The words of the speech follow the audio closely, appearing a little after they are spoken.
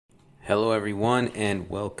Hello, everyone, and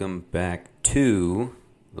welcome back to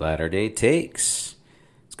Latter Day Takes.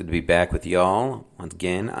 It's good to be back with y'all. Once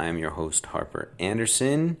again, I am your host, Harper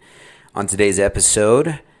Anderson. On today's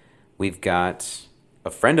episode, we've got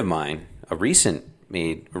a friend of mine, a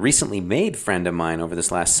recently made friend of mine over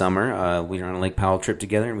this last summer. We were on a Lake Powell trip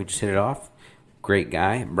together, and we just hit it off. Great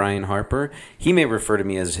guy, Brian Harper. He may refer to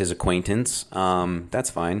me as his acquaintance. That's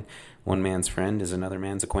fine. One man's friend is another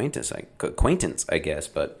man's acquaintance, I guess,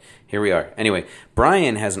 but here we are. Anyway,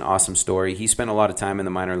 Brian has an awesome story. He spent a lot of time in the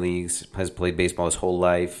minor leagues, has played baseball his whole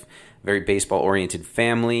life, very baseball-oriented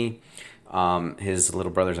family. His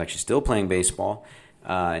little brother's actually still playing baseball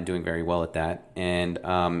and doing very well at that. And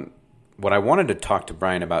what I wanted to talk to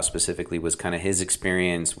Brian about specifically was kind of his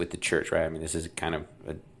experience with the church, right? I mean, this is kind of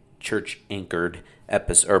a church-anchored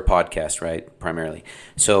episode or podcast, right, primarily.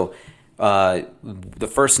 So the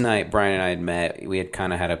first night Brian and I had met, we had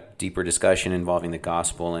kind of had a deeper discussion involving the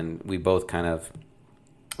gospel, and we both kind of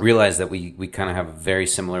realized that we kind of have a very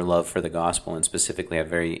similar love for the gospel, and specifically have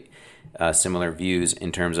very similar views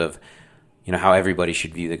in terms of, you know, how everybody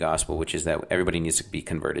should view the gospel, which is that everybody needs to be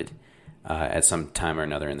converted at some time or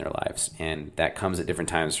another in their lives, and that comes at different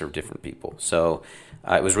times for different people. So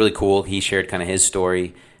it was really cool. He shared kind of his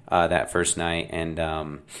story that first night,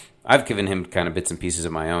 and I've given him kind of bits and pieces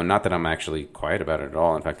of my own. Not that I'm actually quiet about it at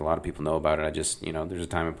all. In fact, a lot of people know about it. I just, you know, there's a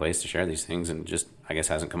time and place to share these things, and just, I guess,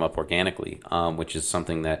 hasn't come up organically, which is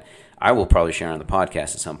something that I will probably share on the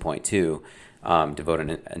podcast at some point too, devote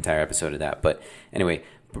an entire episode to that. But anyway,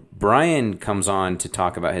 Brian comes on to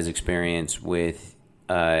talk about his experience with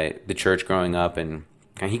the church growing up, and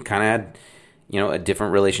he kind of had, you know, a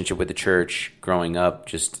different relationship with the church growing up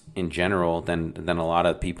just in general than a lot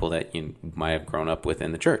of people that you might have grown up with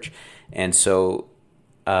in the church. And so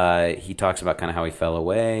he talks about kind of how he fell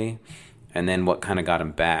away and then what kind of got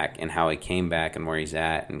him back and how he came back and where he's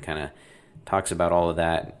at, and kind of talks about all of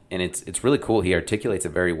that. And it's really cool. He articulates it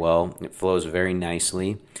very well. It flows very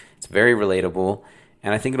nicely. It's very relatable.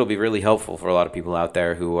 And I think it'll be really helpful for a lot of people out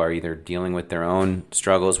there who are either dealing with their own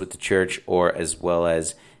struggles with the church, or as well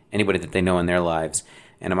as anybody that they know in their lives.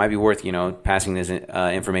 And it might be worth, you know, passing this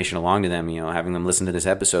information along to them, you know, having them listen to this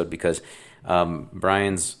episode, because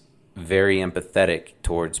Brian's very empathetic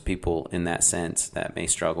towards people in that sense that may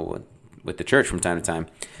struggle with the church from time to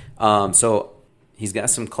time. So he's got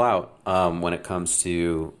some clout when it comes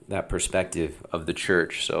to that perspective of the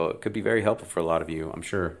church. So it could be very helpful for a lot of you, I'm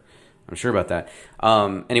sure about that.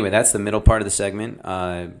 Anyway, that's the middle part of the segment.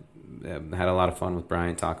 Had a lot of fun with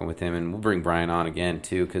Brian, talking with him, and we'll bring Brian on again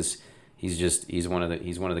too, because he's one of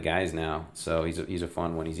the guys now. So he's a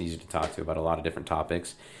fun one. He's easy to talk to about a lot of different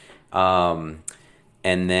topics. And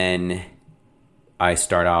then I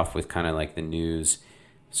start off with kind of like the news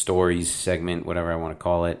stories segment, whatever I want to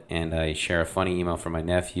call it, and I share a funny email from my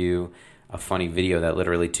nephew, a funny video that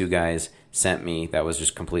literally two guys sent me that was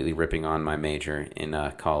just completely ripping on my major in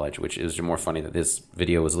college, which is more funny that this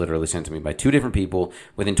video was literally sent to me by two different people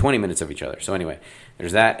within 20 minutes of each other. So anyway,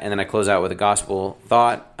 there's that. And then I close out with a gospel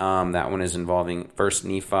thought. That one is involving First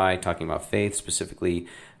Nephi, talking about faith, specifically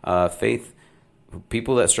faith,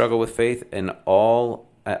 people that struggle with faith at all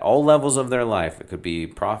levels of their life. It could be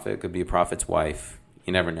prophet, it could be a prophet's wife.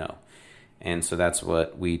 You never know. And so that's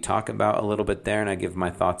what we talk about a little bit there, and I give my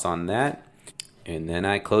thoughts on that. And then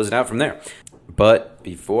I close it out from there. But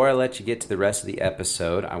before I let you get to the rest of the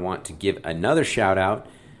episode, I want to give another shout out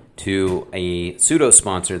to a pseudo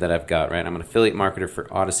sponsor that I've got, right? I'm an affiliate marketer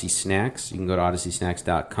for Odyssey Snacks. You can go to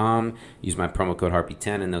odysseysnacks.com, use my promo code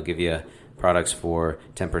Harpy10, and they'll give you products for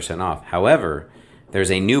 10% off. However, there's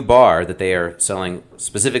a new bar that they are selling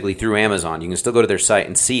specifically through Amazon. You can still go to their site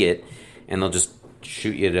and see it, and they'll just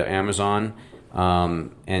shoot you to Amazon.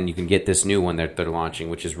 And you can get this new one that they're launching,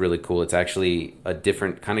 which is really cool. It's actually a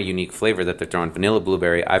different kind of unique flavor that they're throwing. Vanilla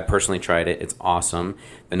blueberry. I've personally tried it. It's awesome.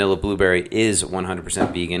 Vanilla blueberry is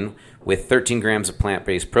 100% vegan with 13 grams of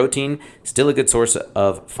plant-based protein. Still a good source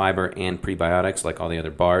of fiber and prebiotics like all the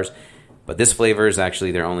other bars. But this flavor is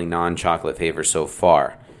actually their only non-chocolate flavor so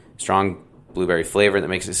far. Strong blueberry flavor that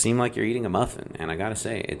makes it seem like you're eating a muffin. And I gotta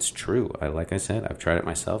say, it's true. Like I said, I've tried it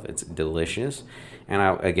myself. It's delicious. And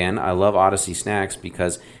I love Odyssey Snacks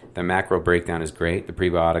because the macro breakdown is great. The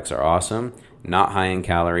prebiotics are awesome, not high in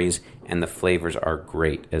calories, and the flavors are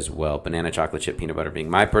great as well. Banana chocolate chip peanut butter being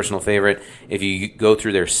my personal favorite. If you go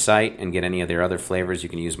through their site and get any of their other flavors, you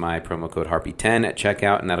can use my promo code Harpy10 at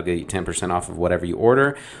checkout, and that'll get you 10% off of whatever you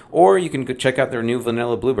order. Or you can go check out their new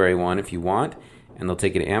vanilla blueberry one if you want, and they'll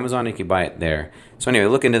take you to Amazon and you can buy it there. So anyway,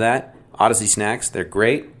 look into that. Odyssey Snacks, they're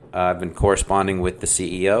great. I've been corresponding with the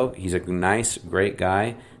CEO. He's a nice, great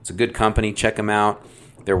guy. It's a good company. Check him out.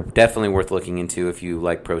 they're definitely worth looking into if you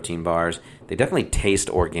like protein bars. They definitely taste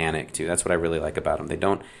organic too. That's what I really like about them. They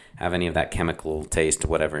don't have any of that chemical taste,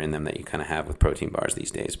 whatever, in them that you kind of have with protein bars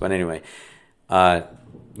these days. But anyway,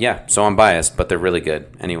 yeah, so I'm biased, but they're really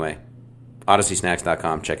good. Anyway,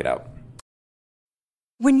 odysseysnacks.com. Check it out.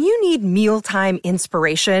 When you need mealtime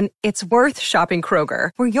inspiration, it's worth shopping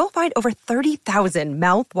Kroger, where you'll find over 30,000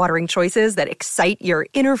 mouth-watering choices that excite your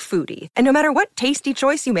inner foodie. And no matter what tasty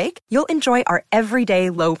choice you make, you'll enjoy our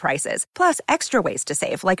everyday low prices, plus extra ways to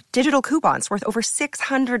save, like digital coupons worth over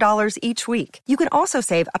 $600 each week. You can also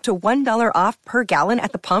save up to $1 off per gallon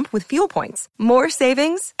at the pump with fuel points. More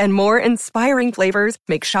savings and more inspiring flavors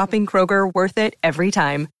make shopping Kroger worth it every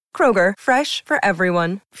time. Kroger, fresh for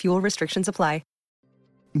everyone. Fuel restrictions apply.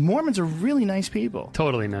 Mormons are really nice people.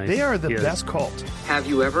 Totally nice. They are the best cult. Have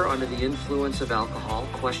you ever, under the influence of alcohol,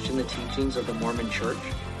 questioned the teachings of the Mormon Church?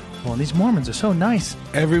 Well, these Mormons are so nice.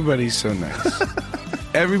 Everybody's so nice.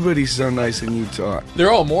 Everybody's so nice in Utah. They're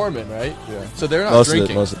all Mormon, right? Yeah. So they're not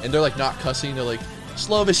drinking, and they're like not cussing. They're like,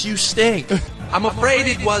 Slovis, you stink. I'm afraid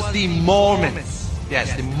it was the Mormons.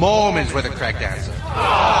 Yes, the Mormons were the correct answer.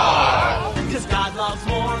 Because God loves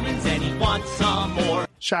Mormons and he wants some more.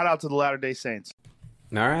 Shout out to the Latter-day Saints.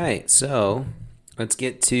 All right, so let's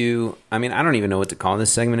get to, I don't even know what to call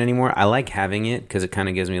this segment anymore. I like having it because it kind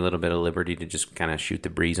of gives me a little bit of liberty to just kind of shoot the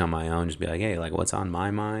breeze on my own, just be like, hey, like what's on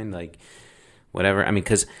my mind, like whatever.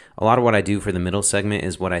 Because a lot of what I do for the middle segment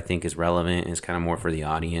is what I think is relevant, is kind of more for the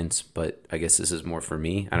audience, but I guess this is more for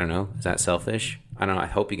me. I don't know. Is that selfish? I don't know. I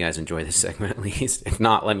hope you guys enjoy this segment at least. If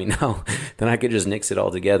not, let me know. Then I could just nix it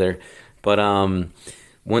all together. But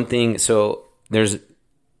one thing, so there's,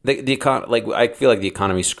 I feel like the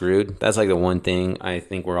economy's screwed. That's like the one thing I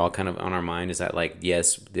think we're all kind of on our mind, is that like,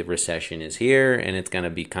 yes, the recession is here and it's going to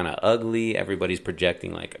be kind of ugly. Everybody's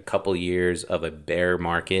projecting like a couple years of a bear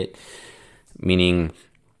market, meaning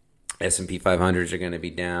S&P 500s are going to be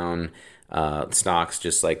down. Stocks,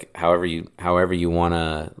 just like however you want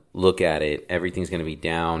to look at it, everything's going to be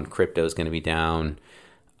down. Crypto's going to be down.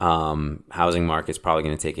 Housing market's probably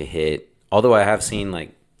going to take a hit. Although I have seen,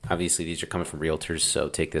 like, obviously these are coming from realtors, so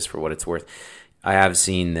take this for what it's worth. I have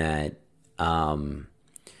seen that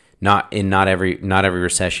not every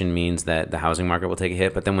recession means that the housing market will take a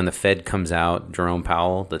hit. But then when the Fed comes out, Jerome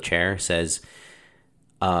Powell, the chair, says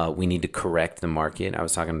we need to correct the market. I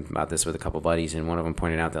was talking about this with a couple buddies, and one of them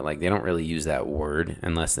pointed out that like they don't really use that word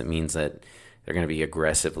unless it means that they're going to be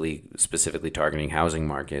aggressively, specifically targeting housing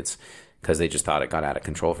markets, because they just thought it got out of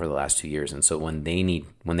control for the last 2 years. And so when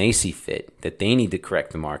they see fit that they need to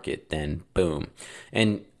correct the market, then boom.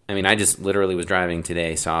 And I just literally was driving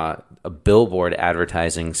today, saw a billboard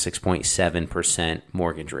advertising 6.7%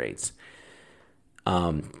 mortgage rates.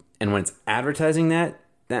 And when it's advertising that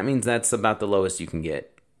means that's about the lowest you can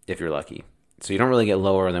get if you're lucky. So you don't really get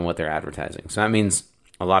lower than what they're advertising. So that means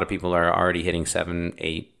a lot of people are already hitting 7,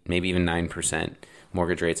 8, maybe even 9%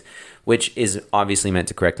 mortgage rates, which is obviously meant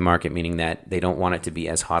to correct the market, meaning that they don't want it to be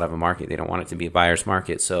as hot of a market. They don't want it to be a buyer's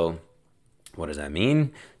market. So what does that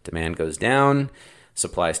mean? Demand goes down,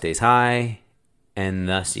 supply stays high, and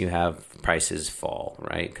thus you have prices fall,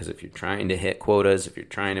 right? Because if you're trying to hit quotas, if you're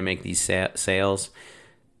trying to make these sales,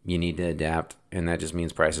 you need to adapt, and that just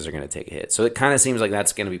means prices are going to take a hit. So it kind of seems like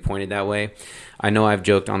that's going to be pointed that way. I know I've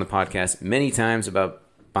joked on the podcast many times about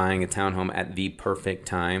buying a townhome at the perfect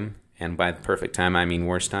time. And by the perfect time, I mean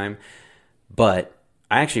worst time. But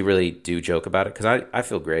I actually really do joke about it because I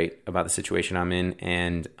feel great about the situation I'm in.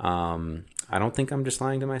 And I don't think I'm just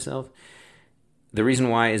lying to myself. The reason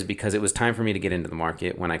why is because it was time for me to get into the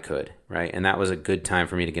market when I could, right? And that was a good time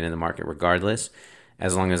for me to get in the market regardless.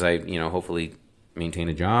 As long as I, hopefully maintain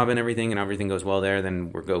a job and everything goes well there,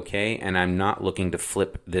 then we're okay. And I'm not looking to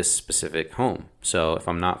flip this specific home. So if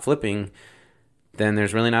I'm not flipping, then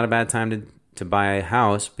there's really not a bad time to buy a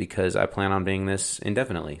house, because I plan on being this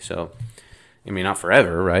indefinitely. So, not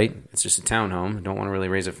forever, right? It's just a townhome. Don't want to really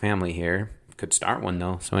raise a family here. Could start one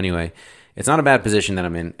though. So anyway, it's not a bad position that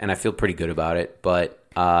I'm in, and I feel pretty good about it. But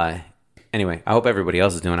anyway, I hope everybody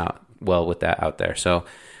else is doing well with that out there. So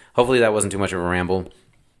hopefully that wasn't too much of a ramble.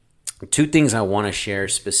 2 things I want to share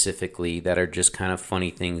specifically that are just kind of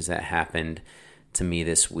funny things that happened to me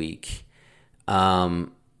this week.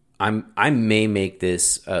 I may make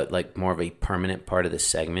this like more of a permanent part of the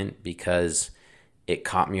segment because it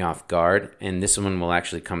caught me off guard, and this one will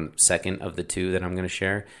actually come second of the 2 that I'm going to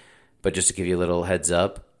share. But just to give you a little heads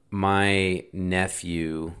up, my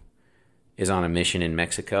nephew is on a mission in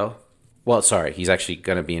Mexico. Well, sorry, he's actually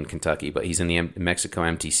going to be in Kentucky, but he's in the Mexico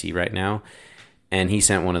MTC right now, and he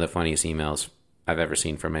sent one of the funniest emails I've ever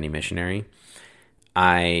seen from any missionary.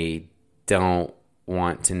 I don't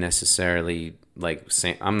want to necessarily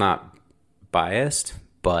I'm not biased,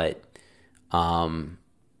 but I'll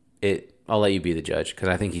let you be the judge because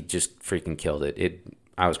I think he just freaking killed it.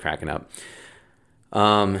 I was cracking up.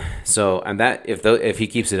 So and that if he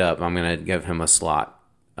keeps it up, I'm gonna give him a slot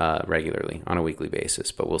regularly on a weekly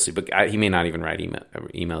basis. But we'll see. But he may not even write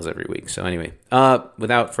emails every week. So anyway,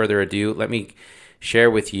 without further ado, let me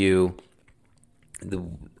share with you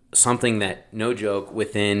something that, no joke,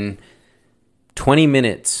 within 20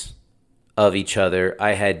 minutes of each other,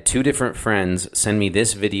 I had two different friends send me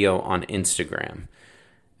this video on Instagram.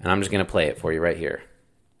 And I'm just going to play it for you right here.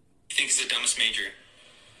 What do you think is the dumbest major?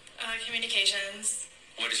 Communications.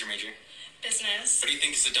 What is your major? Business. What do you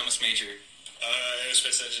think is the dumbest major?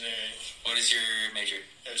 Aerospace engineering. What is your major?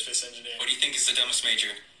 Aerospace engineering. What do you think is the dumbest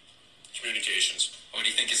major? Communications. What do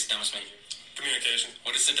you think is the dumbest major? Communication.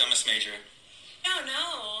 What is the dumbest major? I don't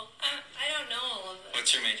know. I don't know all of them.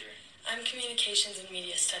 What's your major? I'm communications and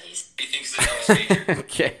media studies. What do you think is the dumbest major?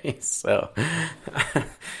 Okay, so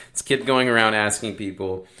this kid going around asking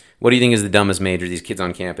people, what do you think is the dumbest major? These kids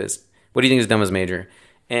on campus. What do you think is the dumbest major?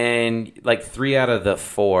 And like 3 out of the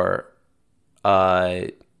 4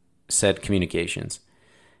 said communications.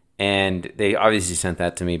 And they obviously sent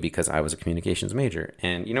that to me because I was a communications major.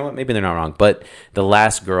 And you know what? Maybe they're not wrong. But the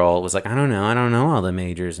last girl was like, I don't know all the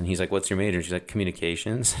majors. And he's like, what's your major? She's like,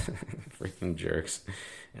 communications. Freaking jerks.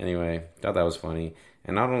 Anyway, thought that was funny.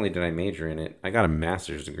 And not only did I major in it, I got a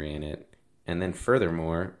master's degree in it. And then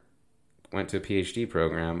furthermore, went to a PhD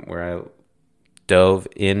program where I dove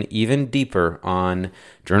in even deeper on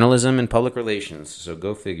journalism and public relations. So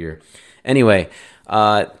go figure. Anyway,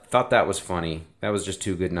 thought that was funny. That was just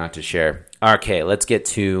too good not to share. Okay, let's get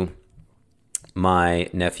to my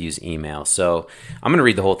nephew's email. So I'm going to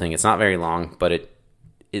read the whole thing. It's not very long, but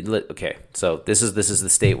okay. So this is the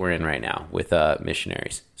state we're in right now with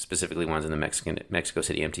missionaries, specifically ones in the Mexico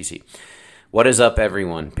City MTC. What is up,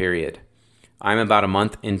 everyone? Period. I'm about a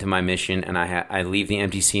month into my mission, and I leave the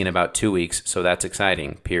MTC in about 2 weeks, so that's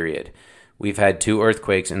exciting. Period. We've had 2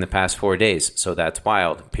 earthquakes in the past 4 days, so that's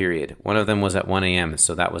wild. Period. One of them was at 1 a.m.,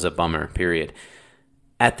 so that was a bummer. Period.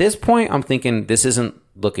 At this point, I'm thinking this isn't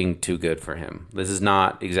looking too good for him. This is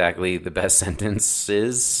not exactly the best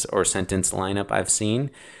sentences or sentence lineup I've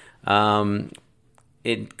seen.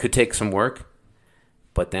 It could take some work,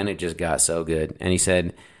 but then it just got so good. And he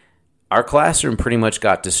said, our classroom pretty much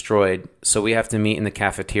got destroyed, so we have to meet in the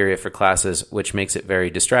cafeteria for classes, which makes it very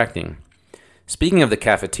distracting. Speaking of the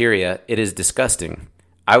cafeteria, it is disgusting.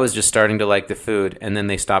 I was just starting to like the food, and then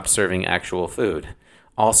they stopped serving actual food.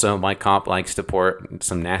 Also, my comp likes to pour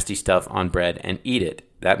some nasty stuff on bread and eat it.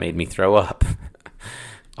 That made me throw up.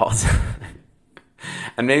 Also,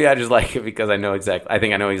 and maybe I just like it because I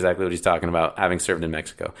think I know exactly what he's talking about, having served in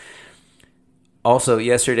Mexico. Also,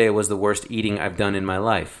 yesterday was the worst eating I've done in my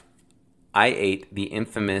life. I ate the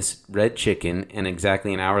infamous red chicken, and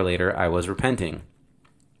exactly an hour later, I was repenting.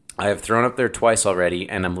 I have thrown up there twice already,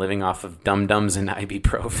 and I'm living off of Dum-Dums and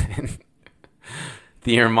ibuprofen.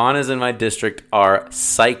 The hermanas in my district are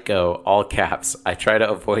psycho, all caps. I try to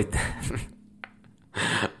avoid them.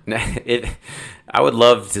 I would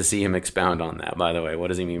love to see him expound on that, by the way. What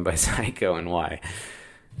does he mean by psycho and why?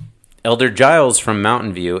 Elder Giles from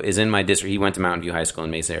Mountain View is in my district. He went to Mountain View High School in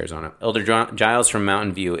Mesa, Arizona. Elder Giles from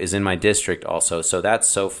Mountain View is in my district also, so that's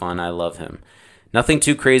so fun. I love him. Nothing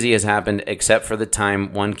too crazy has happened except for the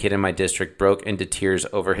time one kid in my district broke into tears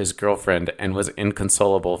over his girlfriend and was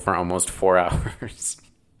inconsolable for almost 4 hours.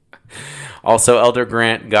 Also, Elder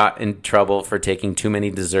Grant got in trouble for taking too many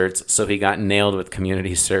desserts, so he got nailed with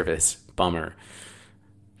community service. Bummer.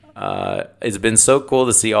 It's been so cool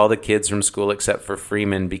to see all the kids from school except for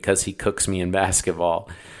Freeman because he cooks me in basketball.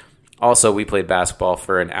 Also, we played basketball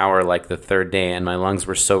for an hour like the 3rd day, and my lungs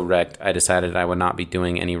were so wrecked, I decided I would not be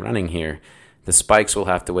doing any running here. The spikes will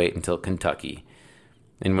have to wait until Kentucky.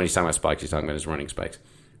 And when he's talking about spikes, he's talking about his running spikes.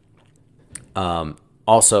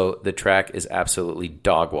 Also, the track is absolutely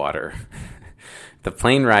dog water. The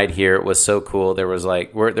plane ride here was so cool. There were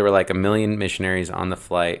like 1 million missionaries on the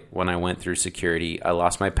flight. When I went through security, I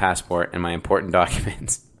lost my passport and my important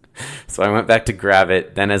documents. So I went back to grab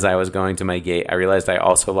it. Then as I was going to my gate, I realized I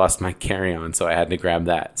also lost my carry-on, so I had to grab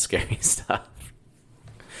that. Scary stuff.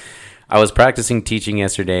 I was practicing teaching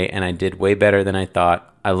yesterday, and I did way better than I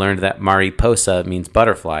thought. I learned that mariposa means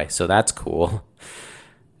butterfly, so that's cool.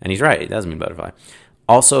 And he's right, it does mean butterfly.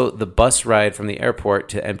 Also, the bus ride from the airport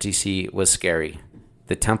to MTC was scary.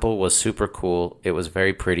 The temple was super cool. It was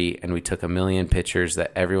very pretty, and we took 1 million pictures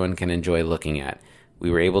that everyone can enjoy looking at. We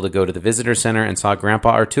were able to go to the visitor center and saw Grandpa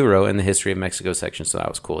Arturo in the History of Mexico section, so that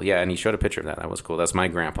was cool. Yeah, and he showed a picture of that. That was cool. That's my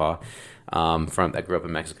grandpa that grew up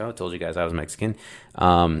in Mexico. I told you guys I was Mexican.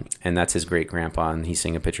 And that's his great-grandpa, and he's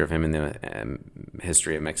seeing a picture of him in the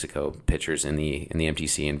History of Mexico pictures in the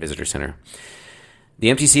MTC and visitor center. The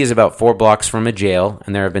MTC is about 4 blocks from a jail,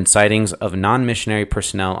 and there have been sightings of non-missionary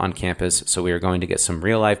personnel on campus, so we are going to get some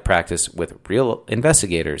real-life practice with real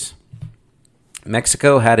investigators.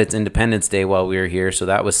 Mexico had its Independence Day while we were here, so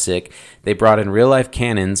that was sick. They brought in real-life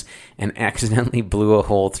cannons and accidentally blew a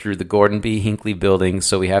hole through the Gordon B. Hinckley building,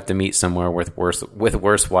 so we have to meet somewhere with worse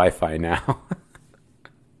Wi-Fi now.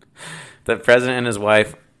 The president and his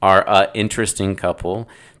wife are an interesting couple.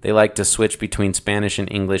 They like to switch between Spanish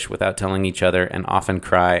and English without telling each other and often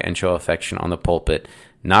cry and show affection on the pulpit.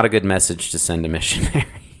 Not a good message to send to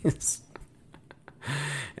missionaries.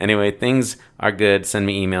 Anyway, things are good. Send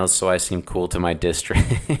me emails so I seem cool to my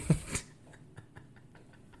district.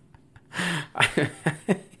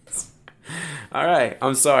 All right.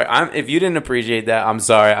 I'm sorry. If you didn't appreciate that, I'm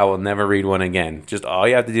sorry. I will never read one again. Just all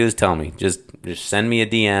you have to do is tell me. Just send me a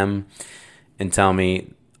DM and tell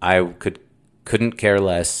me I couldn't care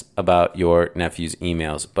less about your nephew's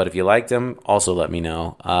emails. But if you liked them, also let me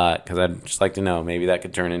know, because I'd just like to know. Maybe that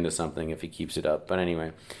could turn into something if he keeps it up. But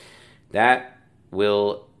anyway, that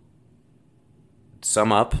will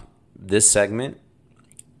sum up this segment,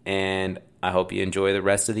 and I hope you enjoy the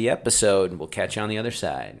rest of the episode. We'll catch you on the other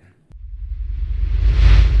side.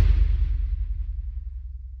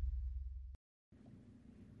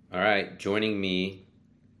 All right, joining me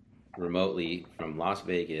remotely from Las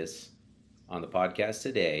Vegas on the podcast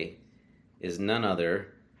today is none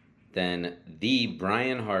other than the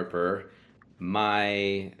Brian Harper,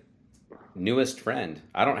 my newest friend.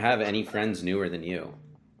 I don't have any friends newer than you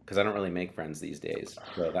because I don't really make friends these days.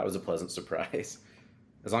 So that was a pleasant surprise.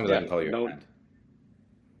 As long as I can call you a friend.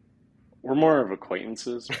 We're more of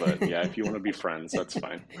acquaintances, but yeah, if you want to be friends, that's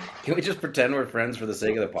fine. Can we just pretend we're friends for the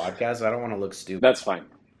sake of the podcast? I don't want to look stupid. That's fine.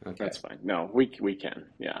 Okay. That's fine. No, we can.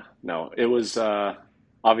 Yeah. No, it was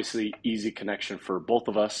obviously easy connection for both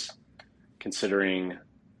of us, considering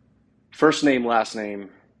first name, last name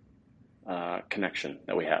connection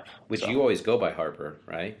that we have. Which you always go by Harper,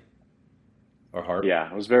 right? Or Harper? Yeah,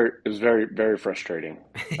 it was very, very frustrating.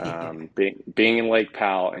 Being in Lake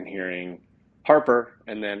Powell and hearing Harper,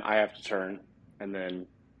 and then I have to turn, and then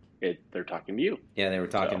they're talking to you. Yeah, they were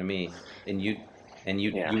talking to me, and you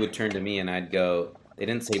would turn to me, and I'd go. They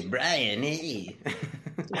didn't say Brian, hey.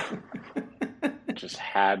 Just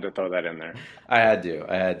had to throw that in there. I had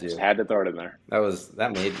to. Just had to throw it in there.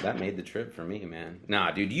 That made the trip for me, man.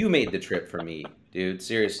 Nah, dude, you made the trip for me, dude.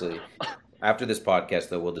 Seriously. After this podcast,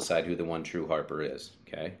 though, we'll decide who the one true Harper is.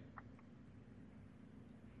 Okay.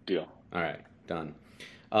 Deal. All right, done.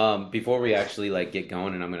 Before we actually get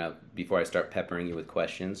going, and before I start peppering you with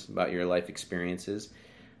questions about your life experiences,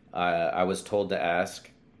 I was told to ask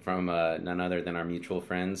from none other than our mutual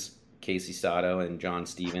friends, Casey Sato and John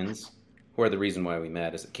Stevens, who are the reason why we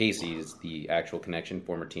met. Casey is the actual connection,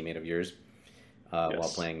 former teammate of yours, while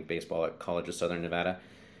playing baseball at College of Southern Nevada.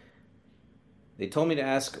 They told me to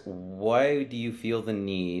ask, why do you feel the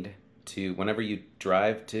need to, whenever you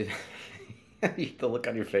drive to, the look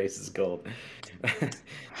on your face is gold,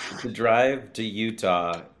 to drive to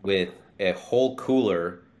Utah with a whole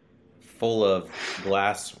cooler full of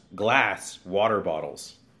glass water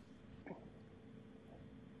bottles?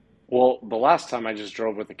 Well, the last time I just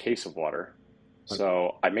drove with a case of water.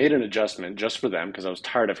 So I made an adjustment just for them because I was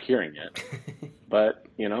tired of hearing it. But,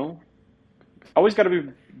 always got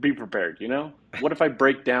to be prepared, What if I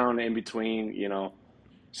break down in between,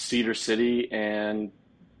 Cedar City and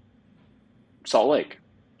Salt Lake?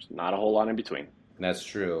 There's not a whole lot in between. That's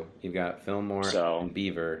true. You've got Fillmore and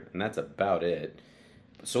Beaver, and that's about it.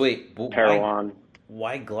 So wait, Parowan.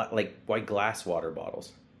 Why glass water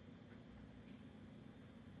bottles?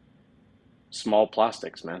 Small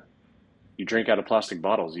plastics, man. You drink out of plastic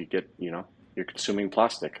bottles, you get, you're consuming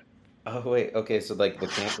plastic. Oh wait, okay, so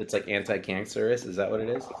it's like anti-cancerous, is that what it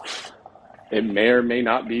is? It may or may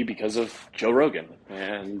not be because of Joe Rogan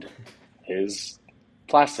and his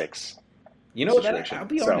plastics. I'll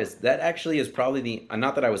be honest, that actually is probably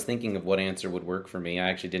not that I was thinking of what answer would work for me, I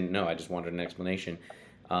actually didn't know, I just wanted an explanation.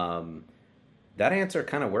 That answer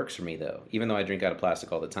kind of works for me, though, even though I drink out of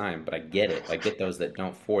plastic all the time. But I get it. I get those that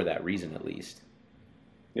don't for that reason, at least.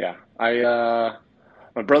 Yeah. My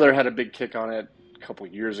brother had a big kick on it a couple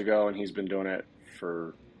of years ago, and he's been doing it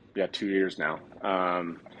for, 2 years now.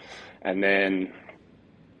 And then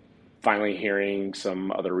finally hearing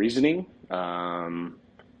some other reasoning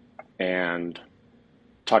and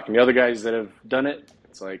talking to other guys that have done it,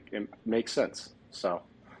 it's like, it makes sense. So,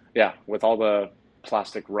 yeah, with all the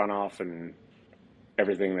plastic runoff and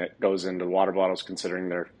everything that goes into water bottles, considering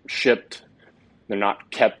they're shipped, they're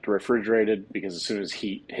not kept refrigerated because as soon as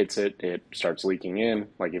heat hits it, it starts leaking in.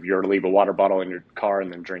 Like if you were to leave a water bottle in your car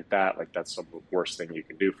and then drink that, like that's the worst thing you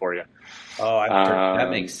can do for you. Oh, that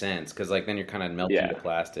makes sense because like then you're kind of melting the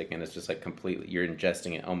plastic and it's just like completely you're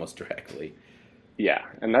ingesting it almost directly. Yeah,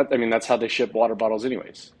 and that's how they ship water bottles,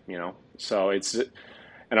 anyways. So it's, and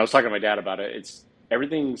I was talking to my dad about it.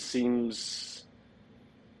 Everything seems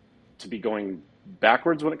to be going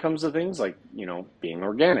backwards when it comes to things like, being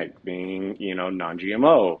organic, being,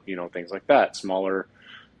 non-GMO, things like that, smaller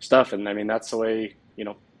stuff. And that's the way,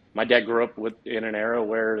 my dad grew up in an era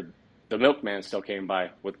where the milkman still came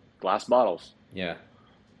by with glass bottles. Yeah.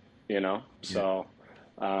 So,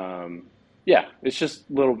 yeah, it's just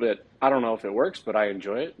a little bit, I don't know if it works, but I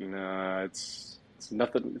enjoy it. And it's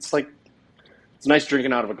nothing, it's like, it's nice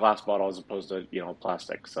drinking out of a glass bottle as opposed to,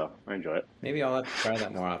 plastic. So I enjoy it. Maybe I'll have to try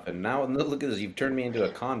that more often. Now, look at this. You've turned me into a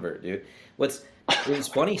convert, dude. It was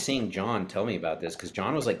funny seeing John tell me about this because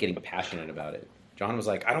John was like getting passionate about it. John was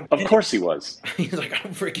like, I don't get it. Of course he was. He's like, I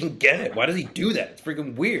don't freaking get it. Why does he do that? It's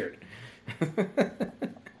freaking weird.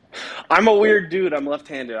 I'm a weird dude. I'm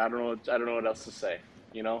left-handed. I don't know what else to say.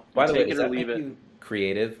 By the way, take it or leave it. You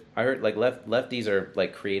creative? I heard like lefties are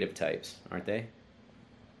like creative types, aren't they?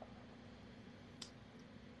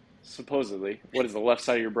 Supposedly, what is the left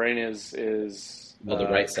side of your brain is the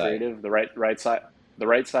right creative. side. The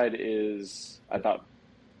right side is, I thought,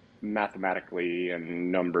 mathematically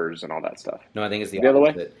and numbers and all that stuff. No, I think it's the other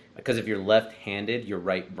way. Because if you're left-handed, you're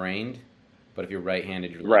right-brained, but if you're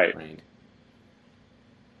right-handed, you're right. left-brained.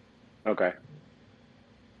 Okay.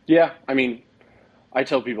 Yeah, I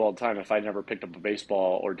tell people all the time if I never picked up a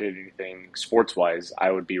baseball or did anything sports-wise,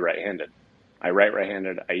 I would be right-handed. I write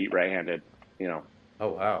right-handed. I eat right-handed.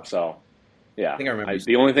 Oh wow! So, yeah, I think I remember.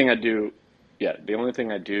 The only thing I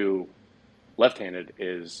do left-handed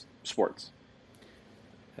is sports.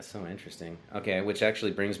 That's so interesting. Okay, which actually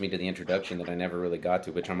brings me to the introduction that I never really got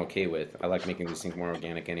to, which I'm okay with. I like making these things more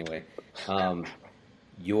organic anyway.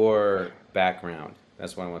 Your background.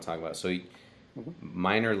 That's what I want to talk about. So,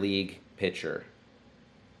 minor league pitcher,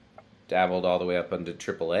 dabbled all the way up into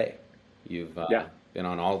AAA. You've been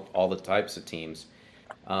on all the types of teams.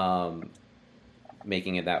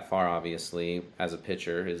 Making it that far, obviously, as a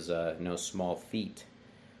pitcher is no small feat.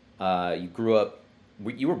 You grew up,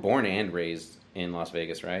 you were born and raised in Las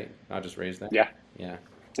Vegas, right? Not just raised there? Yeah. Yeah.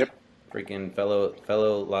 Yep. Freaking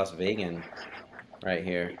fellow Las Vegan right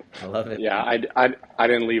here. I love it. Yeah, I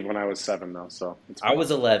didn't leave when I was 7, though, so. I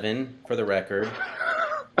was 11, for the record.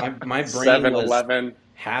 My brain 7, was 11.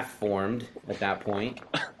 half formed at that point.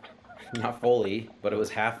 Not fully, but it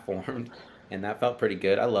was half formed, and that felt pretty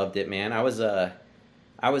good. I loved it, man. I was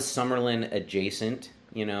Summerlin adjacent,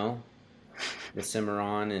 the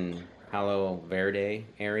Cimarron and Palo Verde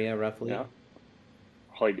area, roughly. Yeah.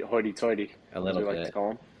 Hoity-toity. A little bit. Like to call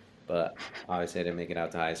them. But obviously I didn't make it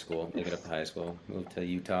up to high school. Moved to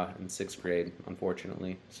Utah in 6th grade,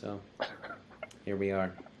 unfortunately. So here we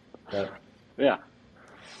are. But, yeah.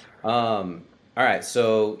 All right,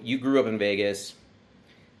 so you grew up in Vegas.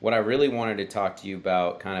 What I really wanted to talk to you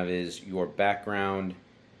about kind of is your background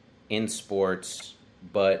in sports,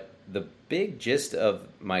 but the big gist of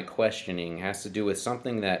my questioning has to do with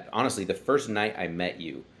something that, honestly, the first night I met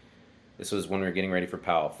you, this was when we were getting ready for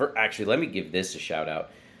Powell. Actually, let me give this a shout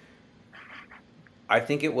out. I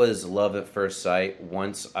think it was love at first sight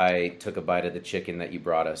once I took a bite of the chicken that you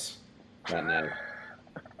brought us that night.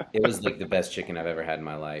 It was like the best chicken I've ever had in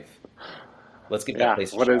my life. Let's get that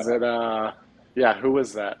place. What is it? Who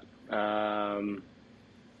was that?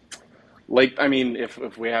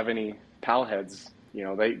 If we have any pal heads,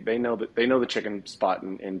 they know the chicken spot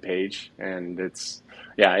in Page, and it's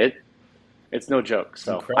no joke.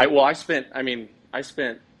 So I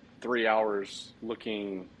spent 3 hours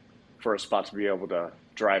looking for a spot to be able to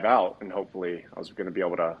drive out, and hopefully I was going to be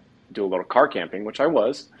able to do a little car camping, which I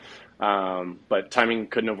was. But timing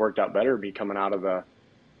couldn't have worked out better. Me coming out of the,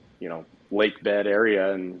 lake bed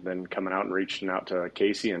area and then coming out and reaching out to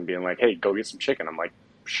Casey and being like, hey, go get some chicken. I'm like,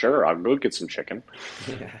 sure, I'll go get some chicken.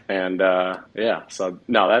 Yeah. And so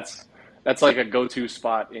no, that's like a go-to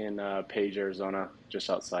spot in Page, Arizona, just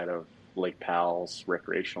outside of Lake Powell's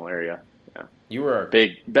recreational area. Yeah. You were our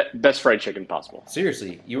best fried chicken possible.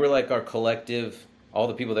 Seriously, you were like our collective, all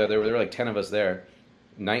the people there were like 10 of us there.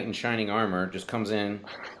 Knight in shining armor just comes in,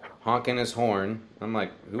 honking his horn. I'm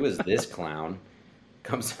like, who is this clown?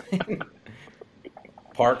 Comes in,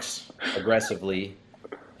 parks aggressively.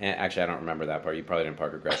 And actually, I don't remember that part. You probably didn't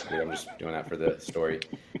park aggressively. I'm just doing that for the story.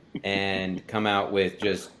 And come out with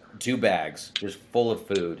just 2 bags just full of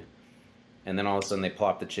food. And then all of a sudden they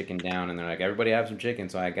plop the chicken down and they're like, everybody have some chicken.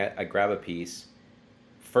 So I grab a piece,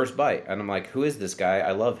 first bite, and I'm like, who is this guy?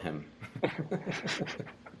 I love him.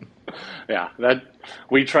 Yeah,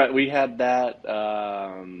 we had that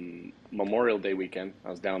Memorial Day weekend. I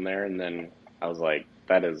was down there, and then I was like,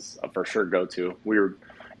 that is a for sure go-to. We were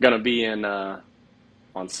gonna be in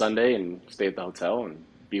on Sunday and stay at the hotel and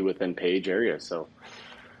be within Page area, so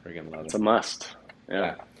Friggin' love it's a must.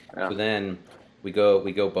 Yeah. So then we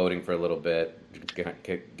go boating for a little bit,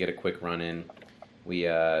 get a quick run in. We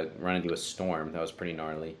run into a storm that was pretty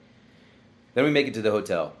gnarly. Then we make it to the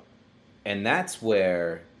hotel, and that's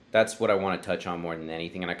what I want to touch on more than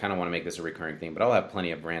anything. And I kind of want to make this a recurring thing, but I'll have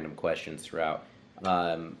plenty of random questions throughout.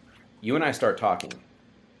 You and I start talking,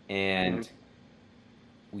 and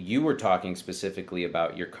you were talking specifically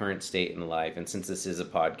about your current state in life. And since this is a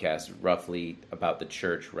podcast roughly about the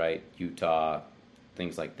church, right? Utah,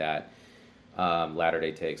 things like that.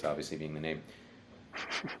 Latter-day Takes, obviously being the name.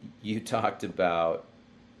 You talked about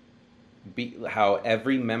how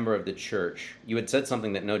every member of the church, you had said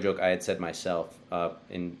something that, no joke, I had said myself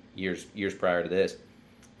in years prior to this,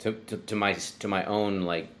 to my own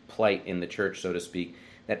like plight in the church, so to speak,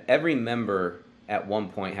 that every member at one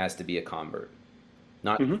point has to be a convert,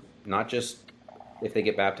 not just if they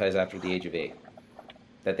get baptized after the age of 8,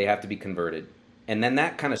 that they have to be converted. And then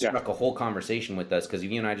that kind of struck a whole conversation with us, because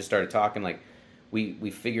you and I just started talking, like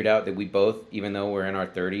we figured out that we both, even though we're in our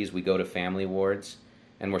 30s, we go to family wards.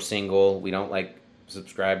 And we're single. We don't like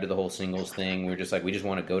subscribe to the whole singles thing. We're just like, we just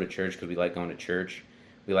want to go to church because we like going to church.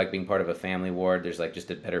 We like being part of a family ward. There's like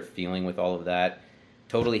just a better feeling with all of that.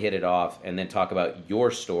 Totally hit it off. And then talk about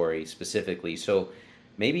your story specifically. So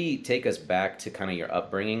maybe take us back to kind of your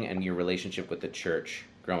upbringing and your relationship with the church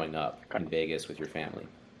growing up in Vegas with your family.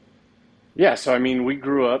 Yeah. So, I mean, we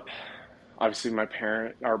grew up, obviously my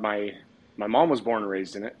mom was born and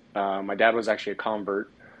raised in it. My dad was actually a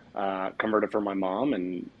converted for my mom,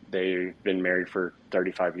 and they've been married for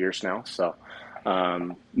 35 years now. So,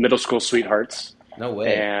 middle school sweethearts. No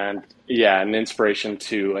way. And yeah, an inspiration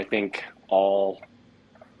to, I think, all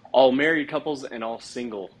married couples and all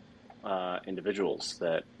single individuals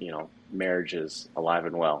that, marriage is alive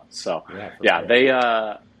and well. So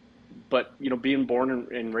sure. But being born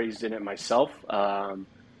and raised in it myself,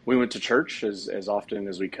 we went to church as often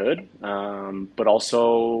as we could, but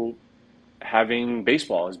also having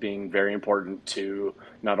baseball as being very important to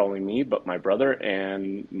not only me, but my brother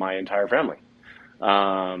and my entire family.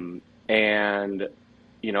 And,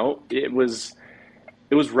 it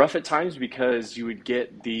was rough at times because you would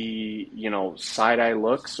get the, side eye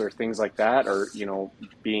looks or things like that, or,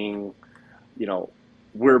 being,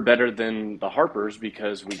 we're better than the Harpers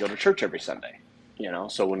because we go to church every Sunday.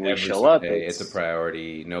 So when we show up, it's a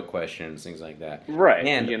priority, no questions, things like that. Right.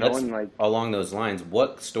 And, and like along those lines,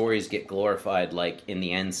 what stories get glorified, like in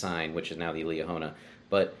the Ensign, which is now the Liahona,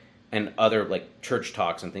 and other like church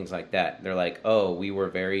talks and things like that. They're like, oh, we were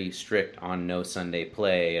very strict on no Sunday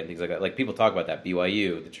play and things like that. Like people talk about that.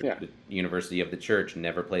 BYU, the University of the Church,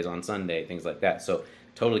 never plays on Sunday, things like that. So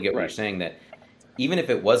totally get what you're saying, that even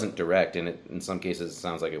if it wasn't direct, and in some cases it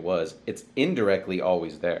sounds like it was, it's indirectly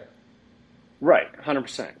always there. Right,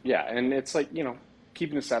 100%. Yeah, and it's like,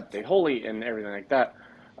 keeping the Sabbath day holy and everything like that.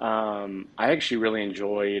 I actually really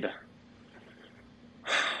enjoyed,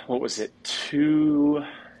 what was it,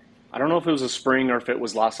 I don't know if it was a spring or if it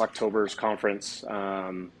was last October's conference.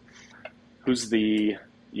 Who's the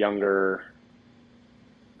younger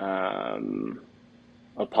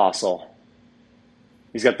apostle?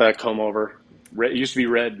 He's got the comb over. It used to be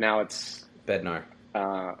red, now it's... Bednar.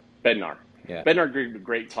 Bednar. Yeah. Bednar gave a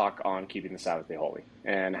great talk on keeping the Sabbath day holy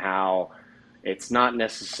and how it's not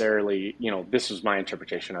necessarily, this was my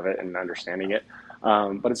interpretation of it and understanding it,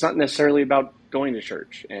 but it's not necessarily about going to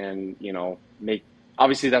church and,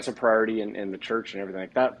 obviously that's a priority in the church and everything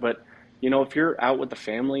like that. But, if you're out with the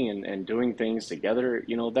family and doing things together,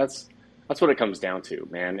 that's what it comes down to,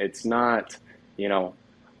 man. It's not,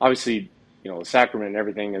 obviously, the sacrament and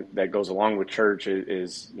everything that goes along with church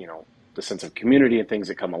is the sense of community and things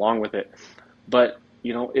that come along with it. But,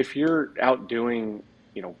 if you're out doing,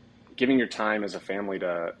 giving your time as a family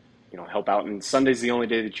to, help out, and Sunday's the only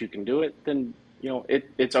day that you can do it, then,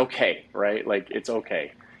 it's okay, right? Like, it's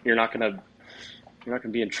okay. You're not going to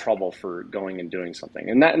be in trouble for going and doing something.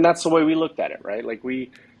 And that's the way we looked at it, right? Like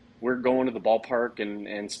we're going to the ballpark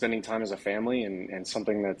and spending time as a family and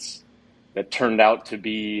something that turned out to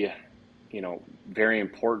be, very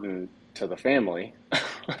important to the family.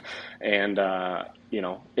 And, I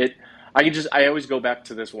always go back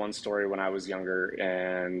to this one story when I was younger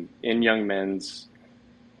and in Young Men's,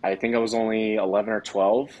 I think I was only 11 or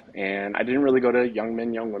 12, and I didn't really go to young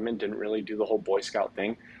men, young women, didn't really do the whole Boy Scout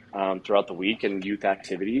thing throughout the week and youth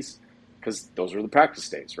activities, because those were the practice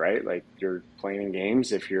days, right? Like, you're playing in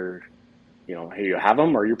games if you're, you have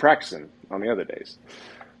them, or you're practicing on the other days.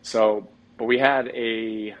 So, but we had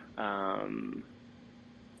a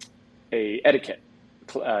etiquette,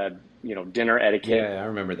 dinner etiquette. Yeah, I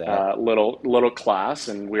remember that. Little class,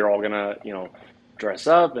 and we were all gonna, dress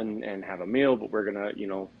up and have a meal, but we're gonna,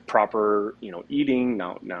 proper, eating,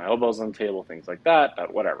 no elbows on the table, things like that,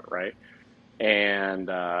 but whatever, right? And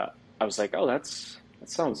I was like, oh, that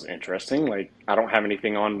sounds interesting. Like, I don't have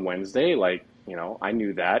anything on Wednesday. Like, I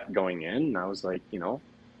knew that going in, and I was like,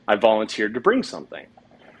 I volunteered to bring something,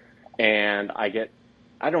 and I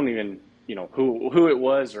don't even, who it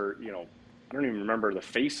was, or, I don't even remember the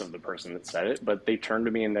face of the person that said it, but they turned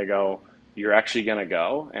to me and they go, "You're actually gonna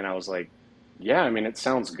go?" And I was like, "Yeah, I mean, it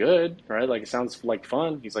sounds good, right? Like, it sounds like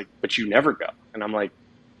fun." He's like, "But you never go." And I'm like,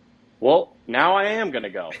 "Well, now I am gonna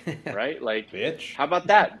go, right? Like, bitch, how about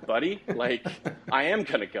that, buddy? Like, I am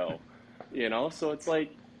gonna go, So it's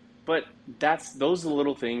like, but those are the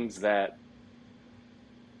little things that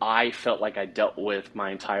I felt like I dealt with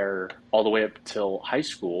all the way up till high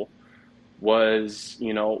school was,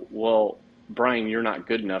 well, Brian, you're not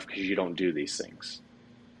good enough because you don't do these things,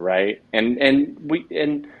 right?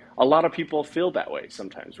 And a lot of people feel that way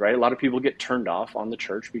sometimes, right? A lot of people get turned off on the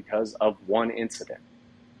church because of one incident,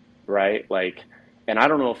 right? Like, and I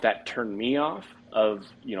don't know if that turned me off of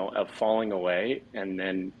falling away and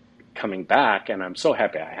then coming back, and I'm so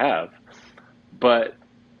happy I have, but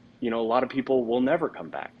a lot of people will never come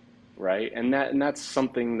back, right? And that's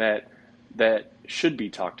something that should be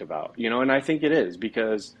talked about, and I think it is,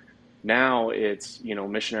 because now it's,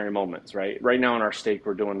 missionary moments, right? Right now in our stake,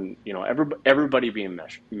 we're doing, everybody being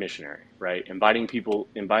missionary, right? Inviting people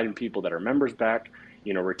that are members back,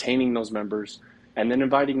 retaining those members, and then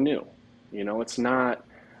inviting new. It's not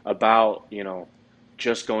about,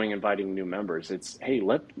 just going inviting new members. It's, hey,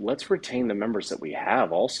 let's retain the members that we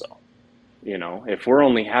have also. If we're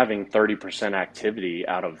only having 30% activity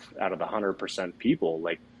out of the 100% people,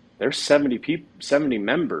 like, there's 70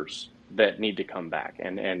 members that need to come back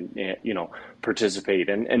and participate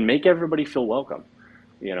and make everybody feel welcome,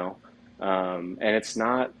 and it's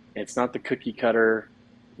not the cookie cutter,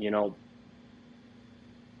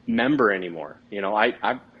 member anymore.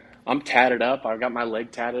 I'm tatted up. I've got my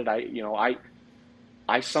leg tatted.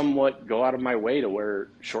 I somewhat go out of my way to wear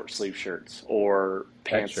short sleeve shirts or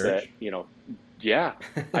pants that, yeah,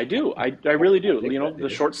 I do. I really do. The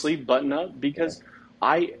short sleeve button up, because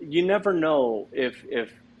you never know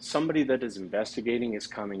if somebody that is investigating is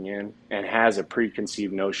coming in and has a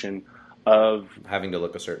preconceived notion of having to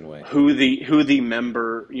look a certain way, who the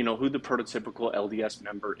member, who the prototypical LDS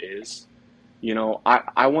member is.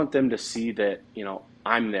 I want them to see that,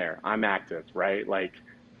 I'm there, I'm active, right? Like,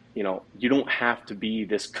 you don't have to be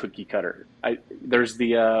this cookie cutter. There's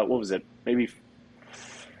the, what was it? Maybe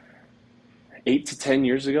 8 to 10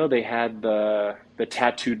 years ago, they had the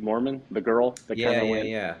tattooed Mormon, the girl that kind of went.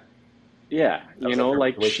 Yeah,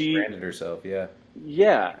 like she branded herself, yeah,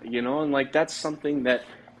 and like, that's something that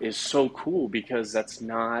is so cool, because that's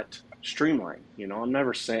not streamlined. I'm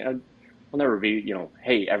never saying, I'll never be,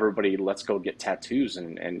 hey, everybody, let's go get tattoos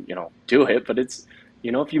and do it. But it's,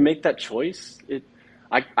 if you make that choice,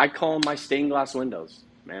 I call them my stained glass windows,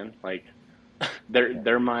 man. Like,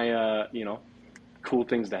 they're my, cool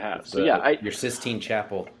things to have. So your Sistine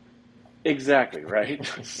Chapel. Exactly, right?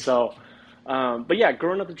 So, but yeah,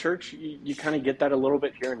 growing up in church, you kind of get that a little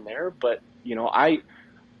bit here and there. But,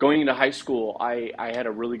 going into high school, I had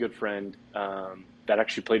a really good friend that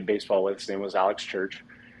actually played baseball with. His name was Alex Church.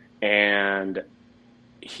 And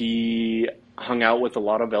he hung out with a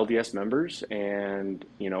lot of LDS members and,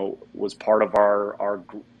 was part of our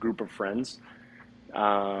group of friends.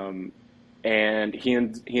 And he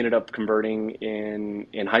ended up converting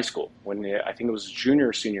in high school. When I think it was junior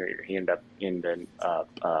or senior year, he ended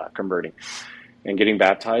up converting and getting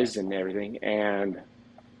baptized and everything. And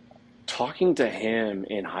talking to him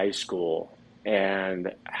in high school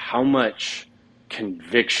and how much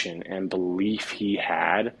conviction and belief he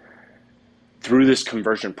had through this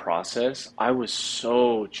conversion process, I was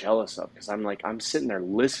so jealous of, because I'm sitting there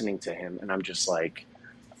listening to him and I'm just like,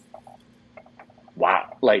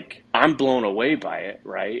 wow, like, I'm blown away by it,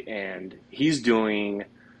 right? And he's doing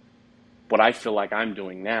what I feel like I'm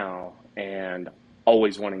doing now and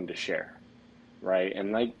always wanting to share, right?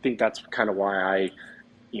 And I think that's kind of why I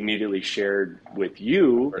immediately shared with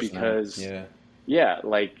you, because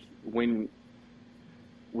like, when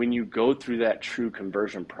you go through that true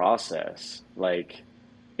conversion process, like,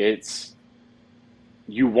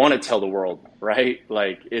 you want to tell the world, right?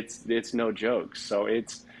 Like it's no joke. So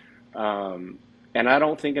it's, and I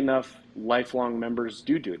don't think enough lifelong members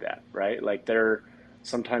do that, right? Like they're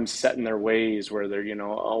sometimes set in their ways where they're,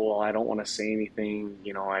 oh, well, I don't want to say anything,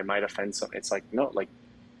 I might offend some. It's like, no, like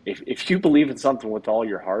if you believe in something with all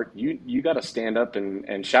your heart, you got to stand up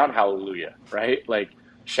and shout hallelujah, right? Like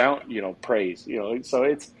shout, praise, so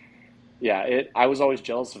it's, yeah, I was always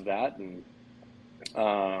jealous of that. And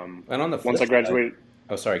on the flip once I graduated,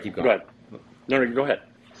 oh, sorry, keep going. Go ahead. No, go ahead.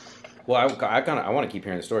 Well, I want to keep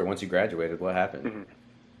hearing the story. Once you graduated, what happened? Mm-hmm.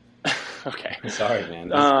 Okay. Sorry, man.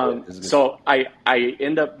 This is good. So I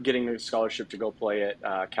end up getting a scholarship to go play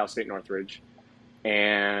at Cal State Northridge,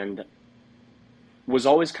 and was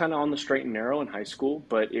always kind of on the straight and narrow in high school,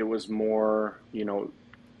 but it was more,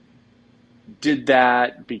 did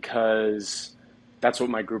that because that's what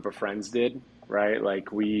my group of friends did, right? Like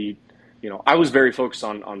I was very focused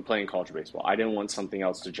on playing college baseball. I didn't want something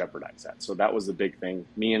else to jeopardize that. So that was the big thing.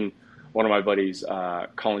 Me and one of my buddies,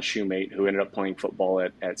 Colin Shoemate, who ended up playing football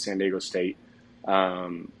at San Diego State,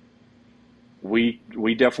 we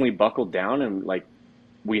definitely buckled down, and like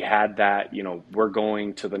we had that, we're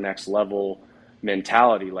going to the next level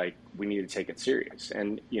mentality. Like we need to take it serious.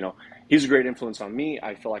 And, he's a great influence on me.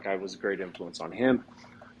 I feel like I was a great influence on him.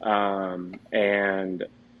 And,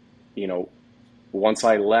 once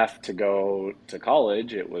I left to go to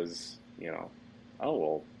college, it was, oh,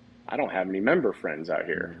 well, I don't have any member friends out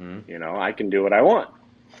here. Mm-hmm. I can do what I want.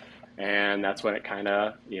 And that's when it kind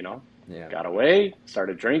of, got away,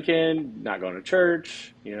 started drinking, not going to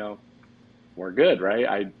church, we're good,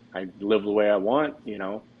 right? I live the way I want,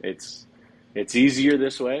 it's easier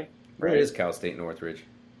this way. Where is Cal State Northridge?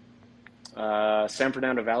 San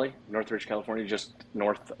Fernando Valley, Northridge, California, just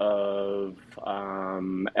north of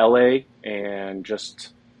LA and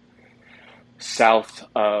just south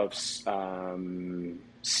of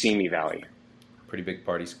Simi Valley. Pretty big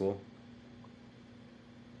party school?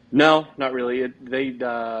 No, not really. They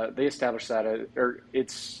established that,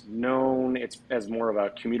 it's known as more of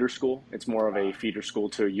a commuter school. It's more of a feeder school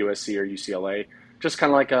to USC or UCLA. Just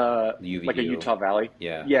kind of like a Utah Valley.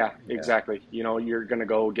 Yeah, exactly. You're going to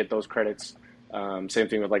go get those credits. Same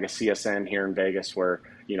thing with like a CSN here in Vegas, where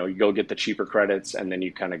you go get the cheaper credits, and then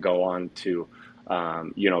you kind of go on to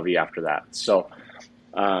UNLV after that. So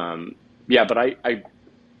but I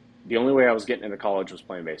the only way I was getting into college was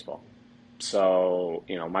playing baseball. So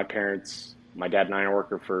my parents, my dad and I are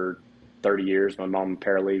working for 30 years. My mom,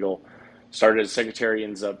 paralegal. Started as secretary,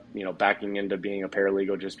 ends up, backing into being a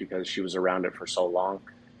paralegal just because she was around it for so long.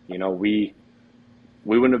 We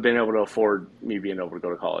wouldn't have been able to afford me being able to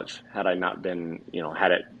go to college had I not been,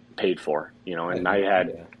 had it paid for, and I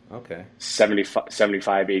had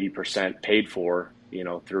 75, 80% paid for,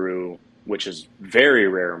 through, which is very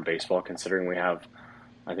rare in baseball considering we have,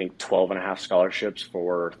 I think, 12 and a half scholarships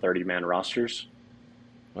for 30-man rosters.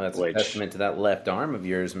 Well, that's a testament to that left arm of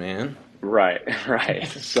yours, man. Right.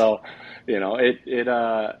 So,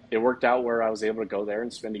 it worked out where I was able to go there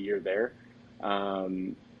and spend a year there.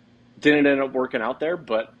 Didn't end up working out there,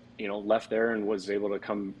 but, left there and was able to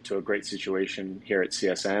come to a great situation here at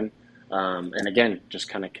CSN. And again, just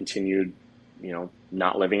kind of continued,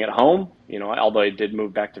 not living at home. Although I did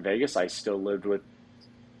move back to Vegas, I still lived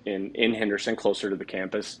in Henderson, closer to the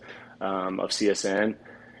campus of CSN,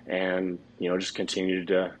 and, just continued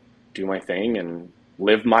to do my thing and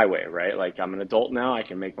live my way, right? Like I'm an adult now, I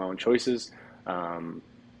can make my own choices.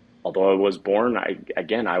 Although I was born, I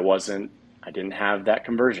didn't have that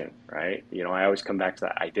conversion, right? I always come back to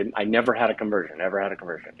that. I never had a conversion,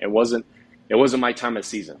 It wasn't my time of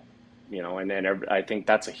season, and then I think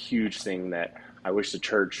that's a huge thing that I wish the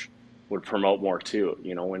church would promote more too.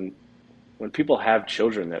 When people have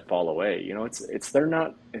children that fall away, it's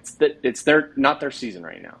not their season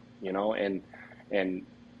right now, and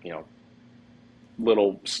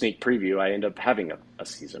little sneak preview, I end up having a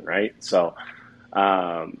season, right? So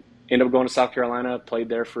end up going to South Carolina, played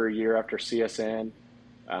there for a year after CSN,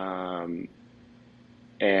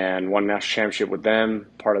 and won a national championship with them,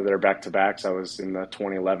 part of their back-to-backs. I was in the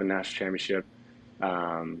 2011 national championship.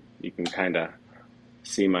 You can kind of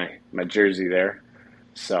see my jersey there.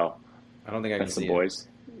 So I don't think I can see the boys.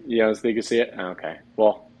 You don't think you can see it? Okay.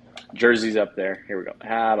 Well, jersey's up there. Here we go.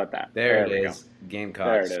 How about that? There it is.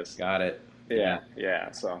 Gamecocks. There it is. Got it.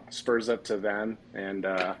 Yeah. So Spurs up to them, and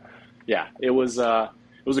it was a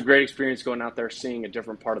great experience going out there, seeing a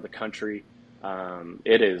different part of the country.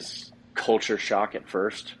 It is culture shock at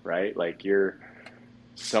first, right? Like you're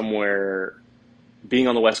somewhere, being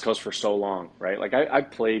on the West Coast for so long, right? Like I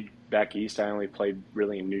played back east. I only played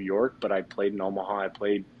really in New York, but I played in Omaha. I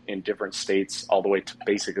played in different states all the way to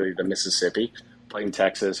basically the Mississippi. played in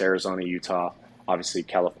Texas, Arizona, Utah, obviously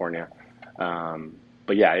California.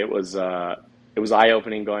 But yeah, it was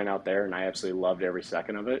eye-opening going out there, and I absolutely loved every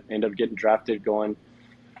second of it. Ended up getting drafted, going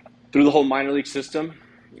through the whole minor league system,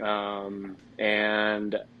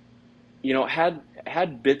 and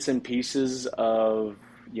had bits and pieces of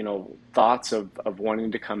thoughts of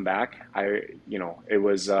wanting to come back.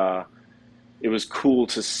 It was cool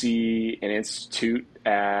to see an institute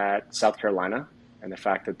at South Carolina, and the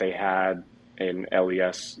fact that they had an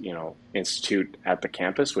LES institute at the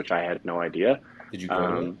campus, which I had no idea. Did you go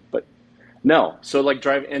to it? But no. So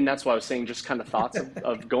and that's why I was saying just kind of thoughts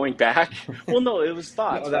of going back. Well, no, it was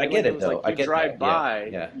thoughts. No, I get it, was though. I get drive that. by,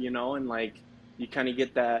 Yeah. and like you kind of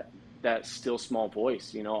get that still small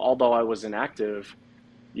voice, although I was inactive,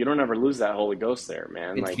 you don't ever lose that Holy Ghost there,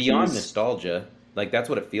 man. It's like, beyond nostalgia. Like, that's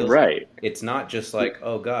what it feels right. like. It's not just like,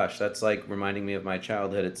 oh gosh, that's like reminding me of my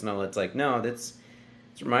childhood. It's like, no, it's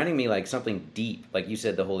reminding me like something deep. Like you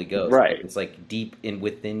said, the Holy Ghost. Right. It's like deep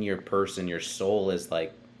within your person, your soul is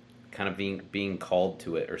like kind of being called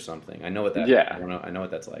to it or something. I know what that. Yeah. I know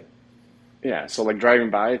what that's like. Yeah. So like driving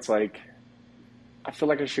by, it's like, I feel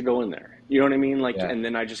like I should go in there. You know what I mean? Like, Yeah. And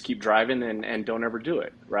then I just keep driving and don't ever do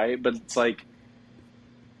it. Right. But it's like,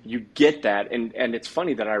 you get that. And it's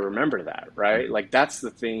funny that I remember that, right? Like that's the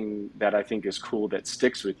thing that I think is cool that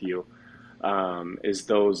sticks with you, is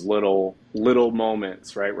those little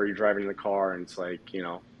moments, right? Where you're driving in the car and it's like,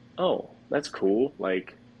 oh, that's cool.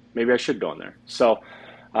 Like maybe I should go in there. So,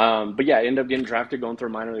 but yeah, I ended up getting drafted, going through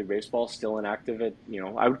minor league baseball, still inactive at,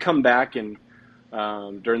 I would come back and,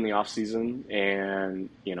 during the off season and,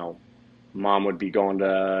 mom would be going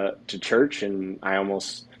to church and I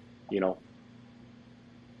almost,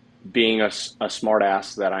 being a smart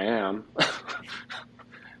ass that I am,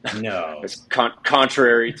 No, it's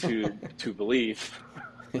contrary to belief.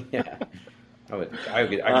 Yeah, I would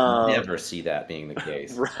never see that being the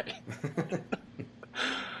case. Right.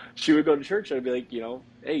 She would go to church. I'd be like,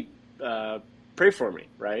 hey, pray for me,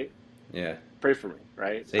 right? Yeah, pray for me,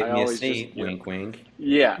 right? Save me a seat. Wink, wink.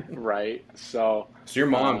 Yeah, right. So your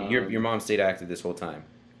mom, your mom stayed active this whole time.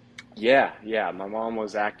 Yeah. My mom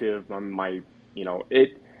was active.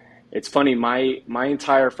 It's funny. My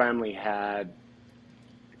entire family had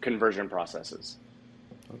conversion processes.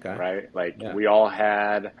 Okay. Right. Like Yeah. we all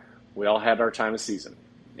had our time of season,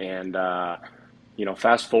 and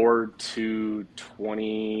fast forward to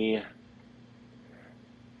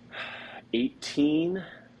 2018.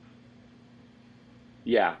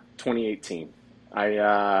 Yeah, 2018.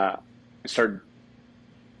 I started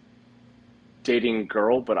dating a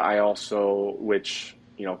girl, but I also, which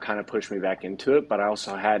kind of pushed me back into it. But I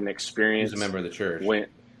also had an experience. Who's a member of the church?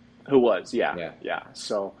 Who was? Yeah.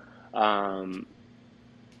 So,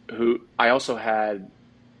 who I also had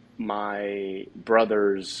my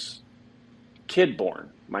brother's kid born,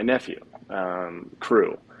 my nephew,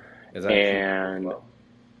 Crew. Is that and well?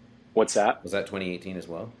 What's that? Was that 2018 as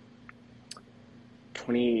well?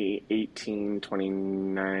 2018,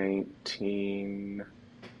 2019,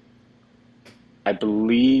 I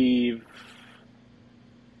believe.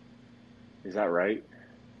 Is that right?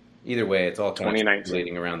 Either way, it's all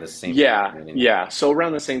 2019 around the same time. Yeah. Yeah. So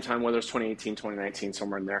around the same time, whether it's 2018, 2019,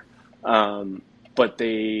 somewhere in there. But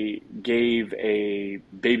they gave a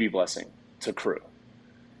baby blessing to Crew.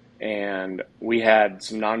 And we had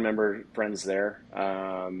some non-member friends there.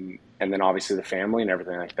 And then obviously the family and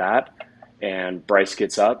everything like that. And Bryce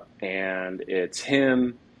gets up, and it's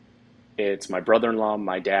him, it's my brother-in-law,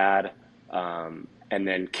 my dad, and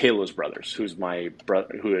then Kayla's brothers, who is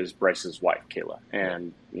Bryce's wife, Kayla,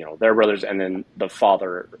 and their brothers, and then the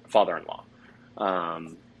father-in-law.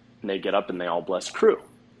 And they get up and they all bless Crew,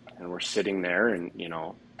 and we're sitting there, and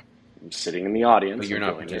I'm sitting in the audience. But you're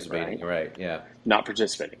not participating, right? Yeah, not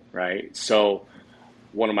participating, right? So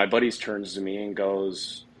one of my buddies turns to me and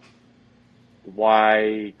goes,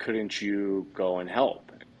 why couldn't you go and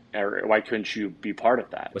help? Or why couldn't you be part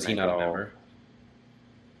of that? Was he not a member?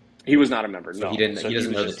 He was not a member, so no. He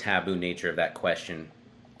doesn't know just the taboo nature of that question.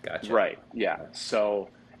 Gotcha. Right, yeah. So,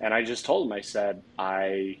 and I just told him, I said,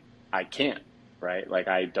 I can't, right? Like,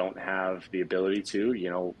 I don't have the ability to,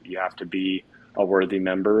 you have to be a worthy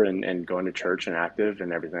member and going to church and active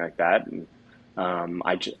and everything like that. And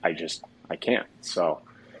I can't. So,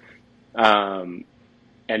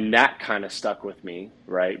 and that kind of stuck with me,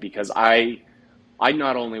 right? Because I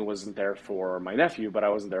not only wasn't there for my nephew, but I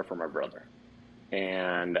wasn't there for my brother.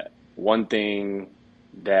 And one thing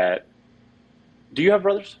that, do you have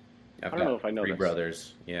brothers? I don't know if I know 3 this.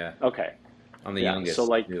 brothers. Yeah. Okay. I'm the Yeah, youngest so,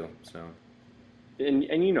 like, too. So. And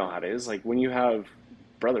you know how it is. Like when you have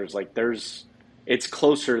brothers, like there's it's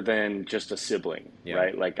closer than just a sibling,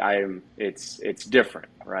 right? Like it's different,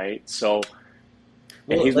 right? So,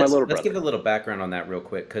 and he's my little brother. Let's give a little background on that real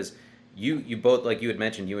quick, because you both, like you had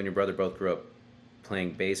mentioned, you and your brother both grew up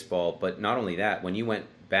playing baseball, but not only that, when you went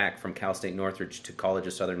back from Cal State Northridge to College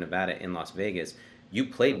of Southern Nevada in Las Vegas, you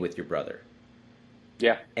played with your brother.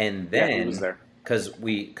 Yeah. And then, he was there. Because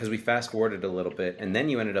we fast forwarded a little bit, and then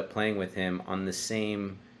you ended up playing with him on the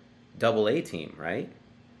same AA team, right?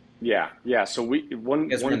 Yeah. So one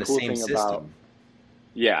cool thing system.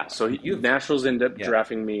 So Nationals ended up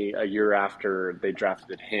drafting me a year after they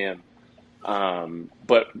drafted him.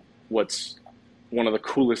 But what's one of the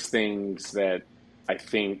coolest things that I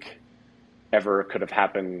think ever could have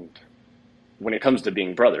happened when it comes to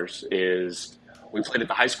being brothers is we played at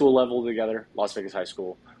the high school level together, Las Vegas High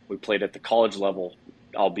School. We played at the college level,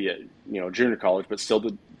 albeit, junior college, but still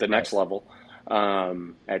the next level,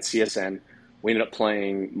 at CSN. We ended up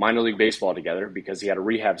playing minor league baseball together because he had a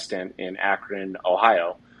rehab stint in Akron,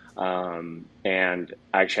 Ohio. And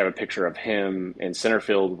I actually have a picture of him in center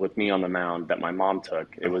field with me on the mound that my mom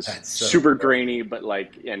took. It was super grainy, but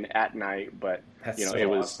and at night, but it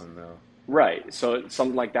was awesome, though. Right. So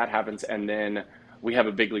something like that happens. And then we have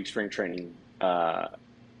a big league spring training,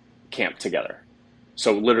 camp together.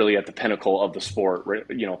 So literally at the pinnacle of the sport,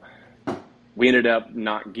 we ended up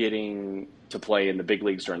not getting to play in the big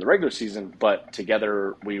leagues during the regular season, but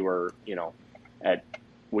together we were, we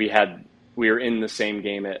were in the same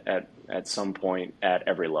game at some point at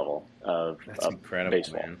every level of incredible,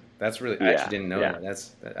 baseball. Man. That's really, I actually didn't know that.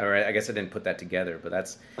 That's all right. I guess I didn't put that together, but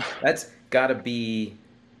that's gotta be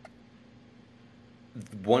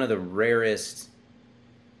one of the rarest,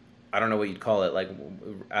 I don't know what you'd call it, like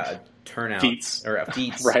turnout feats,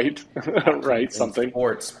 feats, right? Right, in something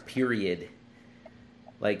sports. Period.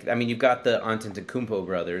 Like, I mean, you've got the Antetokounmpo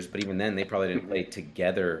brothers, but even then, they probably didn't play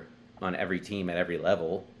together on every team at every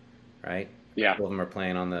level, right? Yeah, two of them are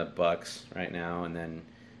playing on the Bucks right now, and then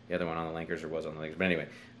the other one on the Lakers, or was on the Lakers. But anyway,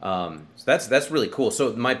 so that's really cool.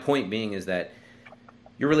 So my point being is that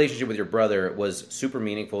your relationship with your brother was super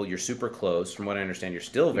meaningful. You're super close. From what I understand, you're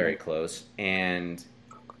still very close. And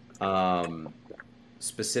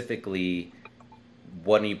specifically,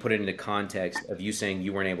 when you put it into context of you saying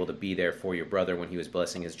you weren't able to be there for your brother when he was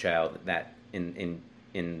blessing his child that in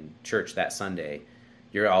church that Sunday,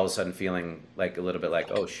 you're all of a sudden feeling like a little bit like,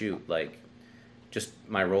 oh shoot, like just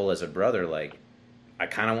my role as a brother, like I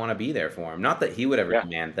kind of want to be there for him. Not that he would ever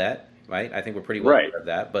demand that, right? I think we're pretty well aware of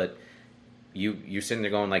that, but you're sitting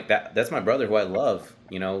there going like that's my brother who I love.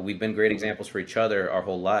 We've been great examples for each other our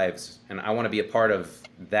whole lives, and I want to be a part of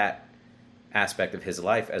that aspect of his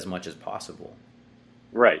life as much as possible.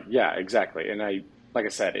 Right. Yeah, exactly. And like I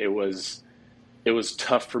said, it was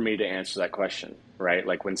tough for me to answer that question, right?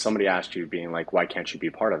 Like when somebody asked you being like, why can't you be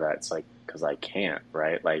part of that? It's like, cause I can't,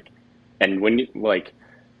 right? Like, and when like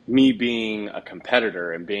me being a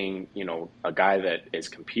competitor and being, a guy that is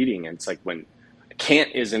competing, and it's like when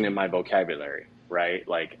can't isn't in my vocabulary, right?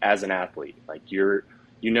 Like as an athlete, like you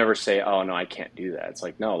never say, oh no, I can't do that. It's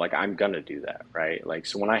like, no, like I'm going to do that. Right. Like,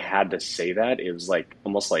 so when I had to say that, it was like,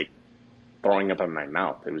 almost like throwing up in my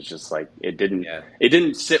mouth. It was just like, it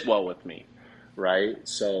didn't sit well with me. Right.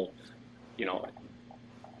 So,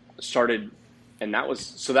 started, and that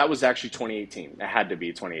was actually 2018. It had to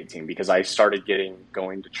be 2018 because I started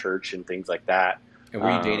going to church and things like that. And were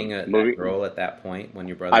you dating a girl at that point when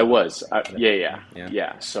your brother? I was.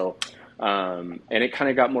 Yeah. So, and it kind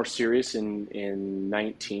of got more serious in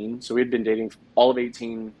 19. So we had been dating all of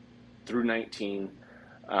 18 through 19.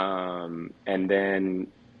 And then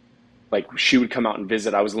like she would come out and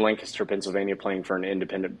visit. I was in Lancaster, Pennsylvania, playing for an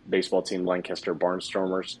independent baseball team, Lancaster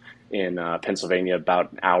Barnstormers in Pennsylvania,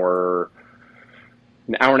 about an hour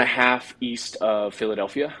and a half east of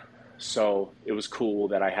Philadelphia. So it was cool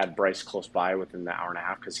that I had Bryce close by within the hour and a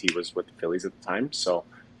half because he was with the Phillies at the time. So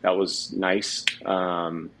that was nice.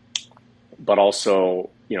 But also,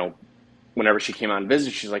 whenever she came out and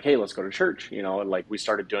visited, she's like, hey, let's go to church. And like we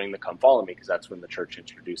started doing the Come Follow Me because that's when the church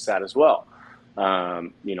introduced that as well.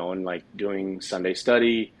 And like doing Sunday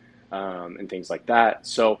study and things like that.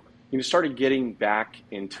 So, started getting back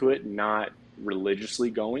into it, not religiously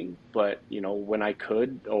going, but, when I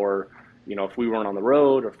could, or if we weren't on the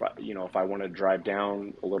road, or if I wanted to drive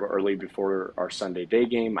down a little early before our Sunday day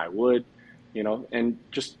game, I would, and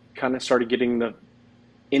just kind of started getting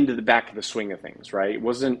into the back of the swing of things, right? It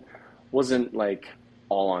wasn't like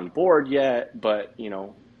all on board yet, but,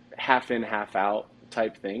 half in, half out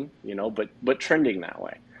type thing, but trending that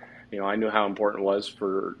way. I knew how important it was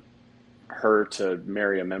for her to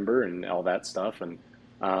marry a member and all that stuff. And,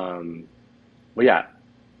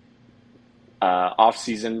 off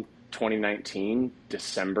season, 2019,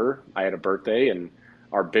 December, I had a birthday, and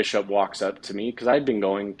our bishop walks up to me because I'd been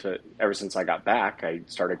going to, ever since I got back, I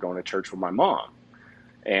started going to church with my mom.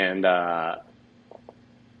 And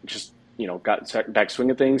just, got back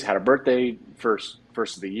swinging things, had a birthday, first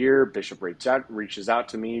of the year. Bishop reaches out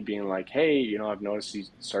to me being like, hey, I've noticed you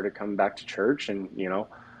started coming back to church, and,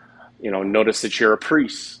 notice that you're a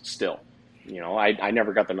priest still. I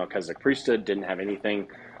never got the Melchizedek priesthood, didn't have anything.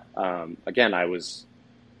 Again, I was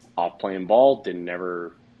off playing ball, didn't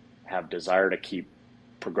ever have desire to keep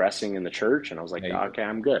progressing in the church. And I was like, okay,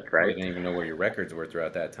 I'm good, right? I didn't even know where your records were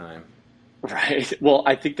throughout that time. Right. Well,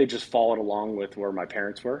 I think they just followed along with where my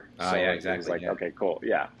parents were. Oh, so yeah, exactly. It was like, okay, cool.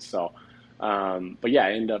 Yeah. So, but yeah,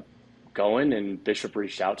 I ended up going, and Bishop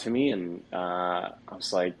reached out to me, and I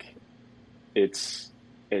was like, it's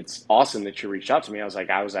awesome that you reached out to me. I was like,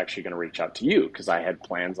 I was actually going to reach out to you because I had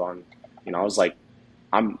plans on, I was like,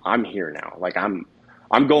 I'm here now. Like I'm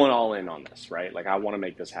going all in on this, right? Like I want to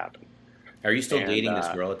make this happen. Are you still dating this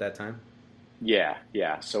girl at that time? Yeah.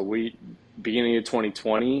 So beginning of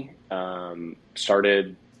 2020,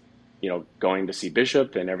 started, going to see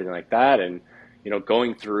Bishop and everything like that. And,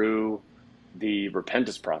 going through the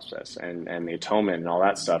repentance process and the atonement and all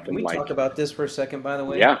that stuff. Can we talk about this for a second, by the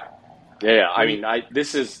way? Yeah. I mean,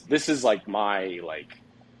 this is like my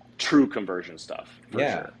true conversion stuff.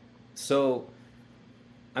 Sure. So,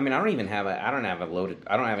 I mean, I don't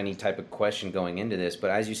have any type of question going into this, but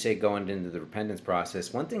as you say, going into the repentance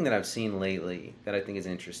process, one thing that I've seen lately that I think is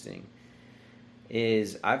interesting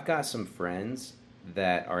is I've got some friends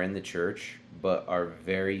that are in the church, but are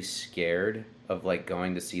very scared of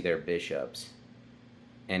going to see their bishops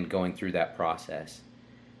and going through that process.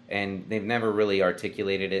 And they've never really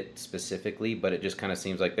articulated it specifically, but it just kind of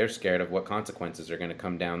seems like they're scared of what consequences are going to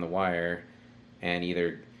come down the wire and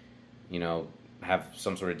either, have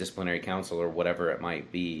some sort of disciplinary counsel or whatever it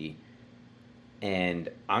might be. And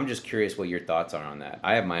I'm just curious what your thoughts are on that.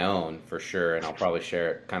 I have my own for sure, and I'll probably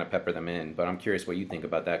share it, kind of pepper them in, but I'm curious what you think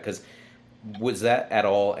about that. Because was that at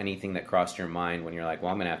all anything that crossed your mind when you're like,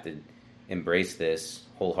 well, I'm going to have to embrace this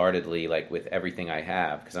wholeheartedly, with everything I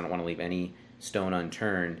have, because I don't want to leave any stone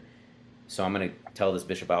unturned. So I'm going to tell this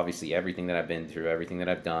bishop, obviously, everything that I've been through, everything that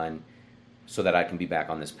I've done, so that I can be back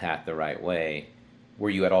on this path the right way. Were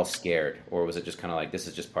you at all scared, or was it just kind of like, this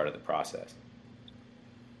is just part of the process?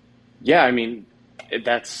 Yeah, I mean,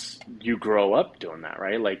 you grow up doing that,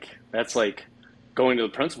 right? That's like going to the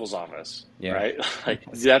principal's office, right?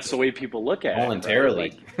 That's the way people look at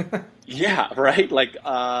voluntarily. It. Right? Yeah, right?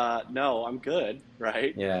 No, I'm good,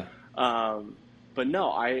 right? Yeah. But no,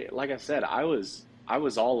 like I said, I was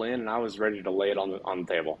all in, and I was ready to lay it on the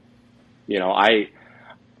table.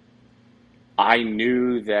 I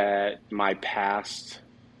knew that my past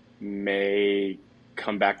may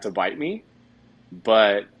come back to bite me,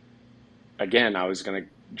 but again, I was going to,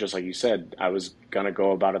 just like you said, I was going to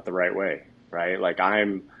go about it the right way, right?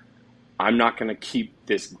 I'm not going to keep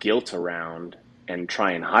this guilt around and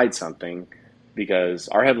try and hide something, because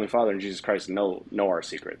our Heavenly Father and Jesus Christ know our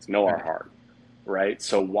secrets, know our heart, right?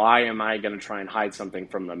 So why am I going to try and hide something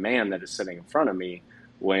from the man that is sitting in front of me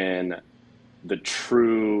when the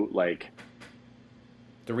true,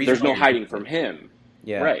 there's no hiding from him.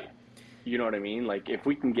 Yeah. Right. You know what I mean? If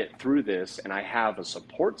we can get through this and I have a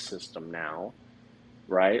support system now,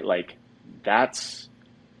 right? That's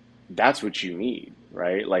what you need,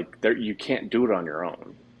 right? You can't do it on your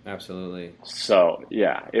own. Absolutely. So,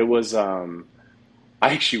 yeah, it was, I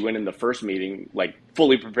actually went in the first meeting,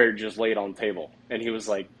 fully prepared to just lay it on the table. And he was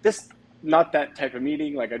like, not that type of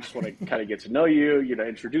meeting. I just want to kind of get to know you,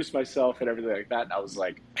 introduce myself and everything like that. And I was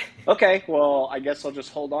like, okay, well, I guess I'll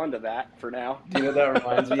just hold on to that for now. Do you know what that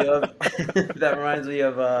reminds me of? That reminds me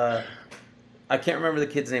of, I can't remember the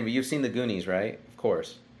kid's name, but you've seen The Goonies, right? Of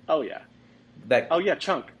course. Oh, yeah.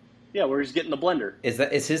 Chunk. Yeah, where he's getting the blender.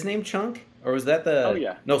 Is his name Chunk? Or was that the... Oh,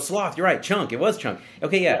 yeah. No, Sloth, you're right, Chunk. It was Chunk.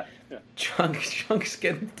 Okay, yeah. Yeah. Chunk's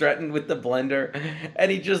getting threatened with the blender, and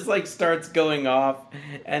he just starts going off,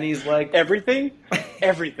 and he's like, everything. Tell us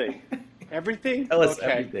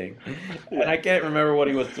everything. Yeah. And I can't remember what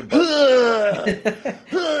he was about.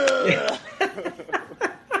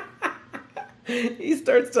 He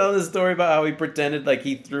starts telling the story about how he pretended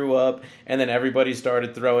he threw up, and then everybody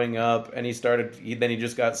started throwing up, and then he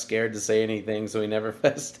just got scared to say anything, so he never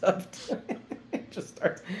fessed up. Just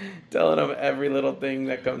starts telling him every little thing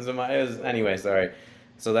that comes to mind. Anyway, sorry.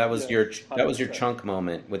 So that was your chunk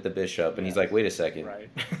moment with the bishop, and he's like, "Wait a second." Right.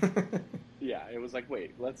 Yeah, it was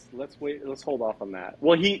wait, let's wait, let's hold off on that.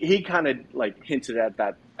 Well, he kind of hinted at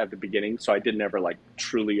that at the beginning, so I didn't ever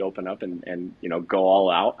truly open up and go all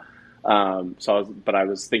out. I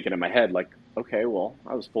was thinking in my head okay, well,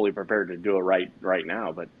 I was fully prepared to do it right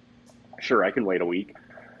now, but sure, I can wait a week.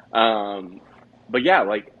 But yeah,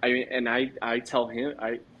 like I tell him,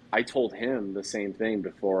 I told him the same thing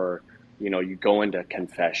before, you go into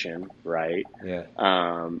confession, right? Yeah.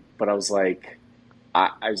 But I was like,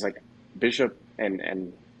 Bishop,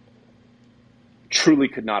 and truly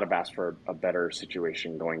could not have asked for a better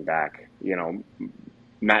situation going back.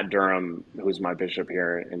 Matt Durham, who's my bishop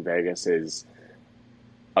here in Vegas, is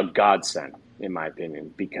a godsend, in my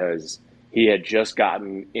opinion, because he had just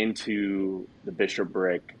gotten into the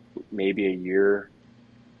bishopric maybe a year,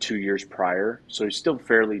 2 years prior. So he's still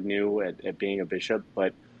fairly new at being a bishop,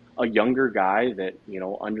 but a younger guy that,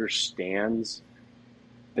 understands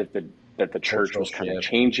that the church was kind of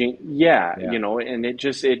changing. Yeah. And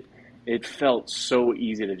it felt so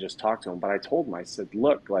easy to just talk to him. But I told him, I said,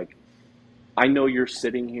 look, like, I know you're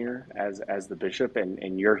sitting here as the bishop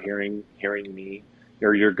and you're hearing me,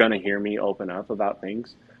 or you're going to hear me open up about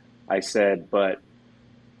things. I said, but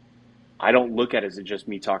I don't look at it as just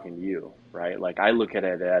me talking to you, right? Like, I look at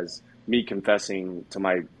it as me confessing to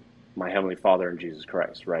my Heavenly Father in Jesus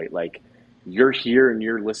Christ, right? Like, you're here and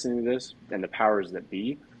you're listening to this and the powers that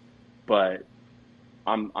be, but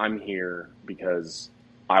I'm here because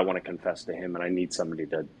I want to confess to Him, and I need somebody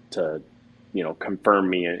to confirm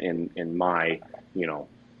me in my,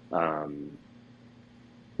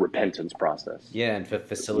 repentance process. Yeah, and to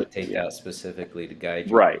facilitate that specifically to guide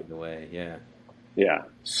you right in the way. Yeah. Yeah.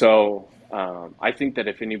 So I think that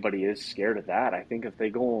if anybody is scared of that, I think if they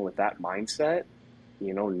go in with that mindset,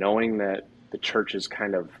 knowing that the church is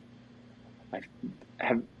kind of,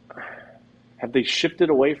 have they shifted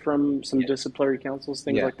away from some disciplinary councils,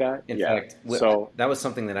 things like that? In fact, so that was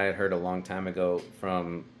something that I had heard a long time ago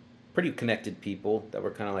from pretty connected people that were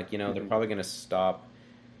kind of like, they're probably going to stop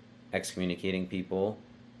excommunicating people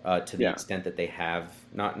to the extent that they have,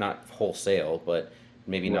 not wholesale, but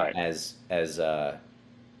maybe not as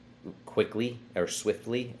quickly or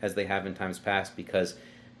swiftly as they have in times past, because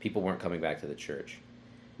people weren't coming back to the church.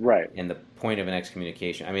 Right. And the point of an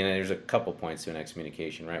excommunication, I mean, there's a couple points to an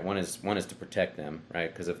excommunication, right? One is to protect them,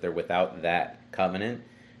 right? Because if they're without that covenant,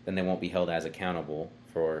 then they won't be held as accountable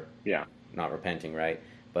for not repenting, right?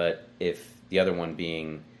 But if the other one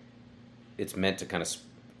being, it's meant to kind of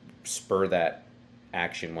spur that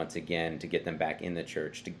action once again to get them back in the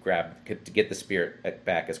church, to get the spirit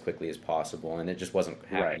back as quickly as possible, and it just wasn't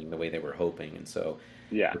happening the way they were hoping, and so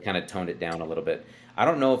we kind of toned it down a little bit. I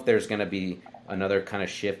don't know if there's going to be another kind of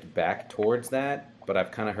shift back towards that, but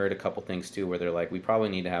I've kind of heard a couple things too where they're like, we probably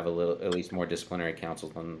need to have at least more disciplinary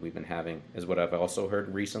councils than we've been having, is what I've also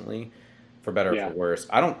heard recently, for better or for worse.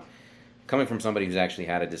 Coming from somebody who's actually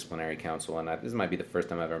had a disciplinary council, and this might be the first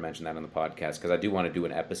time I've ever mentioned that on the podcast, because I do want to do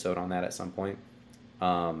an episode on that at some point.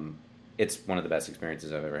 It's one of the best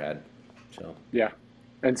experiences I've ever had. So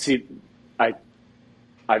and see, I've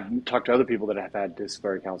talked to other people that have had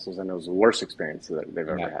disciplinary councils, and it was the worst experience that they've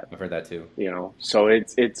ever had. I've heard that too. So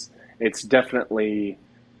it's definitely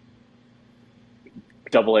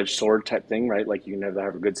double-edged sword type thing, right? Like, you can never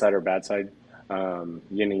have a good side or a bad side, yin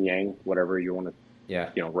and yang, whatever you want to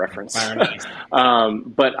reference.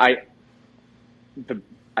 But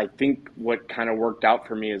I think what kind of worked out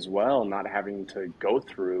for me as well, not having to go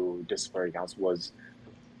through disciplinary council, was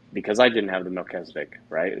because I didn't have the Melchizedek,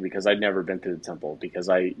 right? Because I'd never been through the temple, because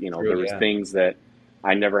there was things that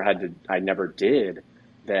I never did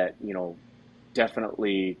that,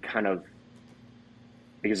 definitely kind of,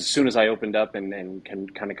 because as soon as I opened up and can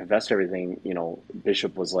kind of confess everything,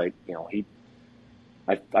 Bishop was like,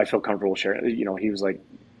 I feel comfortable sharing, he was like,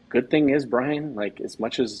 good thing is, Brian, like, as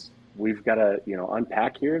much as we've got to,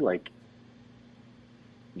 unpack here, like,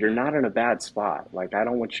 you're not in a bad spot. Like, I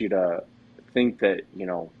don't want you to think that,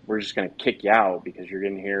 we're just going to kick you out because you're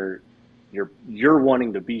getting here. You're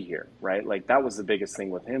wanting to be here, right? Like, that was the biggest thing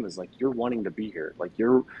with him, is like, you're wanting to be here. Like,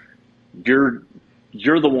 you're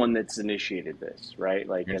the one that's initiated this, right?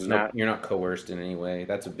 Like, you're not coerced in any way.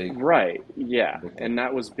 That's a big right. Yeah. And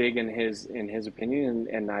that was big in his opinion.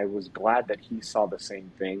 And I was glad that he saw the same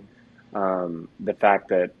thing. The fact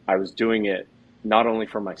that I was doing it not only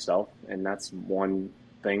for myself, and that's one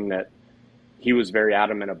thing that he was very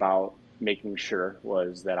adamant about making sure,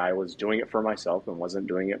 was that I was doing it for myself and wasn't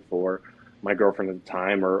doing it for my girlfriend at the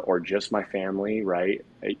time or just my family, right?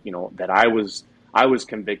 That I was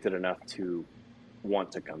convicted enough to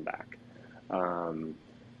want to come back.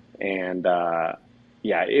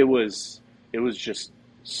 It was just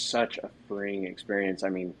such a freeing experience. I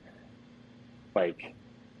mean, like,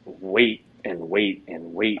 weight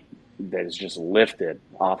that is just lifted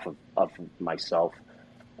off of myself.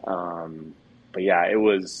 It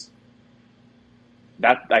was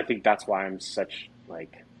I think that's why I'm such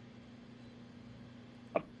like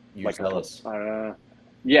You're jealous.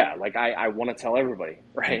 Yeah, like I want to tell everybody,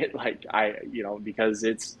 right? Like because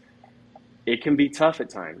it can be tough at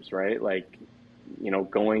times, right? Like,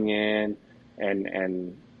 going in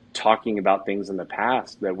and talking about things in the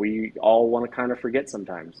past that we all want to kind of forget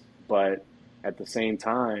sometimes. But at the same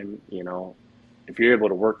time, if you're able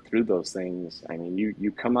to work through those things, I mean,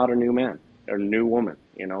 you come out a new man or a new woman,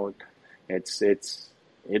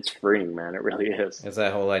 it's freeing, man. It really is. It's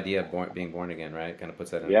that whole idea of being born again, right? Kind of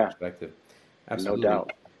puts that in perspective. Absolutely. No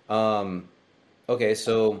doubt. Okay,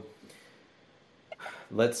 so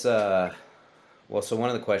let's so one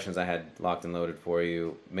of the questions I had locked and loaded for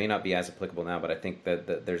you may not be as applicable now, but I think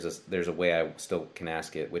that there's a way I still can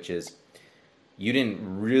ask it, which is you didn't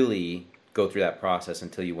really go through that process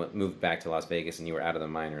until you moved back to Las Vegas and you were out of the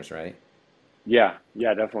minors, right? Yeah,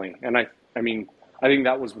 definitely. And I mean, I think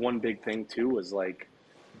that was one big thing too, was like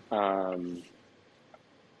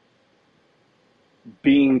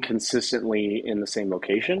being consistently in the same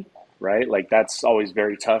location, right? Like that's always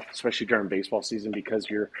very tough, especially during baseball season, because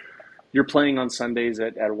you're playing on Sundays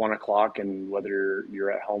at 1:00, and whether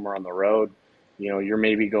you're at home or on the road, you're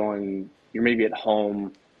maybe at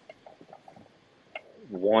home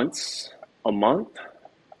once a month,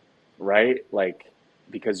 right? Like,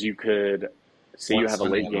 because you could say you have a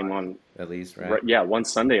late game on at least, right? Yeah, one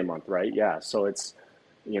Sunday a month, right? Yeah. So it's,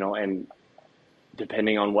 and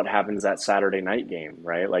depending on what happens that Saturday night game,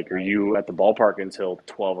 right? Like, are you at the ballpark until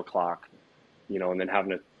 12:00, and then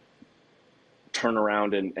having to turn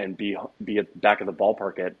around and be back at the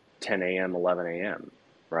ballpark at 10 a.m., 11 a.m.,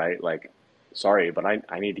 right? Like, sorry, but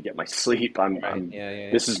I need to get my sleep.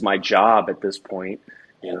 This is my job at this point.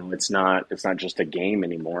 It's not just a game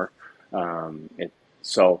anymore.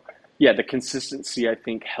 So yeah, the consistency I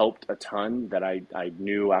think helped a ton. That I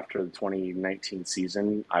knew after the 2019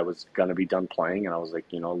 season I was gonna be done playing, and I was like,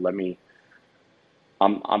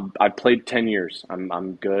 I played 10 years.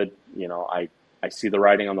 I'm good. I see the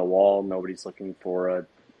writing on the wall. Nobody's looking for a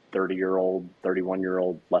 30-year-old,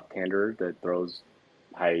 31-year-old left-hander that throws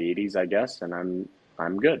high 80s, I guess, and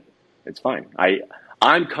I'm good. It's fine.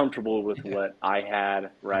 I'm comfortable with what I had,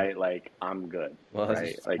 right? Like, I'm good,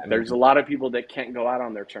 right? Like, there's a lot of people that can't go out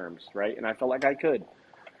on their terms, right? And I felt like I could.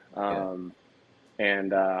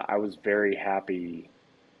 And I was very happy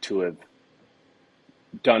to have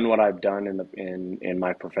done what I've done in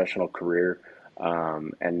my professional career,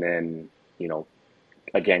 and then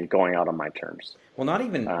again, going out on my terms. Well, not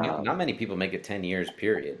not many people make it 10 years,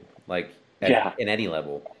 period. Like, in any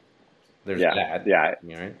level, there's that. Yeah.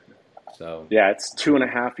 Right. So yeah, it's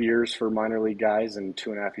 2.5 years for minor league guys and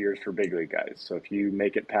 2.5 years for big league guys. So if you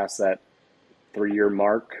make it past that 3-year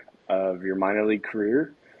mark of your minor league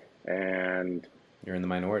career, and you're in the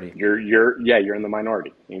minority, you're in the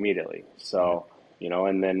minority immediately. So,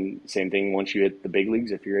 and then same thing once you hit the big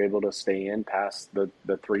leagues, if you're able to stay in past the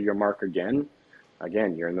 3-year mark again,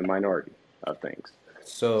 you're in the minority of things.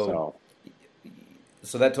 So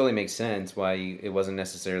that totally makes sense why it wasn't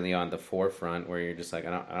necessarily on the forefront, where you're just like,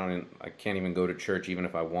 I can't even go to church even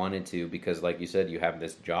if I wanted to, because like you said, you have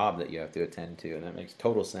this job that you have to attend to, and that makes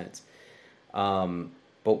total sense.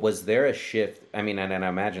 But was there a shift? I mean, and I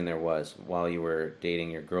imagine there was, while you were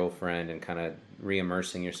dating your girlfriend and kind of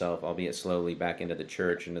re-immersing yourself, albeit slowly, back into the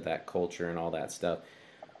church, into that culture and all that stuff.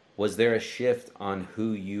 Was there a shift on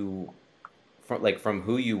who you, from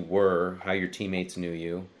who you were, how your teammates knew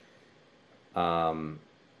you?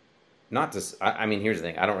 Not to, I mean, here's the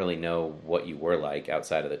thing. I don't really know what you were like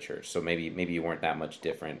outside of the church. So maybe you weren't that much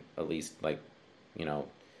different, at least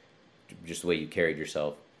just the way you carried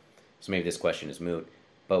yourself. So maybe this question is moot,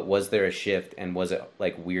 but was there a shift, and was it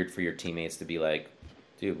like weird for your teammates to be like,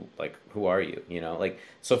 dude, like, who are you?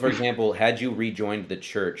 So for example, had you rejoined the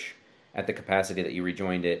church at the capacity that you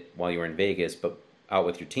rejoined it while you were in Vegas, but out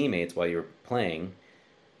with your teammates while you were playing,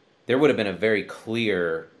 there would have been a very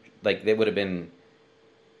clear, they would have been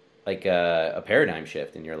like a paradigm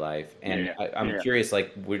shift in your life. And I'm curious,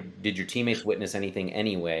 did your teammates witness anything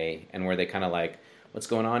anyway? And were they kind of like, what's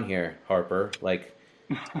going on here, Harper? Like,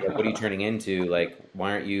 what are you turning into? Like,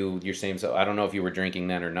 why aren't you're saying, so I don't know if you were drinking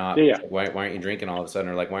then or not. Yeah. Why aren't you drinking all of a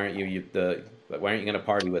sudden? Or like, why aren't you going to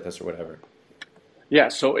party with us or whatever? Yeah.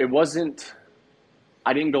 So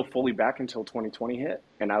I didn't go fully back until 2020 hit,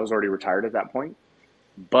 and I was already retired at that point.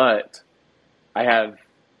 But I have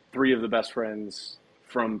 3 of the best friends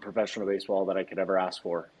from professional baseball that I could ever ask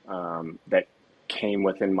for, that came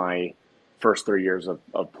within my first 3 years of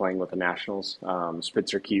playing with the Nationals.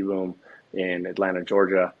 Spitzer Kieboom in Atlanta,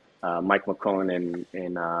 Georgia, Mike McClellan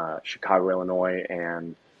in Chicago, Illinois,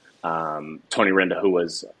 and Tony Renda, who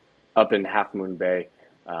was up in Half Moon Bay,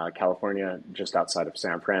 California, just outside of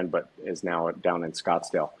San Fran, but is now down in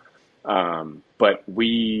Scottsdale. But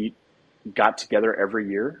we got together every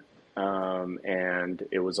year, and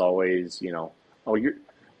it was always, oh,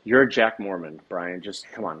 you're a Jack Mormon, Brian. Just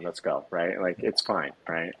come on, let's go, right? Like, it's fine,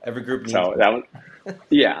 right? Every group needs so that was,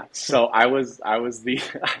 yeah. So I was the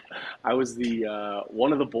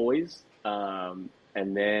one of the boys, and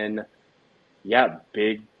then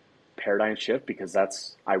big paradigm shift, because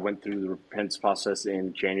I went through the repentance process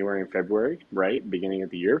in January and February, right, beginning of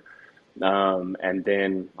the year, and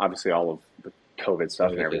then obviously all of the COVID stuff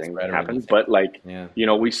and everything happened, but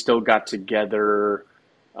we still got together.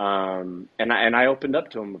 And I opened up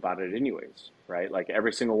to them about it anyways, right? Like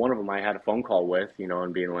every single one of them I had a phone call with,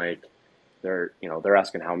 and being like, they're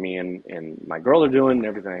asking how me and my girl are doing and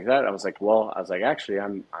everything like that. I was like, actually,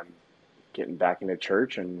 I'm getting back into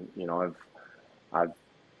church, and,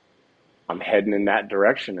 I'm heading in that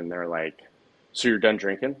direction. And they're like, so you're done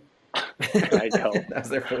drinking? And I go, that's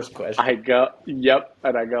their first question. I go, yep.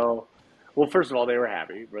 And I go, well, first of all, they were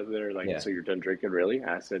happy, but they're like, so you're done drinking, really? And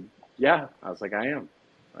I said, yeah. I was like, I am.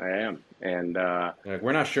 And like,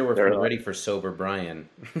 we're not sure we're ready for sober Brian.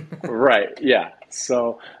 Right. Yeah.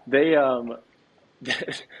 So they were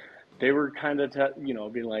kind of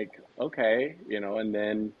being like, okay, and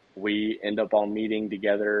then we end up all meeting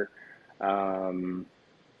together.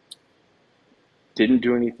 Didn't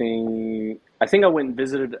do anything. I think I went and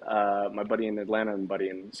visited my buddy in Atlanta and buddy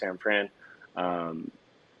in San Fran,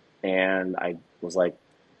 and I was like,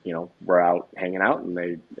 we're out hanging out, and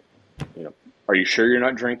they, are you sure you're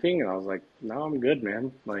not drinking? And I was like, no, I'm good,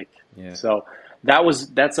 man. Like, so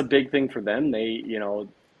that's a big thing for them. They,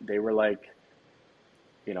 they were like,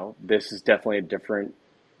 this is definitely a different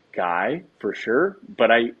guy for sure.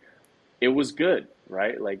 But it was good,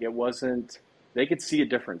 right? Like, it wasn't, they could see a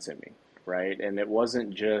difference in me, right? And it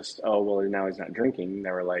wasn't just, oh, well, now he's not drinking.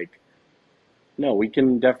 They were like, no, we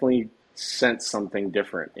can definitely sense something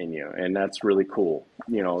different in you. And that's really cool,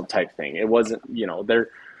 type thing. It wasn't,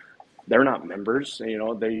 they're not members,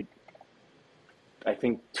 I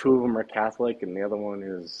think 2 of them are Catholic and the other one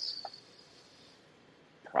is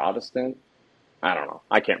Protestant. I don't know.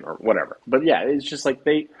 I can't remember, whatever. But yeah, it's just like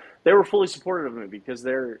they were fully supportive of me because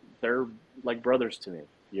they're like brothers to me.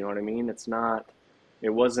 You know what I mean? It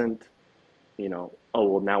wasn't, oh,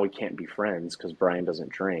 well, now we can't be friends because Brian doesn't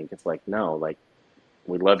drink. It's like, no, like,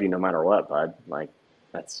 we love you no matter what, bud. Like,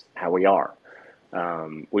 that's how we are.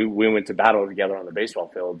 We went to battle together on the baseball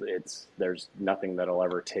field. There's nothing that'll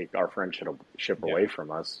ever take our friendship away from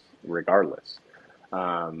us, regardless.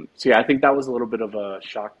 So yeah, I think that was a little bit of a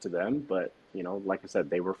shock to them, but like I said,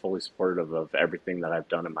 they were fully supportive of everything that I've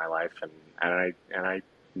done in my life, and I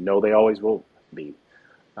know they always will be.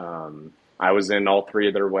 I was in all 3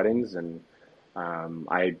 of their weddings, and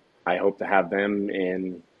I hope to have them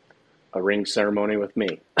in a ring ceremony with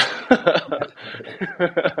me.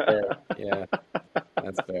 Yeah,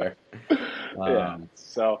 that's fair.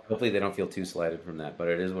 So hopefully they don't feel too slighted from that, but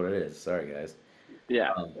it is what it is. Sorry, guys.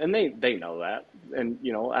 Yeah, and they know that, and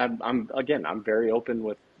I'm very open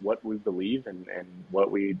with what we believe and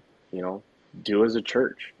what we do as a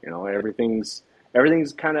church. Everything's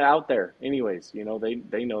kind of out there, anyways. They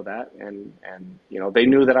know that, and they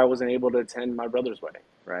knew that I wasn't able to attend my brother's wedding,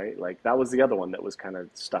 right? Like, that was the other one that was kind of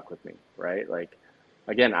stuck with me, right? Like,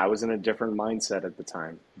 again, I was in a different mindset at the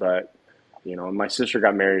time, but my sister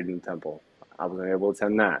got married in the temple. I wasn't able to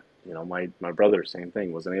attend that. My brother, same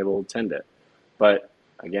thing, wasn't able to attend it. But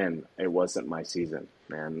again, it wasn't my season,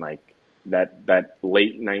 man. Like, that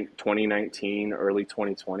late 2019, early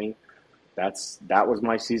 2020, that was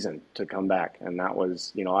my season to come back. And that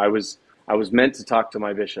was, I was meant to talk to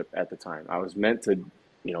my bishop at the time. I was meant to,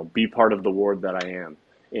 be part of the ward that I am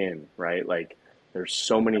in, right? Like, there's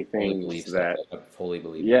so many things that I fully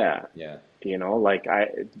believe. Yeah. Yeah. Like,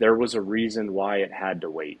 there was a reason why it had to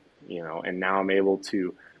wait, and now I'm able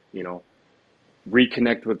to,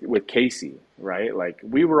 reconnect with Casey, right? Like,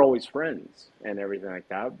 we were always friends and everything like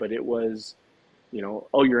that, but it was,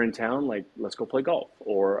 oh, you're in town, like, let's go play golf,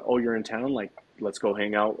 or, oh, you're in town, like, let's go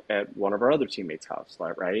hang out at one of our other teammates' house,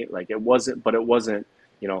 right? Like, it wasn't,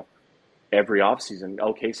 every off season,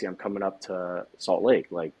 oh, Casey, I'm coming up to Salt Lake,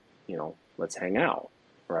 like, let's hang out,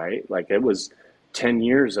 right? Like, it was 10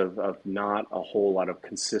 years of not a whole lot of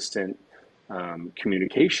consistent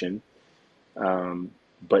communication.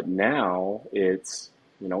 But now it's,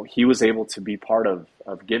 he was able to be part of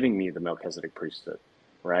giving me the Melchizedek priesthood,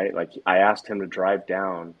 right? Like, I asked him to drive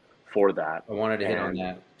down for that. I wanted to hit on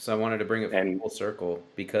that. So I wanted to bring it full circle,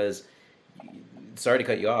 because, sorry to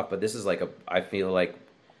cut you off, but this is like I feel like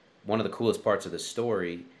one of the coolest parts of the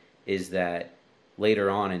story is that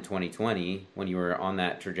later on in 2020, when you were on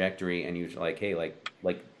that trajectory and you were like, hey, like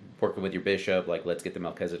working with your bishop, like let's get the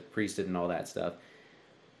Melchizedek priesthood and all that stuff,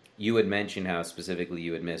 you had mentioned how specifically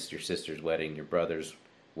you had missed your sister's wedding, your brother's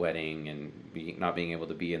wedding, and not being able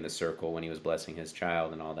to be in the circle when he was blessing his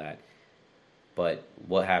child and all that. But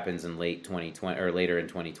what happens in late 2020 or later in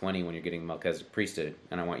 2020 when you're getting Melchizedek priesthood?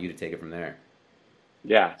 And I want you to take it from there.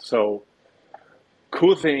 Yeah. So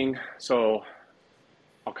cool thing. So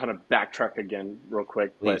I'll kind of backtrack again real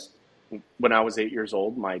quick. Please. But when I was 8 years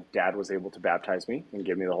old, my dad was able to baptize me and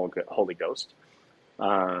give me the Holy Ghost.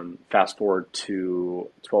 Fast forward to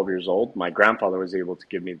 12 years old, my grandfather was able to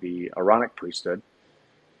give me the Aaronic priesthood.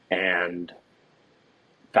 And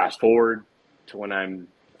fast forward to when I'm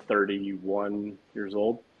 31 years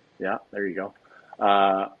old. Yeah, there you go.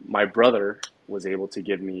 My brother was able to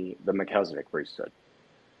give me the Melchizedek priesthood.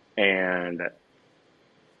 And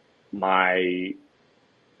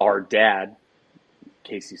our dad,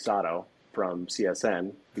 Casey Sato from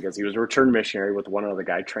CSN, because he was a returned missionary with one other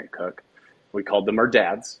guy, Trent Cook. We called them our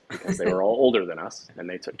dads because they were all older than us and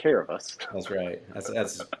they took care of us. That's right.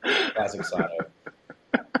 That's classic Sato.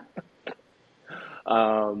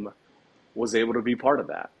 Was able to be part of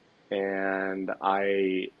that. And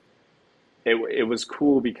it was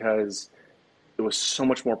cool because it was so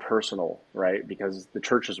much more personal, right? Because the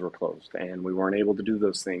churches were closed and we weren't able to do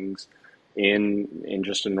those things in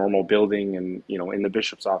just a normal building and, you know, in the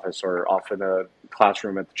bishop's office or off in a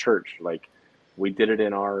classroom at the church. Like, we did it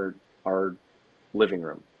in our living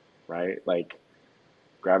room, right? Like,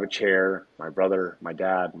 grab a chair, my brother, my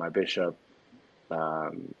dad, my bishop,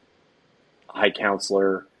 high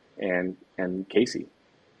counselor, and Casey.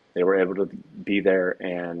 They were able to be there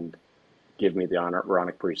and give me the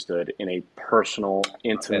Aaronic priesthood in a personal,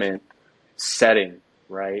 intimate setting,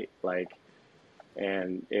 right? Like,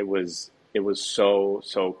 and it was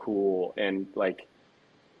so cool. And like,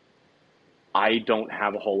 I don't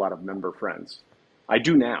have a whole lot of member friends. I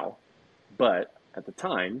do now, but at the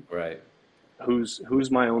time, right?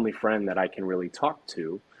 Who's my only friend that I can really talk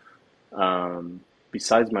to,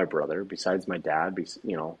 besides my brother, besides my dad,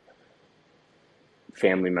 you know,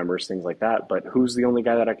 family members, things like that. But who's the only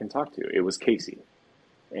guy that I can talk to? It was Casey,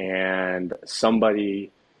 and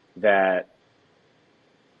somebody that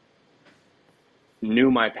knew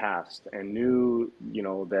my past and knew, you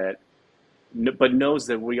know, but knows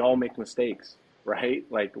that we all make mistakes, right?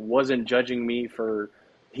 Like, wasn't judging me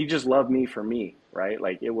he just loved me for me, right?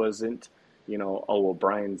 Like, it wasn't, you know, oh, well,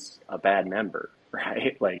 Brian's a bad member,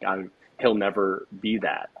 right? Like, he'll never be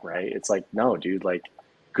that, right? It's like, no, dude, like,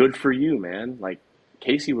 good for you, man. Like,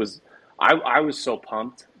 Casey I was so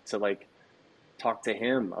pumped to like talk to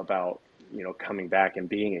him about, you know, coming back and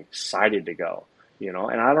being excited to go, you know,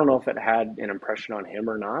 and I don't know if it had an impression on him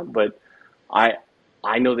or not, but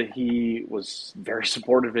I know that he was very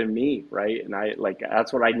supportive in me, right? And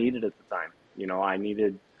that's what I needed at the time. You know, I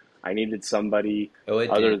needed somebody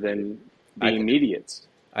other than the immediates.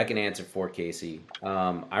 I can answer for Casey.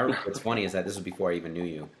 What's funny is that this was before I even knew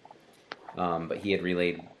you. But he had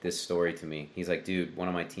relayed this story to me. He's like, dude, one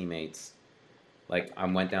of my teammates, like, I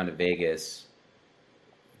went down to Vegas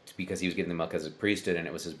because he was getting the Melchizedek priesthood, and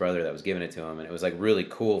it was his brother that was giving it to him. And it was like really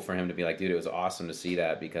cool for him to be like, dude, it was awesome to see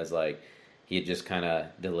that, because like he had just kind of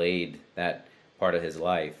delayed that part of his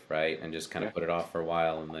life, right? And just kind of put it off for a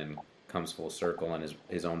while, and then comes full circle, and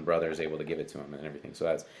his own brother is able to give it to him and everything.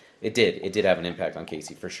 So it did have an impact on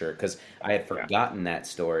Casey for sure, because I had forgotten that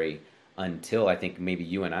story until I think maybe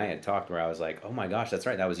you and I had talked, where I was like, oh my gosh, that's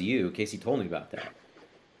right, that was you. Casey told me about that.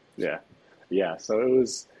 Yeah. So it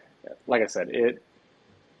was, like I said,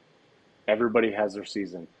 everybody has their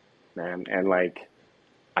season, man. And like,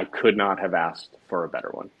 I could not have asked for a better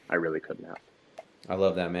one. I really couldn't have. I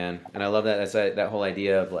love that, man. And I love that whole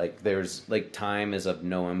idea of like, there's like, time is of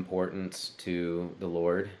no importance to the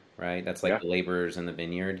Lord, right? That's like the laborers in the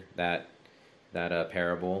vineyard, that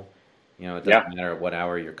parable. You know, it doesn't matter what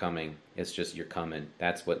hour you're coming. It's just you're coming.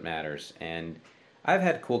 That's what matters. And I've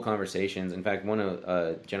had cool conversations. In fact, one of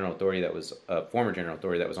a general authority that was a former general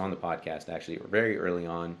authority that was on the podcast actually very early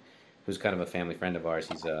on, who's kind of a family friend of ours.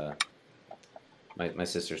 He's my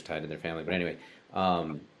sister's tied to their family. But anyway,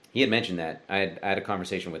 he had mentioned that. I had a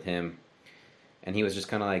conversation with him, and he was just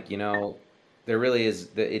kind of like, you know, there really is.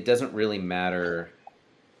 It doesn't really matter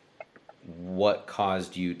what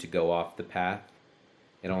caused you to go off the path.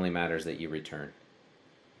 It only matters that you return.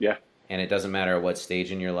 Yeah. And it doesn't matter at what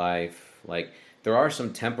stage in your life. Like, there are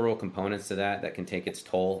some temporal components to that can take its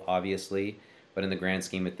toll, obviously. But in the grand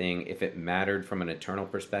scheme of things, if it mattered from an eternal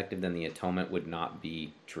perspective, then the atonement would not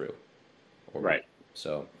be true. Right.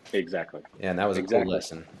 So. Exactly. Yeah, and that was a cool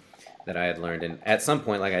lesson. that I had learned. And at some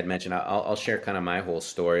point, like I'd mentioned, I'll share kind of my whole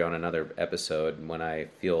story on another episode when I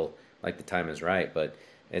feel like the time is right. But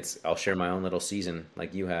I'll share my own little season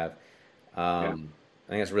like you have. I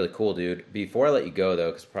think that's really cool, dude. Before I let you go,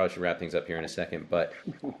 though, because we probably should wrap things up here in a second, but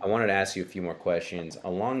I wanted to ask you a few more questions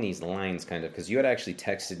along these lines, kind of, because you had actually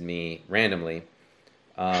texted me randomly.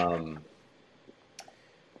 Let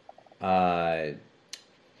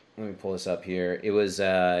me pull this up here. It was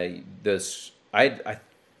this. I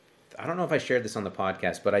don't know if I shared this on the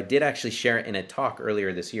podcast, but I did actually share it in a talk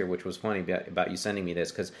earlier this year, which was funny about you sending me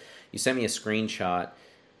this, because you sent me a screenshot,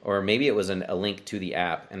 or maybe it was a link to the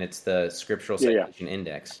app, and it's the Scriptural Citation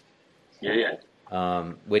Index.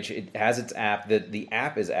 Which it has its app. The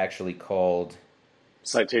app is actually called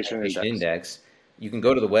Citation Index. You can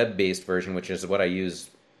go to the web-based version, which is what I use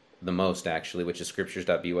the most, actually, which is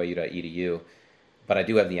scriptures.byu.edu. But I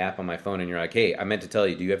do have the app on my phone, and you're like, hey, I meant to tell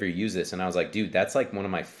you, do you ever use this? And I was like, dude, that's like one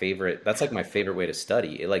of my favorite, that's like my favorite way to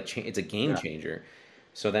study. It's a game changer.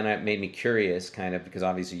 So then it made me curious, kind of, because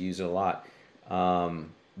obviously you use it a lot.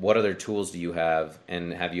 What other tools do you have,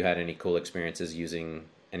 and have you had any cool experiences using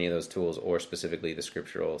any of those tools, or specifically the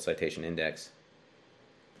Scriptural Citation Index?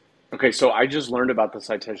 Okay, so I just learned about the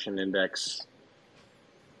Citation Index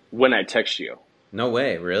when I text you. No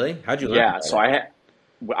way, really? How'd you learn about so it?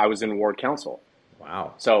 I was in Ward Council.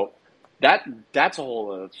 Wow. So that's a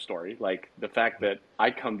whole other story. Like the fact that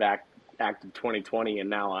I come back active 2020 and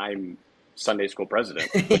now I'm Sunday school president,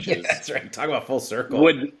 which is that's right. Talk about full circle.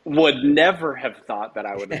 Would never have thought that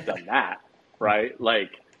I would have done that, right?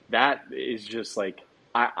 Like that is just like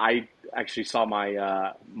I actually saw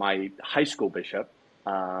my my high school bishop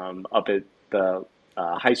up at the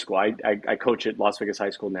high school. I coach at Las Vegas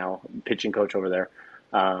High School now, pitching coach over there.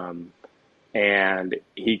 And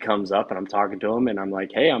he comes up and I'm talking to him and I'm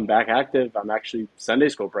like, hey, I'm back active. I'm actually Sunday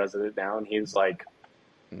school president now. And he's like,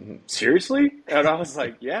 seriously? And I was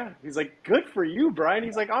like, yeah. He's like, good for you, Brian.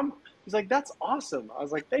 He's like, that's awesome. I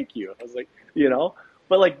was like, thank you. I was like,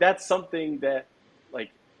 but like, that's something that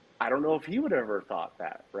like, I don't know if he would have ever thought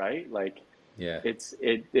that, right? Like, it's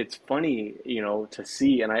funny, to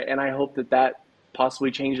see. And I hope that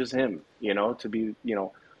possibly changes him, to be,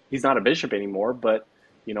 he's not a bishop anymore, but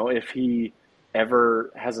if he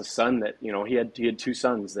ever has a son that, he had two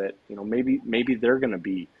sons that, maybe they're going to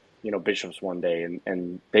be, bishops one day,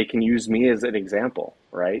 and they can use me as an example,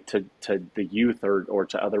 right? To the youth or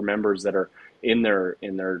to other members that are in their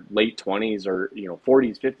late 20s or,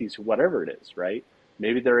 40s, 50s, whatever it is, right?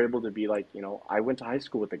 Maybe they're able to be like, I went to high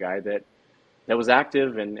school with a guy that was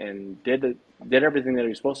active and did everything that he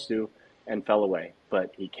was supposed to and fell away,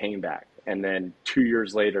 but he came back. And then 2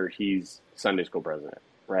 years later, he's Sunday school president,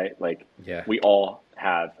 right? Like, we all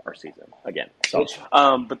have our season again. So,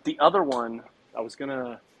 but the other one, let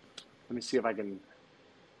me see if I can,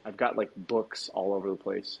 I've got like books all over the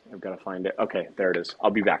place. I've got to find it. Okay, there it is.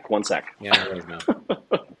 I'll be back. 1 sec. Yeah, no worries, no.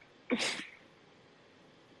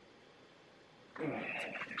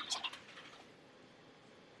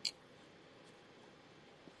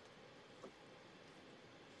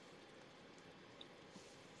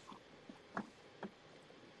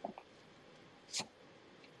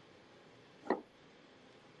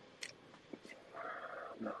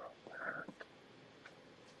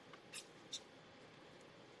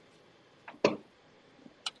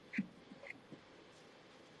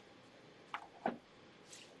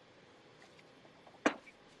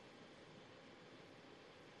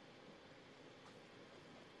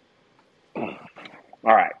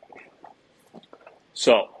 All right.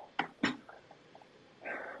 So,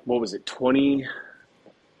 what was it?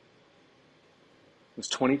 Was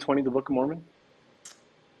 2020 the Book of Mormon?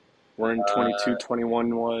 We're in 22,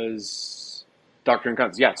 21 was Doctrine and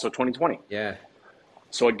Covenants. Yeah, so 2020. Yeah.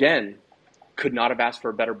 So again, could not have asked for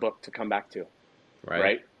a better book to come back to.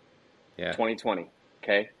 Right? Yeah. 2020.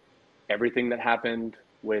 Okay. Everything that happened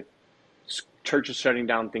with churches shutting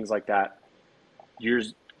down, things like that.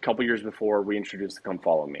 Couple years before we introduced the Come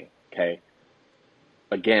Follow Me. Okay.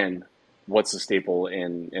 Again, what's the staple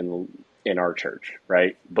in our church,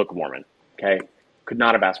 right? Book of Mormon. Okay. Could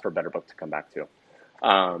not have asked for a better book to come back to.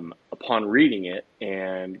 Upon reading it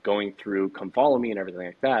and going through Come Follow Me and everything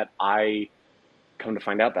like that, I come to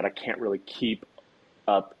find out that I can't really keep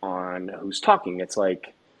up on who's talking. It's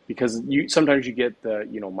like, because sometimes you get the,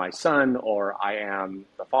 my son, or I am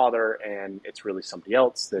the father, and it's really somebody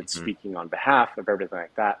else that's speaking on behalf of everything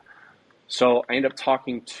like that. So I end up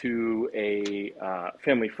talking to a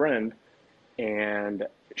family friend, and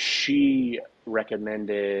she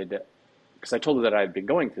recommended, because I told her that I'd been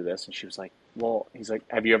going through this, and she was like, he's like,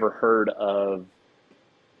 have you ever heard of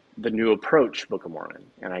the New Approach Book of Mormon?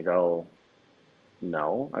 And I go,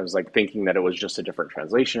 no. I was like thinking that it was just a different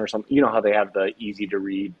translation or something. You know how they have the easy to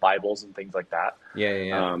read Bibles and things like that.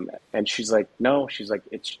 Yeah. And she's like, no. She's like,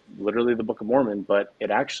 it's literally the Book of Mormon, but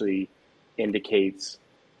it actually indicates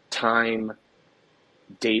time,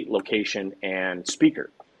 date, location, and speaker.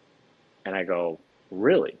 And I go,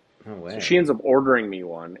 really? No way. So she ends up ordering me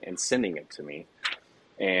one and sending it to me.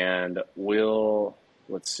 And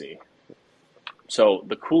let's see. So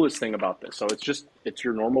the coolest thing about this, so it's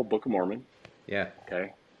your normal Book of Mormon. Yeah.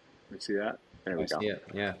 Okay. You see that? There we go.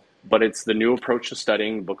 Yeah. But it's the new approach to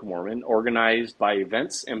studying the Book of Mormon, organized by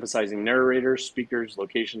events, emphasizing narrators, speakers,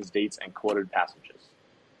 locations, dates, and quoted passages.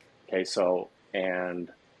 Okay, so,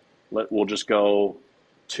 we'll just go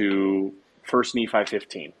to 1 Nephi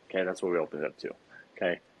 15. Okay, that's what we opened it up to.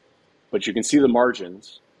 Okay. But you can see the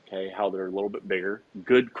margins, okay, how they're a little bit bigger.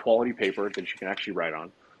 Good quality paper that you can actually write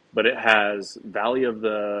on. But it has Valley of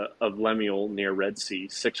Lemuel near Red Sea,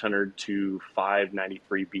 600 to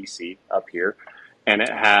 593 BC up here. And it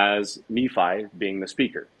has Nephi being the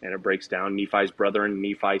speaker. And it breaks down Nephi's brethren,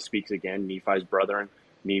 Nephi speaks again, Nephi's brethren,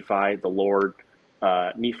 Nephi, the Lord,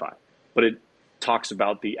 Nephi. But it talks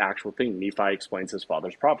about the actual thing. Nephi explains his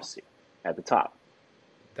father's prophecy at the top.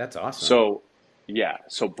 That's awesome.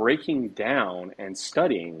 So breaking down and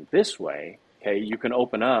studying this way, okay, you can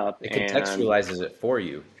open up it contextualizes it for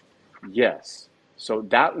you. Yes. So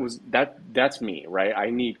that's me, right? I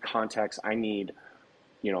need context. I need,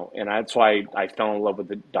 and that's why I fell in love with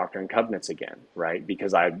the Doctrine and Covenants again, right?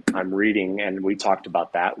 Because I'm reading, and we talked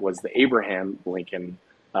about that, was the Abraham Lincoln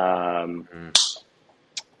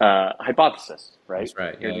hypothesis, right? That's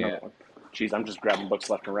right. Here's another one. Jeez, I'm just grabbing books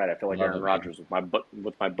left and right. I feel like Aaron Rodgers with my book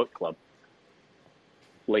club.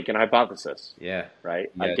 Lincoln hypothesis. Yeah.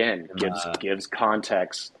 Right. Yeah. Again, gives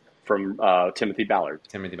context from Timothy Ballard.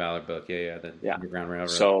 Timothy Ballard book. Yeah. The Underground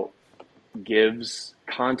Railroad. So gives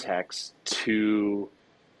context to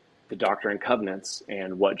the Doctrine and Covenants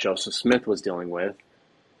and what Joseph Smith was dealing with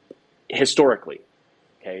historically.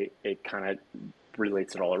 Okay. It kind of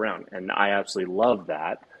relates it all around. And I absolutely love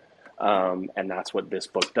that. And that's what this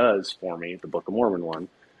book does for me, the Book of Mormon one.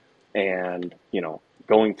 And,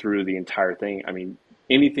 going through the entire thing, I mean,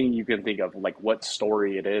 anything you can think of, like what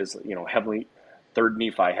story it is, heavenly, 3rd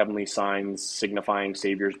Nephi, heavenly signs signifying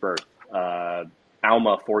Savior's birth.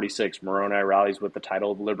 Alma 46, Moroni rallies with the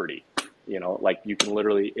title of liberty. Like you can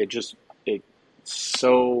literally, it's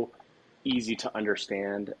so easy to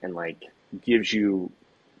understand and like gives you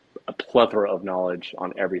a plethora of knowledge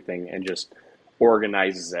on everything and just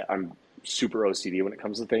organizes it. I'm super OCD when it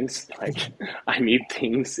comes to things. Like I need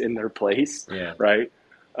things in their place. Yeah. Right.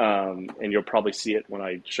 And you'll probably see it when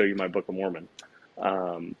I show you my Book of Mormon.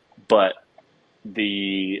 But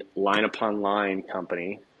the Line Upon Line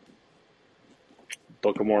company,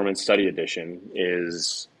 Book of Mormon Study Edition,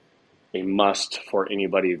 is a must for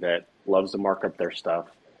anybody that loves to mark up their stuff.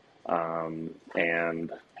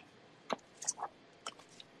 And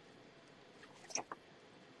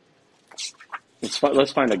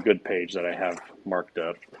let's find a good page that I have marked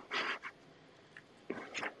up.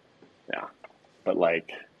 Yeah. But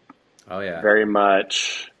very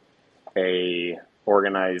much a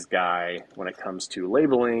organized guy when it comes to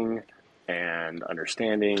labeling and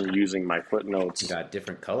understanding, using my footnotes. You got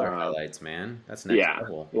different color highlights, man. That's next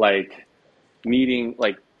level. Like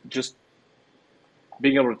just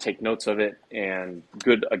being able to take notes of it, and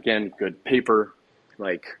good paper,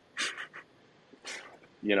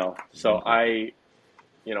 so I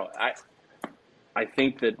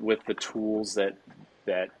think that with the tools that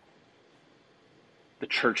the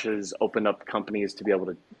churches opened up companies to be able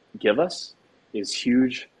to give us is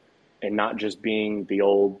huge, and not just being the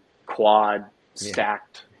old quad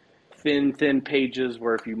stacked thin pages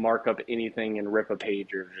where if you mark up anything and rip a page,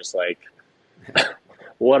 you're just like,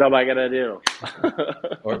 what am I going to do?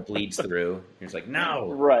 Or it bleeds through. You're just like,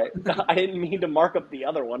 no. Right. I didn't mean to mark up the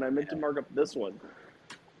other one. I meant to mark up this one.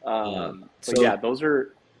 Those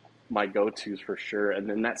are my go-tos for sure. And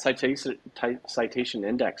then that citation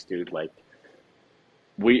index, dude, like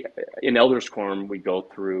we, in Elders Quorum, we go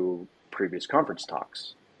through previous conference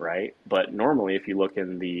talks, right? But normally if you look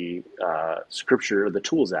in the Scripture, the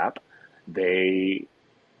Tools app, they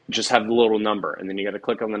just have the little number, and then you got to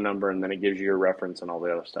click on the number, and then it gives you your reference and all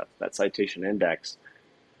the other stuff. That citation index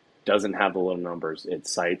doesn't have the little numbers. It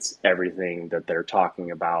cites everything that they're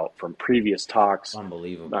talking about from previous talks.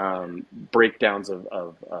 Unbelievable. Breakdowns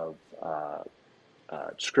of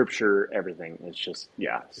Scripture, everything. It's just,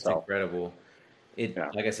 It's incredible.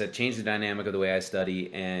 Like I said, changed the dynamic of the way I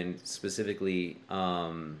study, and specifically,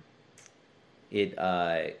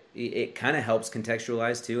 it kind of helps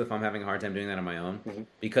contextualize too if I'm having a hard time doing that on my own,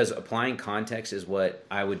 because applying context is what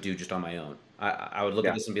I would do just on my own. I would look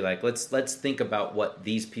at this and be like, let's think about what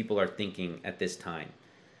these people are thinking at this time,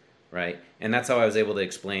 right? And that's how I was able to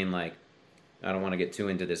explain, like, I don't want to get too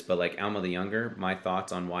into this, but like Alma the Younger, my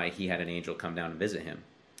thoughts on why he had an angel come down and visit him,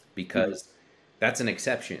 because that's an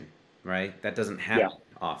exception, right? That doesn't happen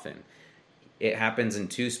often. It happens in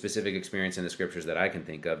two specific experiences in the scriptures that I can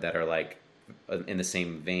think of that are like in the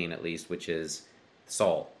same vein, at least, which is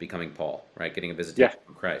Saul becoming Paul, right? Getting a visitation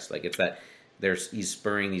from Christ. Like, it's that he's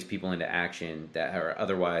spurring these people into action that are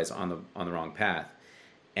otherwise on the wrong path.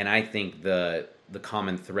 And I think the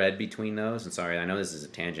common thread between those, and sorry, I know this is a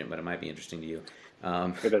tangent, but it might be interesting to you,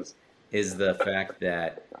 it is the fact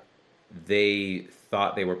that they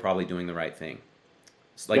thought they were probably doing the right thing.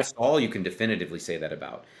 Like Saul, you can definitively say that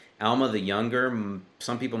about. Alma the Younger,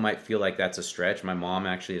 some people might feel like that's a stretch. My mom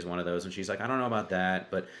actually is one of those, and she's like, I don't know about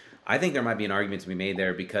that, but I think there might be an argument to be made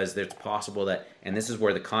there, because there's possible that, and this is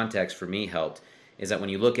where the context for me helped, is that when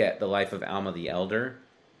you look at the life of Alma the Elder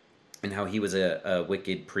and how he was a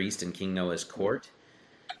wicked priest in King Noah's court,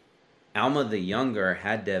 Alma the Younger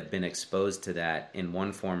had to have been exposed to that in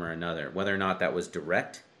one form or another, whether or not that was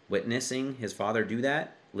direct, witnessing his father do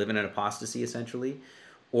that, live in an apostasy essentially,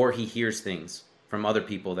 or he hears things from other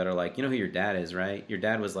people that are like, you know who your dad is, right? Your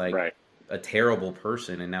dad was like a terrible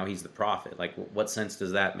person, and now he's the prophet. Like, what sense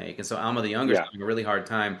does that make? And so Alma the Younger is having a really hard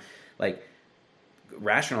time, like,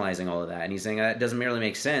 rationalizing all of that. And he's saying that doesn't merely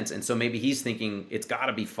make sense. And so maybe he's thinking it's got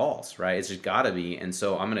to be false, right? It's just got to be. And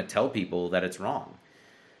so I'm going to tell people that it's wrong.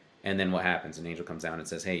 And then what happens? An angel comes down and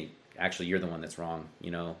says, hey, actually, you're the one that's wrong.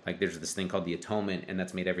 You know, like, there's this thing called the atonement, and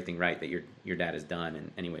that's made everything right that your dad has done.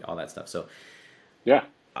 And anyway, all that stuff. So, yeah.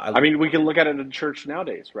 I mean, we can look at it in church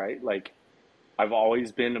nowadays, right? Like, I've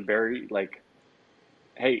always been a very, like,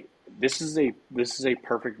 hey, this is a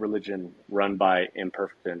perfect religion run by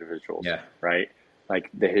imperfect individuals, right? Like,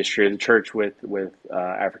 the history of the church with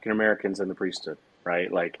African Americans in the priesthood, right?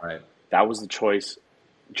 Like, that was the choice.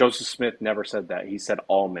 Joseph Smith never said that. He said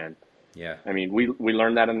all men. Yeah. I mean, we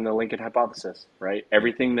learned that in the Lincoln Hypothesis, right?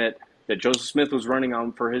 Everything that Joseph Smith was running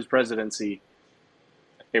on for his presidency,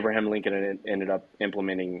 Abraham Lincoln ended up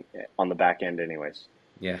implementing on the back end anyways.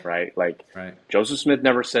 Yeah. Right? Like, Joseph Smith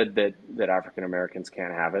never said that African Americans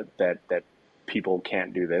can't have it, that people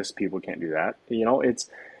can't do this, people can't do that. You know,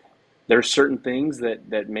 there's certain things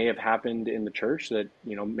that may have happened in the church that,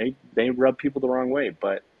 you know, may rub people the wrong way.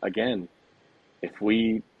 But again, if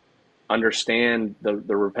we understand the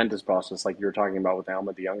repentance process, like you were talking about with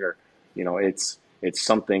Alma the Younger, you know, it's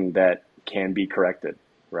something that can be corrected.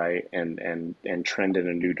 Right. And trend in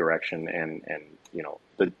a new direction and you know,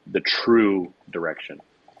 the true direction.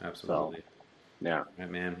 Absolutely. So, yeah. Right,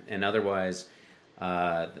 man. And otherwise,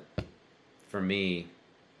 for me,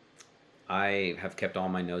 I have kept all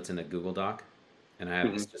my notes in a Google Doc, and I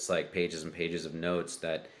have just like pages and pages of notes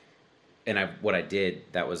that, and what I did,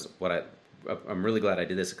 that was what I'm really glad I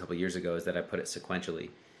did this a couple of years ago, is that I put it sequentially.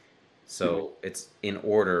 So it's in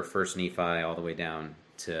order, first Nephi all the way down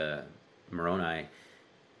to Moroni.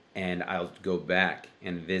 And I'll go back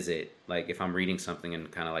and visit, like, if I'm reading something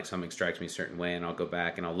and kind of like something strikes me a certain way, and I'll go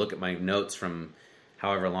back and I'll look at my notes from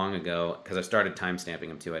however long ago, because I started time stamping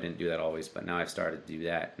them too. I didn't do that always, but now I've started to do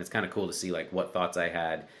that. And it's kind of cool to see like what thoughts I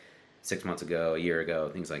had 6 months ago, a year ago,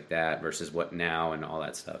 things like that, versus what now and all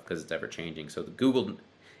that stuff, because it's ever changing. So the Google,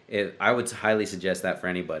 I would highly suggest that for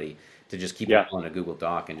anybody, to just keep it on a Google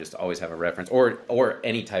Doc and just always have a reference, or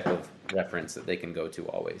any type of reference that they can go to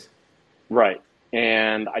always. Right.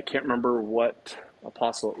 And I can't remember what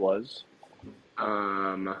apostle it was.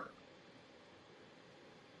 I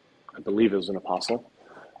believe it was an apostle.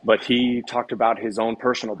 But he talked about his own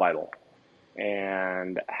personal Bible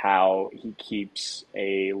and how he keeps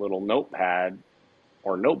a little notepad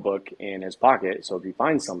or notebook in his pocket. So if he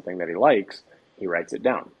finds something that he likes, he writes it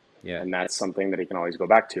down. Yeah. And that's something that he can always go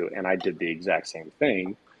back to. And I did the exact same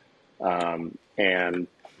thing. And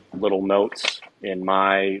little notes in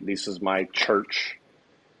this is my church,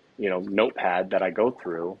 you know, notepad that I go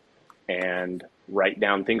through and write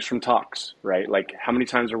down things from talks, right? Like, how many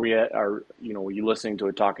times are you listening to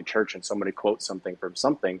a talk at church and somebody quotes something from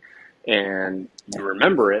something and you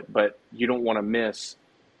remember it, but you don't want to miss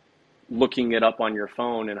looking it up on your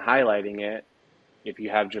phone and highlighting it. If you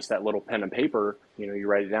have just that little pen and paper, you know, you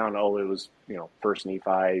write it down. Oh, it was, you know, First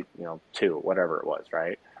Nephi, 2, whatever it was,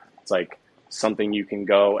 right? It's like something you can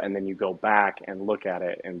go and then you go back and look at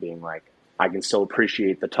it and being like, I can still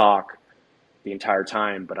appreciate the talk the entire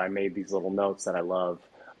time, but I made these little notes that I love.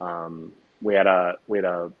 We had a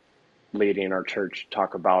lady in our church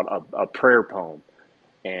talk about a prayer poem,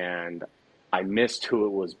 and I missed who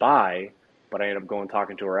it was by, but I ended up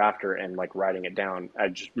talking to her after and like writing it down. I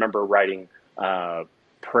just remember writing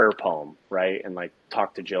prayer poem, right? And like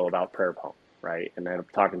talk to Jill about prayer poem, right? And then I'm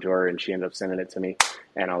talking to her, and she ended up sending it to me,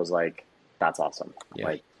 and I was like, that's awesome. Yeah.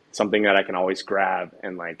 Like something that I can always grab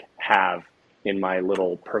and like have in my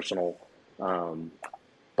little personal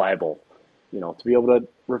Bible, you know, to be able to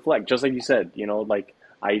reflect, just like you said, you know, like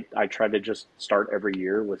I try to just start every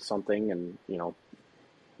year with something and, you know,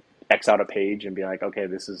 X out a page and be like, okay,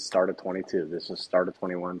 this is start of 22, this is start of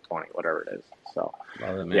 21, 20, whatever it is. So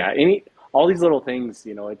yeah, all these little things,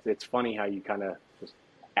 you know, it's funny how you kind of just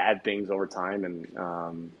add things over time.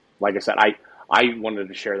 And like I said, I wanted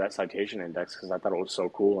to share that citation index because I thought it was so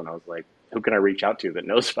cool. And I was like, who can I reach out to that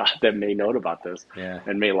knows about, that may know about this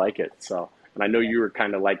and may like it. So, and I know you were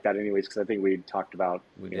kind of like that anyways, because I think we talked about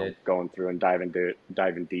going through and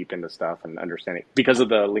diving deep into stuff and understanding because of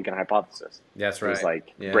the Lincoln hypothesis. That's right. It was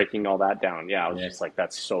like breaking all that down. Yeah, I was just like,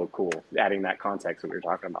 that's so cool. Adding that context that we were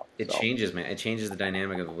talking about. It changes, man. It changes the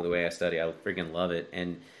dynamic of the way I study. I freaking love it.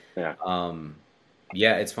 And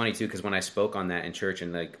it's funny too because when I spoke on that in church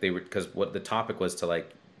and like they were, because what the topic was to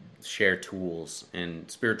like share tools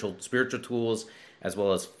and spiritual tools as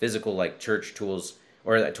well as physical like church tools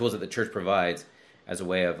or tools that the church provides as a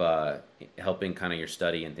way of helping kind of your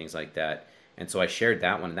study and things like that. And so I shared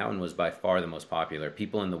that one. That one was by far the most popular.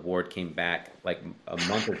 People in the ward came back like a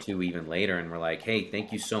month or two even later and were like, hey,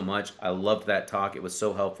 thank you so much. I loved that talk. It was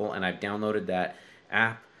so helpful. And I've downloaded that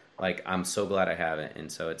app. Like, I'm so glad I have it.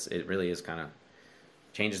 And so it really is kind of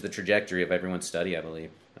changes the trajectory of everyone's study, I believe.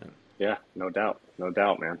 Yeah, no doubt,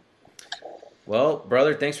 man. Well,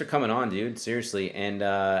 brother, thanks for coming on, dude. Seriously. And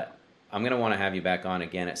I'm going to want to have you back on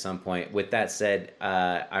again at some point. With that said,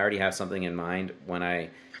 I already have something in mind when I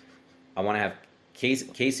want to have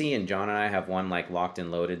Casey and John and I have one like locked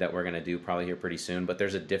and loaded that we're going to do probably here pretty soon. But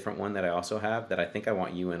there's a different one that I also have that I think I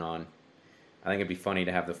want you in on. I think it'd be funny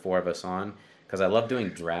to have the four of us on because I love doing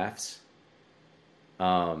drafts.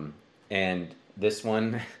 And this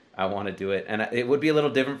one, I want to do it. And it would be a little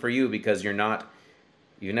different for you because you've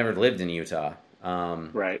never lived in Utah.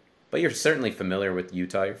 Right. But you're certainly familiar with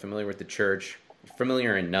Utah. You're familiar with the church. You're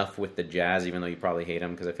familiar enough with the Jazz, even though you probably hate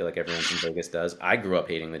them, because I feel like everyone from Vegas does. I grew up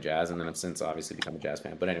hating the Jazz, and then I've since obviously become a Jazz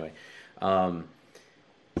fan. But anyway, one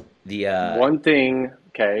thing,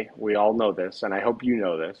 okay, we all know this, and I hope you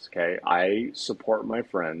know this, okay? I support my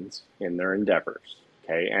friends in their endeavors,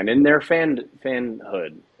 okay, and in their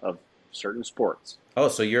fanhood of certain sports. Oh,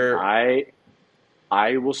 so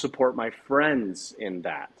I will support my friends in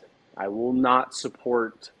that. I will not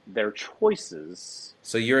support their choices.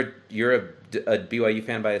 So you're a BYU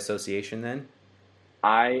fan by association then?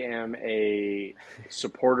 I am a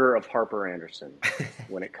supporter of Harper Anderson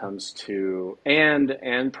when it comes to and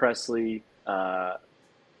Presley,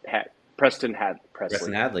 Preston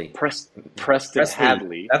Hadley. Preston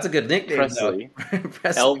Hadley. That's a good nickname. Presley.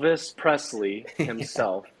 Elvis Presley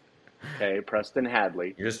himself. Okay, Preston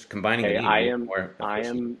Hadley. You're just combining. Okay, I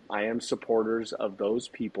am supporters of those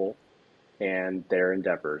people and their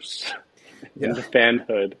endeavors in the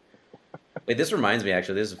fanhood. Wait, this reminds me.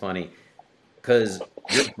 Actually, this is funny because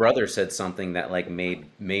your brother said something that like made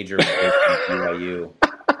major waves in BYU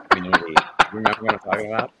community. You remember what I'm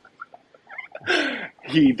talking about?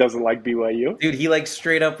 He doesn't like BYU, dude. He like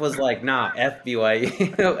straight up was like, "Nah, F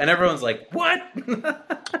BYU," and everyone's like, "What?"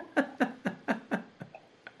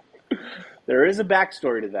 There is a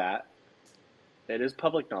backstory to that. It is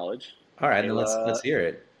public knowledge. All right, then let's hear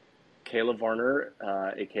it. Kayla Varner,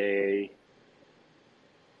 a.k.a.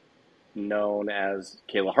 known as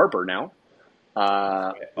Kayla Harper now,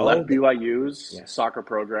 left BYU's soccer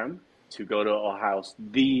program to go to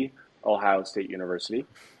the Ohio State University.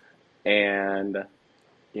 And,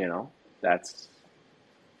 that's,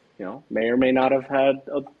 may or may not have had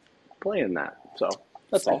a play in that. So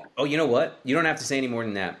that's all. Oh, you know what? You don't have to say any more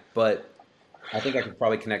than that, but I think I could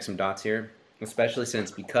probably connect some dots here, especially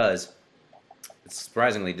because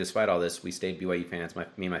surprisingly, despite all this, we stayed BYU fans, me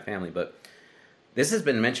and my family. But this has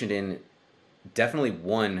been mentioned in definitely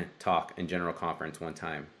one talk in General Conference one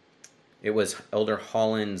time. It was Elder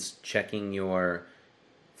Hollins checking your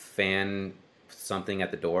fan something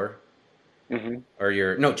at the door. Mm-hmm.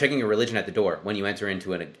 Or checking your religion at the door when you enter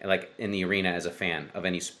into like in the arena as a fan of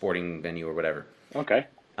any sporting venue or whatever. Okay.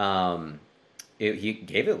 He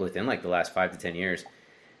gave it within like the last 5 to 10 years.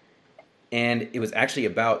 And it was actually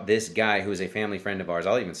about this guy who is a family friend of ours.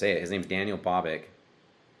 I'll even say it. His name's Daniel Bobick.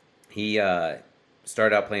 He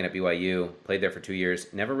started out playing at BYU, played there for 2 years,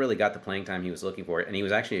 never really got the playing time he was looking for. And he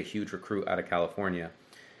was actually a huge recruit out of California.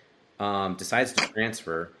 Decides to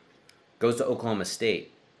transfer, goes to Oklahoma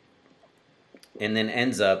State, and then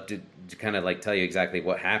ends up, to kind of like tell you exactly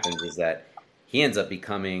what happens, is that he ends up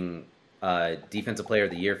becoming Defensive Player of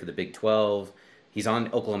the Year for the Big 12, He's on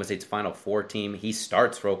Oklahoma State's Final Four team. He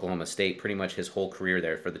starts for Oklahoma State pretty much his whole career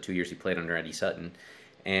there for the 2 years he played under Eddie Sutton.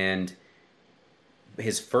 And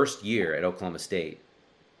his first year at Oklahoma State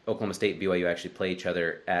and BYU actually play each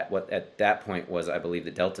other at what at that point was, I believe,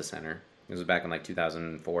 the Delta Center. It was back in like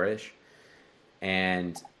 2004-ish.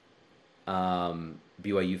 And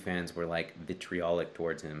BYU fans were like vitriolic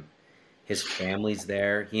towards him. His family's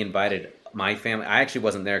there. He invited my family. I actually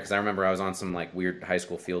wasn't there because I remember I was on some like weird high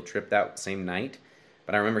school field trip that same night.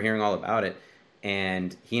 But I remember hearing all about it.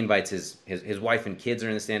 And he invites his wife and kids are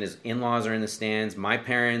in the stand. His in-laws are in the stands. My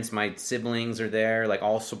parents, my siblings are there, like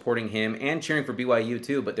all supporting him and cheering for BYU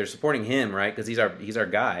too. But they're supporting him, right? Because he's our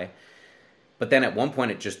guy. But then at one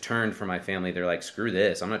point it just turned for my family. They're like, screw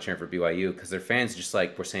this. I'm not cheering for BYU because their fans just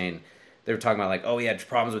like were saying, they were talking about like, oh, he had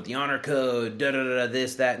problems with the honor code,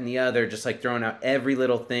 this, that, and the other, just like throwing out every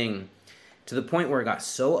little thing to the point where it got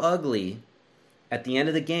so ugly at the end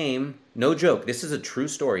of the game. No joke. This is a true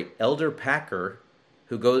story. Elder Packer,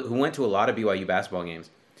 who went to a lot of BYU basketball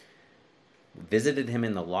games, visited him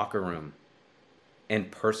in the locker room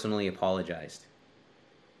and personally apologized.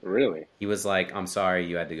 Really? He was like, I'm sorry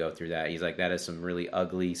you had to go through that. He's like, that is some really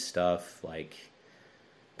ugly stuff. Like,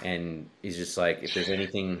 and he's just like, if there's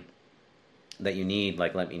anything that you need,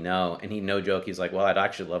 like, let me know. And he, no joke, he's like, well, I'd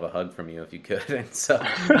actually love a hug from you if you could. And so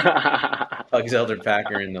hugs Elder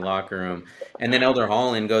Packer in the locker room. And then Elder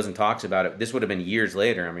Holland goes and talks about it. This would have been years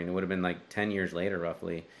later. I mean, it would have been like 10 years later,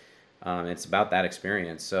 roughly. It's about that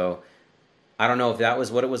experience. So I don't know if that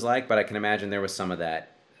was what it was like, but I can imagine there was some of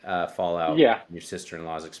that fallout. Yeah. From your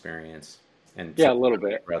sister-in-law's experience. And yeah, a little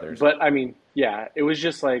bit. Brothers. But I mean, yeah, it was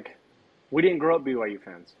just like, we didn't grow up BYU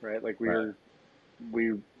fans, right? Like we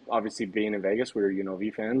obviously being in Vegas, we were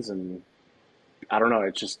UNLV fans, and I don't know,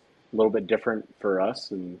 it's just a little bit different for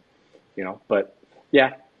us, and but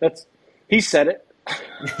yeah, he said it.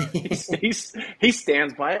 he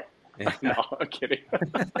stands by it. No, I'm kidding.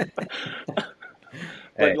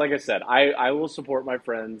 But like I said, I will support my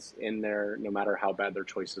friends in there no matter how bad their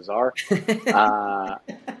choices are.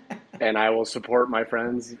 And I will support my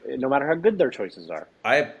friends no matter how good their choices are.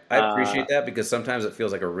 I appreciate that because sometimes it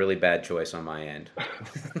feels like a really bad choice on my end.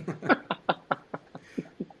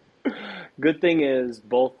 Good thing is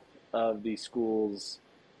both of these schools,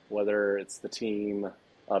 whether it's the team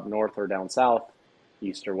up north or down south,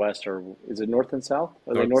 east or west, or is it north and south?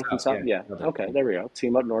 Are they north and south? Yeah. Okay, there we go.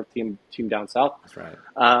 Team up north, team down south. That's right.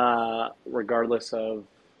 Regardless of,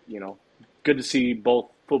 good to see both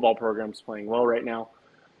football programs playing well right now.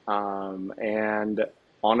 And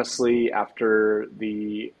honestly, after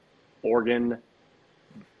the Oregon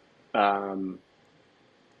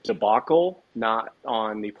debacle, not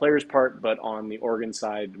on the players' part, but on the Oregon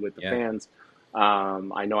side with the fans,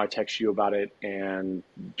 I know I text you about it, and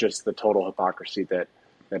just the total hypocrisy that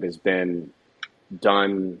has been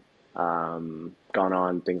done, gone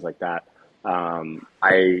on, things like that.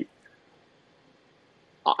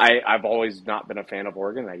 I've always not been a fan of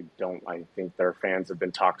Oregon. I think their fans have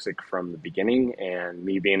been toxic from the beginning, and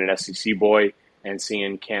me being an SEC boy and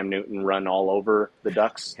seeing Cam Newton run all over the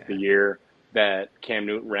Ducks the year that Cam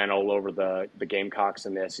Newton ran all over the Gamecocks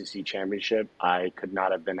in the SEC championship, I could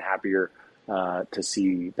not have been happier to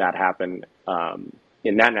see that happen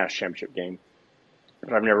in that national championship game.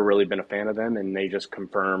 But I've never really been a fan of them, and they just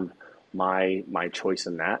confirmed my choice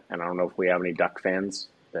in that. And I don't know if we have any Duck fans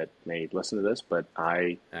that may listen to this, but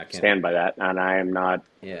I stand by that. And I am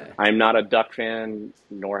not a Duck fan,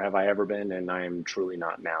 nor have I ever been, and I am truly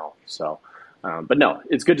not now. So, but no,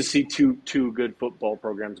 it's good to see two good football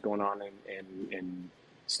programs going on in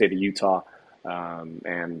state of Utah,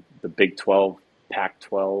 and the Big 12,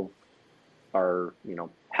 Pac-12 are,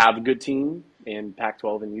 have a good team in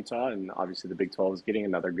Pac-12 in Utah, and obviously the Big 12 is getting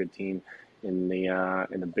another good team in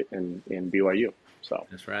BYU. So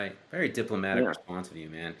that's right. Very diplomatic response of you,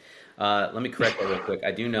 man. Let me correct that real quick.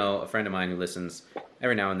 I do know a friend of mine who listens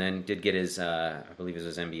every now and then did get his, I believe it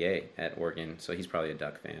was his MBA at Oregon, so he's probably a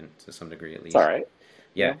Duck fan to some degree at least. It's all right.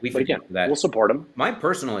 Yeah, we forget that. We'll support him. My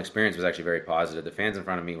personal experience was actually very positive. The fans in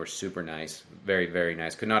front of me were super nice, very, very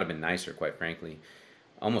nice. Could not have been nicer, quite frankly.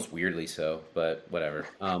 Almost weirdly so, but whatever.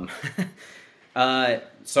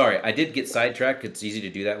 Sorry, I did get sidetracked. It's easy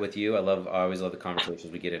to do that with you. I always love the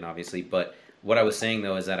conversations we get in, obviously. But what I was saying,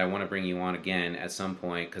 though, is that I want to bring you on again at some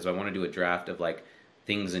point because I want to do a draft of, like,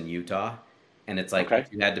 things in Utah. And it's like,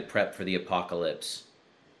 if you had to prep for the apocalypse,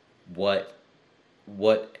 what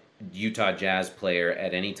Utah Jazz player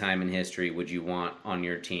at any time in history would you want on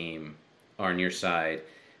your team or on your side?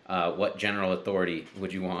 What general authority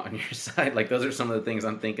would you want on your side? Like, those are some of the things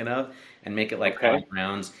I'm thinking of, and make it like 5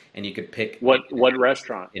 rounds, and you could pick what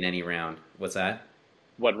restaurant in any round. What's that?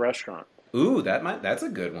 What restaurant? Ooh, that's a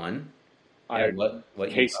good one.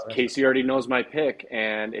 Casey already knows my pick,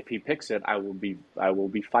 and if he picks it, I will be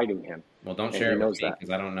fighting him. Well, don't share it with me because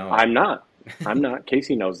I don't know. I'm not.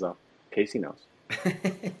 Casey knows though. Casey knows.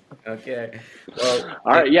 Okay. Well,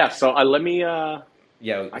 all right. Yeah. So let me. I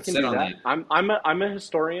can do that. I'm a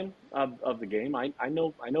historian of the game. I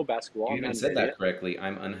know basketball. You even said that correctly.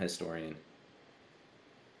 I'm unhistorian.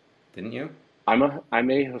 Didn't you? I'm a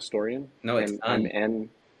historian. No, it's I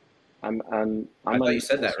thought you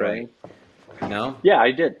said that right. No? Yeah,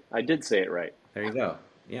 I did. I did say it right. There you go.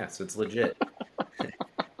 Yeah, so it's legit.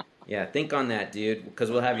 Yeah, think on that, dude,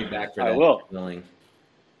 because we'll have you back for that. I will. Willing.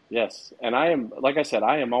 Yes, and I am, like I said,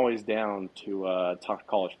 I am always down to talk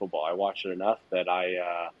college football. I watch it enough that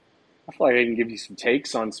I feel like I can give you some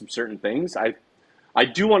takes on some certain things. I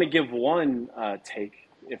do want to give one take,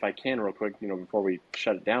 if I can, real quick, before we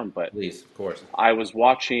shut it down. But please, of course. I was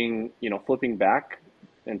watching, flipping back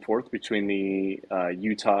and forth between the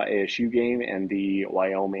Utah ASU game and the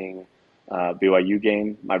Wyoming BYU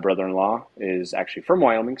game. My brother-in-law is actually from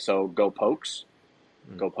Wyoming, so go Pokes.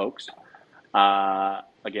 Go Pokes.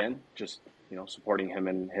 Again, just, supporting him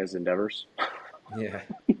in his endeavors. Yeah.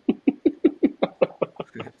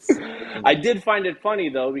 I did find it funny,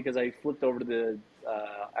 though, because I flipped over to the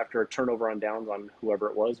after a turnover on downs on whoever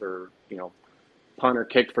it was, or, punt or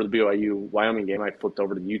kick for the BYU-Wyoming game, I flipped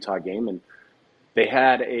over to the Utah game, and they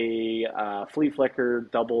had a flea flicker,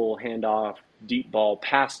 double handoff, deep ball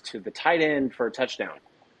pass to the tight end for a touchdown.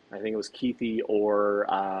 I think it was Keithy or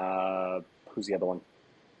who's the other one?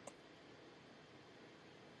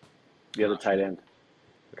 The other tight end.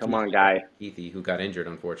 Come on, guy. Keithy, who got injured,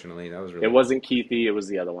 unfortunately. That was really. It wasn't Keithy. It was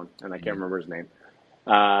the other one, and I can't remember his name.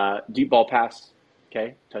 Deep ball pass.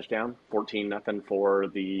 Okay, touchdown. 14-0 for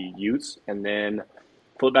the Utes, and then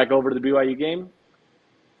flip back over to the BYU game.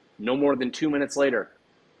 No more than 2 minutes later,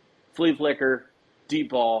 flea flicker,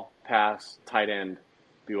 deep ball, pass, tight end,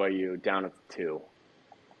 BYU down at 2.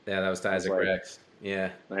 Yeah, that was to Isaac Rex.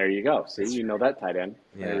 Yeah. There you go. See, you know that tight end.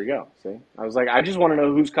 Yeah. There we go. See, I was like, I just want to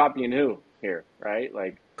know who's copying who here, right?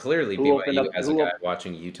 Like, clearly, BYU as a guy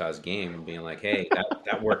watching Utah's game and being like, hey,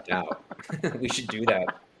 that worked out. We should do that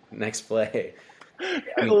next play.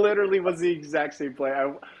 It literally was the exact same play.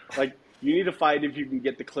 You need to find if you can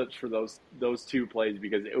get the clips for those two plays,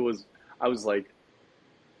 because I was like,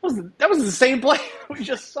 that was the same play we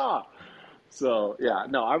just saw. So yeah,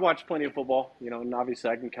 no, I watch plenty of football, and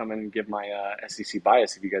obviously I can come in and give my SEC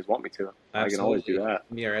bias if you guys want me to. Absolutely. I can always do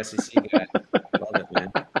that. Me, our SEC guy. Love it,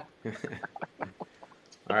 man.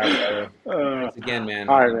 All right, thanks again, man.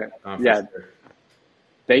 All right, man. Yeah.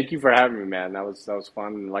 Thank you for having me, man. That was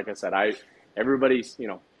fun. And like I said, everybody's,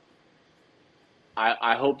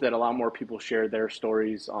 I hope that a lot more people share their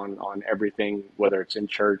stories on everything, whether it's in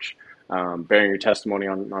church, bearing your testimony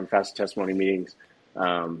on Fast Testimony meetings,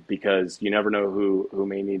 because you never know who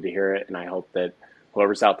may need to hear it. And I hope that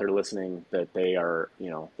whoever's out there listening, that they are,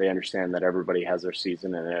 they understand that everybody has their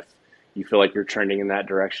season. And if you feel like you're trending in that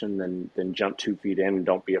direction, then jump 2 feet in and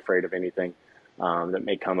don't be afraid of anything that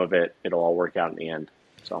may come of it. It'll all work out in the end.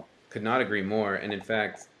 So could not agree more. And in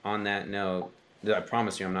fact, on that note, I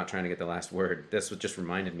promise you I'm not trying to get the last word. This just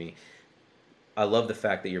reminded me. I love the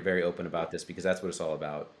fact that you're very open about this, because that's what it's all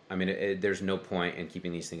about. I mean, there's no point in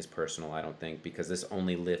keeping these things personal, I don't think, because this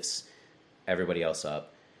only lifts everybody else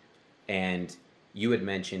up. And you had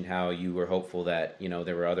mentioned how you were hopeful that,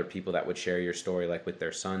 there were other people that would share your story, like with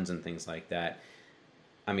their sons and things like that.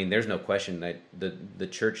 I mean, there's no question that the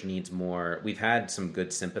church needs more. We've had some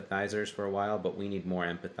good sympathizers for a while, but we need more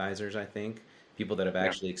empathizers, I think. People that have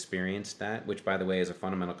actually experienced that, which, by the way, is a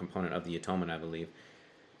fundamental component of the atonement, I believe.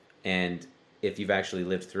 And if you've actually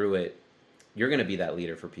lived through it, you're going to be that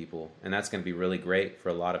leader for people. And that's going to be really great for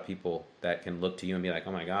a lot of people that can look to you and be like,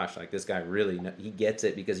 oh my gosh, like this guy really, he gets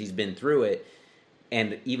it because he's been through it.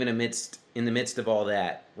 And even in the midst of all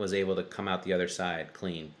that, was able to come out the other side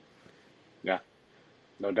clean. Yeah,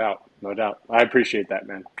 no doubt. I appreciate that,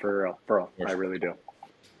 man. For real. I really do.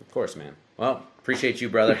 Of course, man. Well, appreciate you,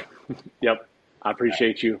 brother. Yep. I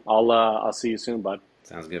appreciate you. I'll see you soon, bud.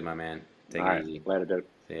 Sounds good, my man. Take it easy. Later, dude.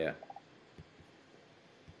 See ya.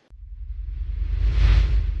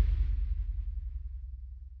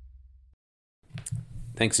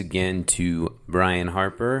 Thanks again to Brian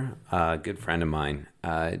Harper, a good friend of mine,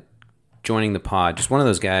 joining the pod. Just one of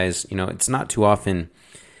those guys, it's not too often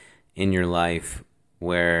in your life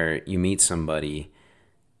where you meet somebody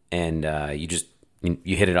and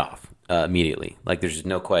you hit it off immediately. Like there's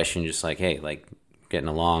no question, just like, hey, like getting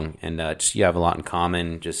along, and just you have a lot in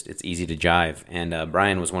common. Just it's easy to jive. And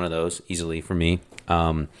Brian was one of those, easily for me.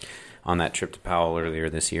 on that trip to Powell earlier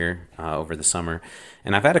this year, over the summer.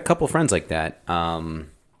 And I've had a couple friends like that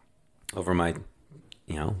over my,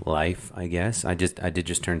 life, I guess. I did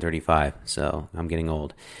just turn 35, so I'm getting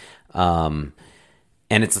old. And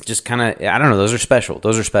it's just kind of, I don't know, those are special.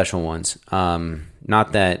 Those are special ones.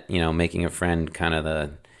 Not that, making a friend kind of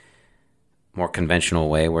the more conventional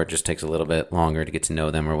way where it just takes a little bit longer to get to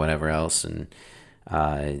know them or whatever else, and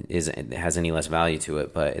has any less value to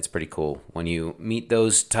it. But it's pretty cool when you meet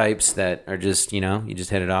those types that are just, you just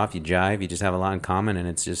hit it off, you jive, you just have a lot in common, and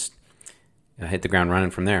it's just hit the ground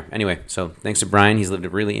running from there. Anyway, so thanks to Brian. He's lived a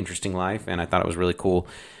really interesting life, and I thought it was really cool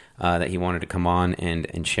that he wanted to come on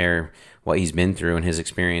and share what he's been through and his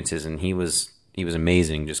experiences. And he was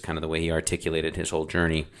amazing, just kind of the way he articulated his whole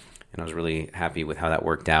journey, and I was really happy with how that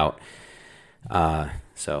worked out.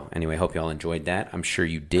 So anyway, hope you all enjoyed that. I'm sure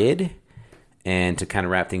you did. And to kind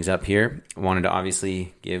of wrap things up here, I wanted to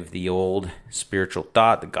obviously give the old spiritual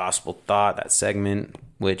thought, the gospel thought, that segment,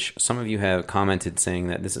 which some of you have commented saying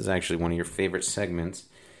that this is actually one of your favorite segments.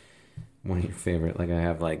 One of your favorite, like I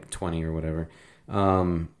have like 20 or whatever.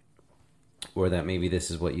 Or that maybe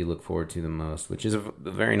this is what you look forward to the most, which is a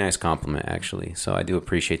very nice compliment, actually. So I do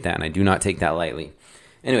appreciate that, and I do not take that lightly.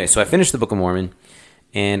 Anyway, so I finished the Book of Mormon,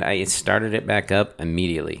 and I started it back up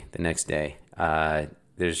immediately the next day.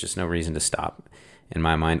 There's just no reason to stop in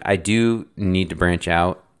my mind. I do need to branch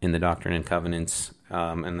out in the Doctrine and Covenants,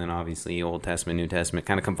 and then obviously Old Testament, New Testament,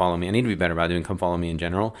 kind of come follow me. I need to be better about doing come follow me in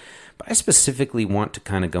general, but I specifically want to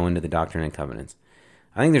kind of go into the Doctrine and Covenants.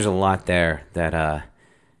 I think there's a lot there that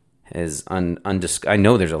is I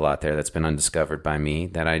know there's a lot there that's been undiscovered by me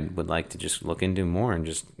that I would like to just look into more and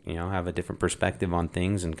just have a different perspective on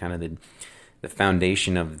things, and kind of the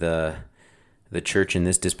foundation of the church in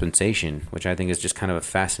this dispensation, which I think is just kind of a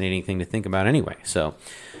fascinating thing to think about anyway. So,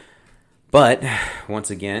 but once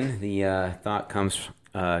again, the thought comes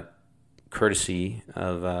courtesy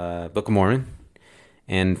of Book of Mormon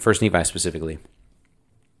and First Nephi specifically.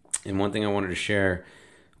 And one thing I wanted to share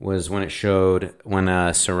was when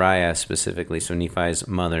Sariah specifically, so Nephi's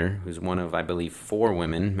mother, who's one of, I believe, 4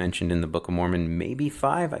 women mentioned in the Book of Mormon, maybe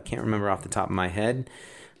 5, I can't remember off the top of my head,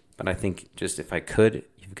 but I think just if I could,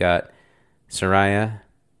 you've got Sariah,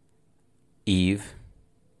 Eve,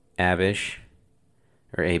 Abish,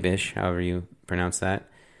 or Abish, however you pronounce that,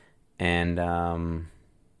 and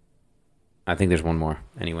I think there's one more.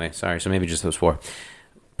 Anyway, sorry, so maybe just those 4.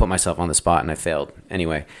 Put myself on the spot and I failed.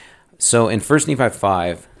 Anyway, so in 1 Nephi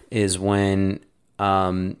 5 is when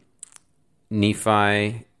Nephi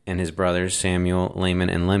and his brothers, Samuel, Laman,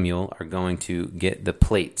 and Lemuel, are going to get the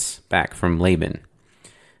plates back from Laban,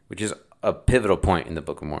 which is a pivotal point in the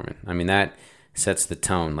Book of Mormon. I mean, that sets the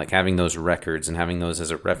tone, like having those records and having those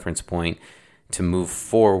as a reference point to move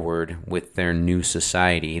forward with their new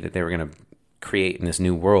society that they were going to create in this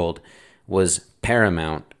new world was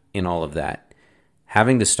paramount in all of that.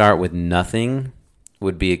 Having to start with nothing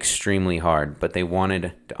would be extremely hard, but they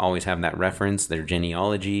wanted to always have that reference, their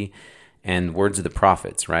genealogy, and words of the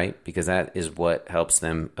prophets, right? Because that is what helps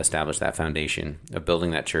them establish that foundation of building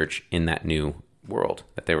that church in that new world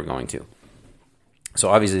that they were going to. So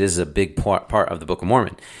obviously this is a big part of the Book of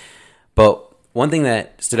Mormon. But one thing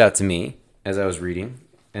that stood out to me as I was reading,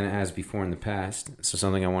 and it has before in the past, so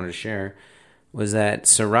something I wanted to share, was that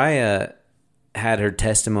Sariah had her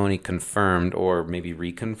testimony confirmed or maybe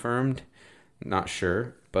reconfirmed, not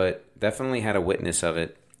sure, but definitely had a witness of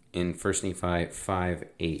it in 1 Nephi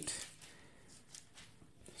 5:8.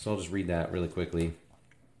 So I'll just read that really quickly.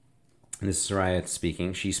 And this is Sariah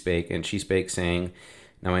speaking. She spake, saying,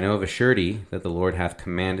 Now I know of a surety that the Lord hath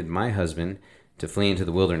commanded my husband to flee into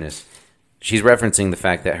the wilderness. She's referencing the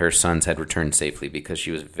fact that her sons had returned safely, because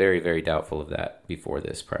she was very, very doubtful of that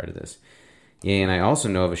prior to this. Yea, and I also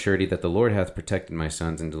know of a surety that the Lord hath protected my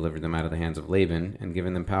sons and delivered them out of the hands of Laban, and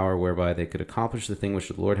given them power whereby they could accomplish the thing which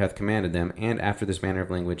the Lord hath commanded them, and after this manner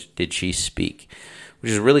of language did she speak.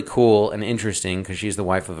 Which is really cool and interesting, because she's the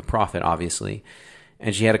wife of a prophet, obviously.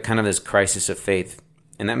 And she had a kind of this crisis of faith.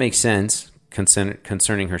 And that makes sense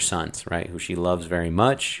concerning her sons, right? Who she loves very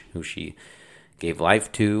much, who she gave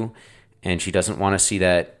life to, and she doesn't want to see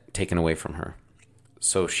that taken away from her.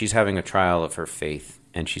 So she's having a trial of her faith,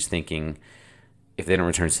 and she's thinking, if they don't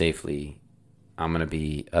return safely, I'm going to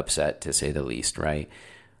be upset, to say the least, right?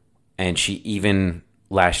 And she even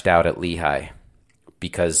lashed out at Lehi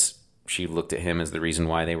because she looked at him as the reason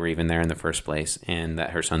why they were even there in the first place, and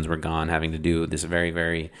that her sons were gone, having to do this very,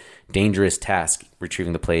 very dangerous task,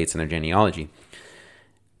 retrieving the plates and their genealogy.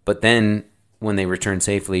 But then, when they return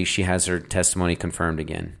safely, she has her testimony confirmed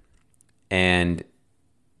again. And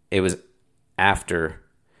it was after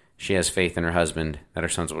she has faith in her husband that her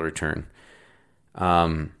sons will return.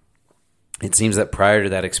 It seems that prior to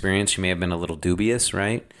that experience, she may have been a little dubious,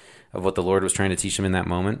 right, of what the Lord was trying to teach them in that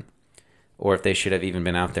moment, or if they should have even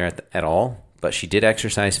been out there at all. But she did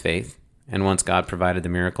exercise faith, and once God provided the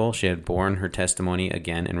miracle, she had borne her testimony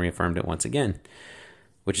again and reaffirmed it once again,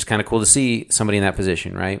 which is kind of cool to see somebody in that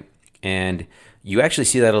position, right? And you actually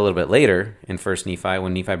see that a little bit later in 1 Nephi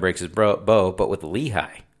when Nephi breaks his bow, but with Lehi,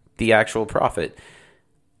 the actual prophet.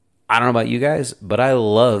 I don't know about you guys, but I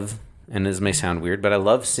love, and this may sound weird, but I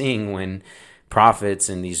love seeing when prophets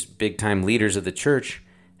and these big-time leaders of the church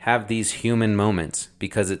have these human moments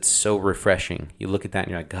because it's so refreshing. You look at that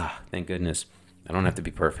and you're like, thank goodness. I don't have to be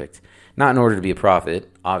perfect. Not in order to be a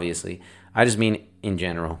prophet, obviously. I just mean in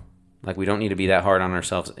general. Like, we don't need to be that hard on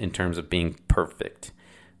ourselves in terms of being perfect.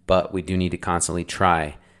 But we do need to constantly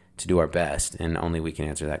try to do our best, and only we can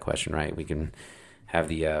answer that question, right? We can have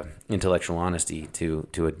the intellectual honesty to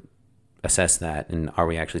assess that, and are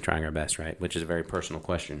we actually trying our best, right? Which is a very personal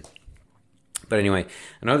question. But anyway,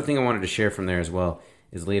 another thing I wanted to share from there as well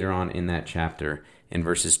is later on in that chapter, in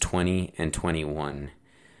verses 20 and 21.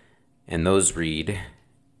 And those read,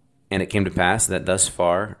 "And it came to pass that thus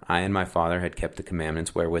far I and my father had kept the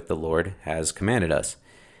commandments wherewith the Lord has commanded us.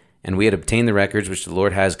 And we had obtained the records which the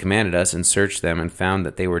Lord has commanded us, and searched them, and found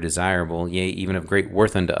that they were desirable, yea, even of great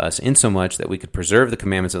worth unto us, insomuch that we could preserve the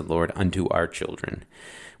commandments of the Lord unto our children."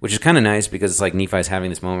 Which is kind of nice, because it's like Nephi's having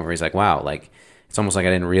this moment where he's like, wow, like, it's almost like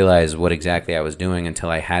I didn't realize what exactly I was doing until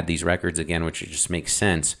I had these records again, which just makes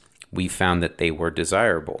sense. We found that they were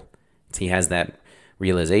desirable. So he has that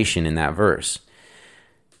realization in that verse.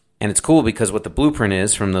 And it's cool because what the blueprint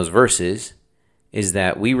is from those verses is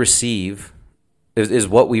that we receive... is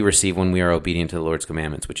what we receive when we are obedient to the Lord's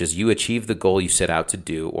commandments, which is you achieve the goal you set out to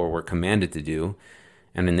do or were commanded to do.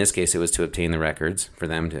 And in this case, it was to obtain the records, for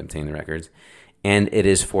them to obtain the records. And it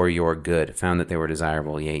is for your good, found that they were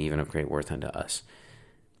desirable, yea, even of great worth unto us.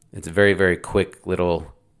 It's a very, very quick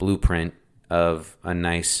little blueprint of a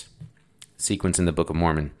nice sequence in the Book of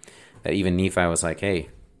Mormon that even Nephi was like, hey,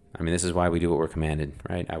 I mean, this is why we do what we're commanded,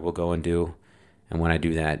 right? I will go and do, and when I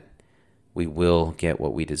do that, we will get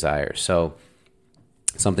what we desire. So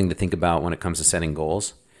something to think about when it comes to setting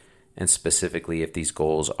goals, and specifically if these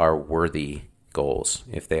goals are worthy goals,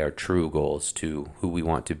 if they are true goals to who we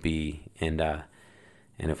want to be, and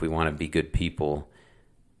if we want to be good people,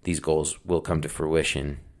 these goals will come to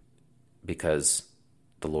fruition because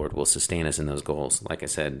the Lord will sustain us in those goals. Like I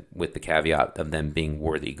said, with the caveat of them being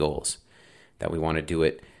worthy goals, that we want to do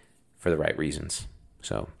it for the right reasons.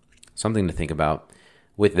 So something to think about.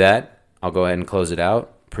 With that, I'll go ahead and close it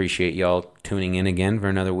out. Appreciate y'all tuning in again for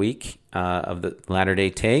another week of the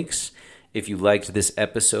Latter-day Takes. If you liked this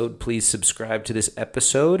episode, please subscribe to this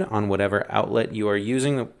episode on whatever outlet you are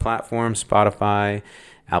using, the platform, Spotify,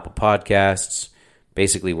 Apple Podcasts,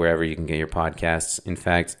 basically wherever you can get your podcasts. In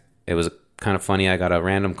fact, it was kind of funny. I got a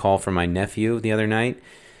random call from my nephew the other night.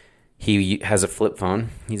 He has a flip phone.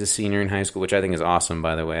 He's a senior in high school, which I think is awesome,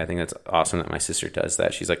 by the way. I think that's awesome that my sister does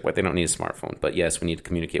that. She's like, what? They don't need a smartphone. But yes, we need to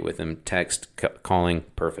communicate with him. Text, calling,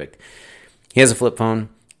 perfect. He has a flip phone,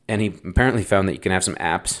 and he apparently found that you can have some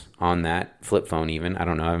apps on that flip phone even. I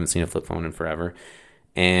don't know. I haven't seen a flip phone in forever.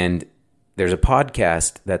 And there's a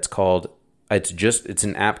podcast that's called, it's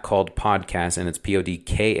an app called Podcast, and it's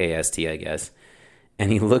Podcast, I guess.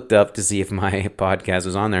 And he looked up to see if my podcast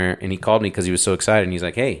was on there, and he called me because he was so excited. And he's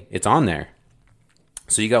like, hey, it's on there.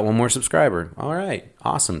 So you got one more subscriber. All right.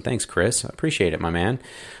 Awesome. Thanks, Chris. I appreciate it, my man.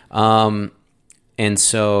 And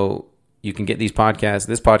so you can get this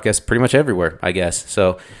podcast pretty much everywhere, I guess.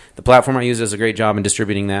 So the platform I use does a great job in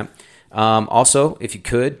distributing that. Also, if you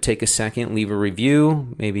could, take a second, leave a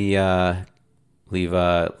review, maybe leave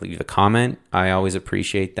a comment. I always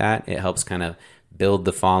appreciate that. It helps kind of build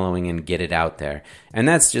the following and get it out there. And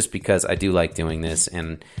that's just because I do like doing this.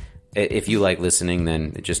 And if you like listening,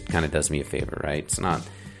 then it just kind of does me a favor, right? It's not,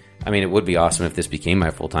 I mean, it would be awesome if this became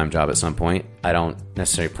my full-time job at some point. I don't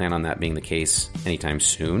necessarily plan on that being the case anytime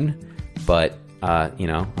soon. But,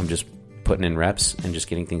 I'm just putting in reps and just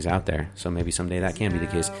getting things out there. So maybe someday that can be the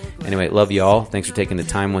case. Anyway, love y'all. Thanks for taking the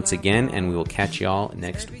time once again. And we will catch y'all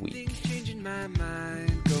next week. Changing my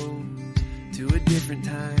mind, go to a different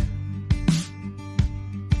time.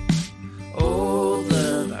 Old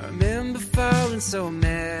love, I remember falling so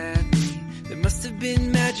madly. There must have been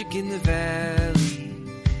magic in the valley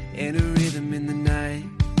and a rhythm in the night.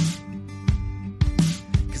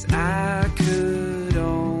 'Cause I could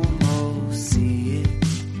almost see it.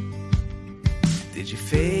 Did you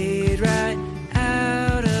fade right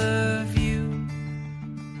out of view?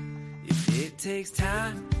 If it takes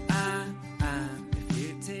time, if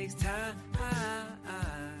it takes time.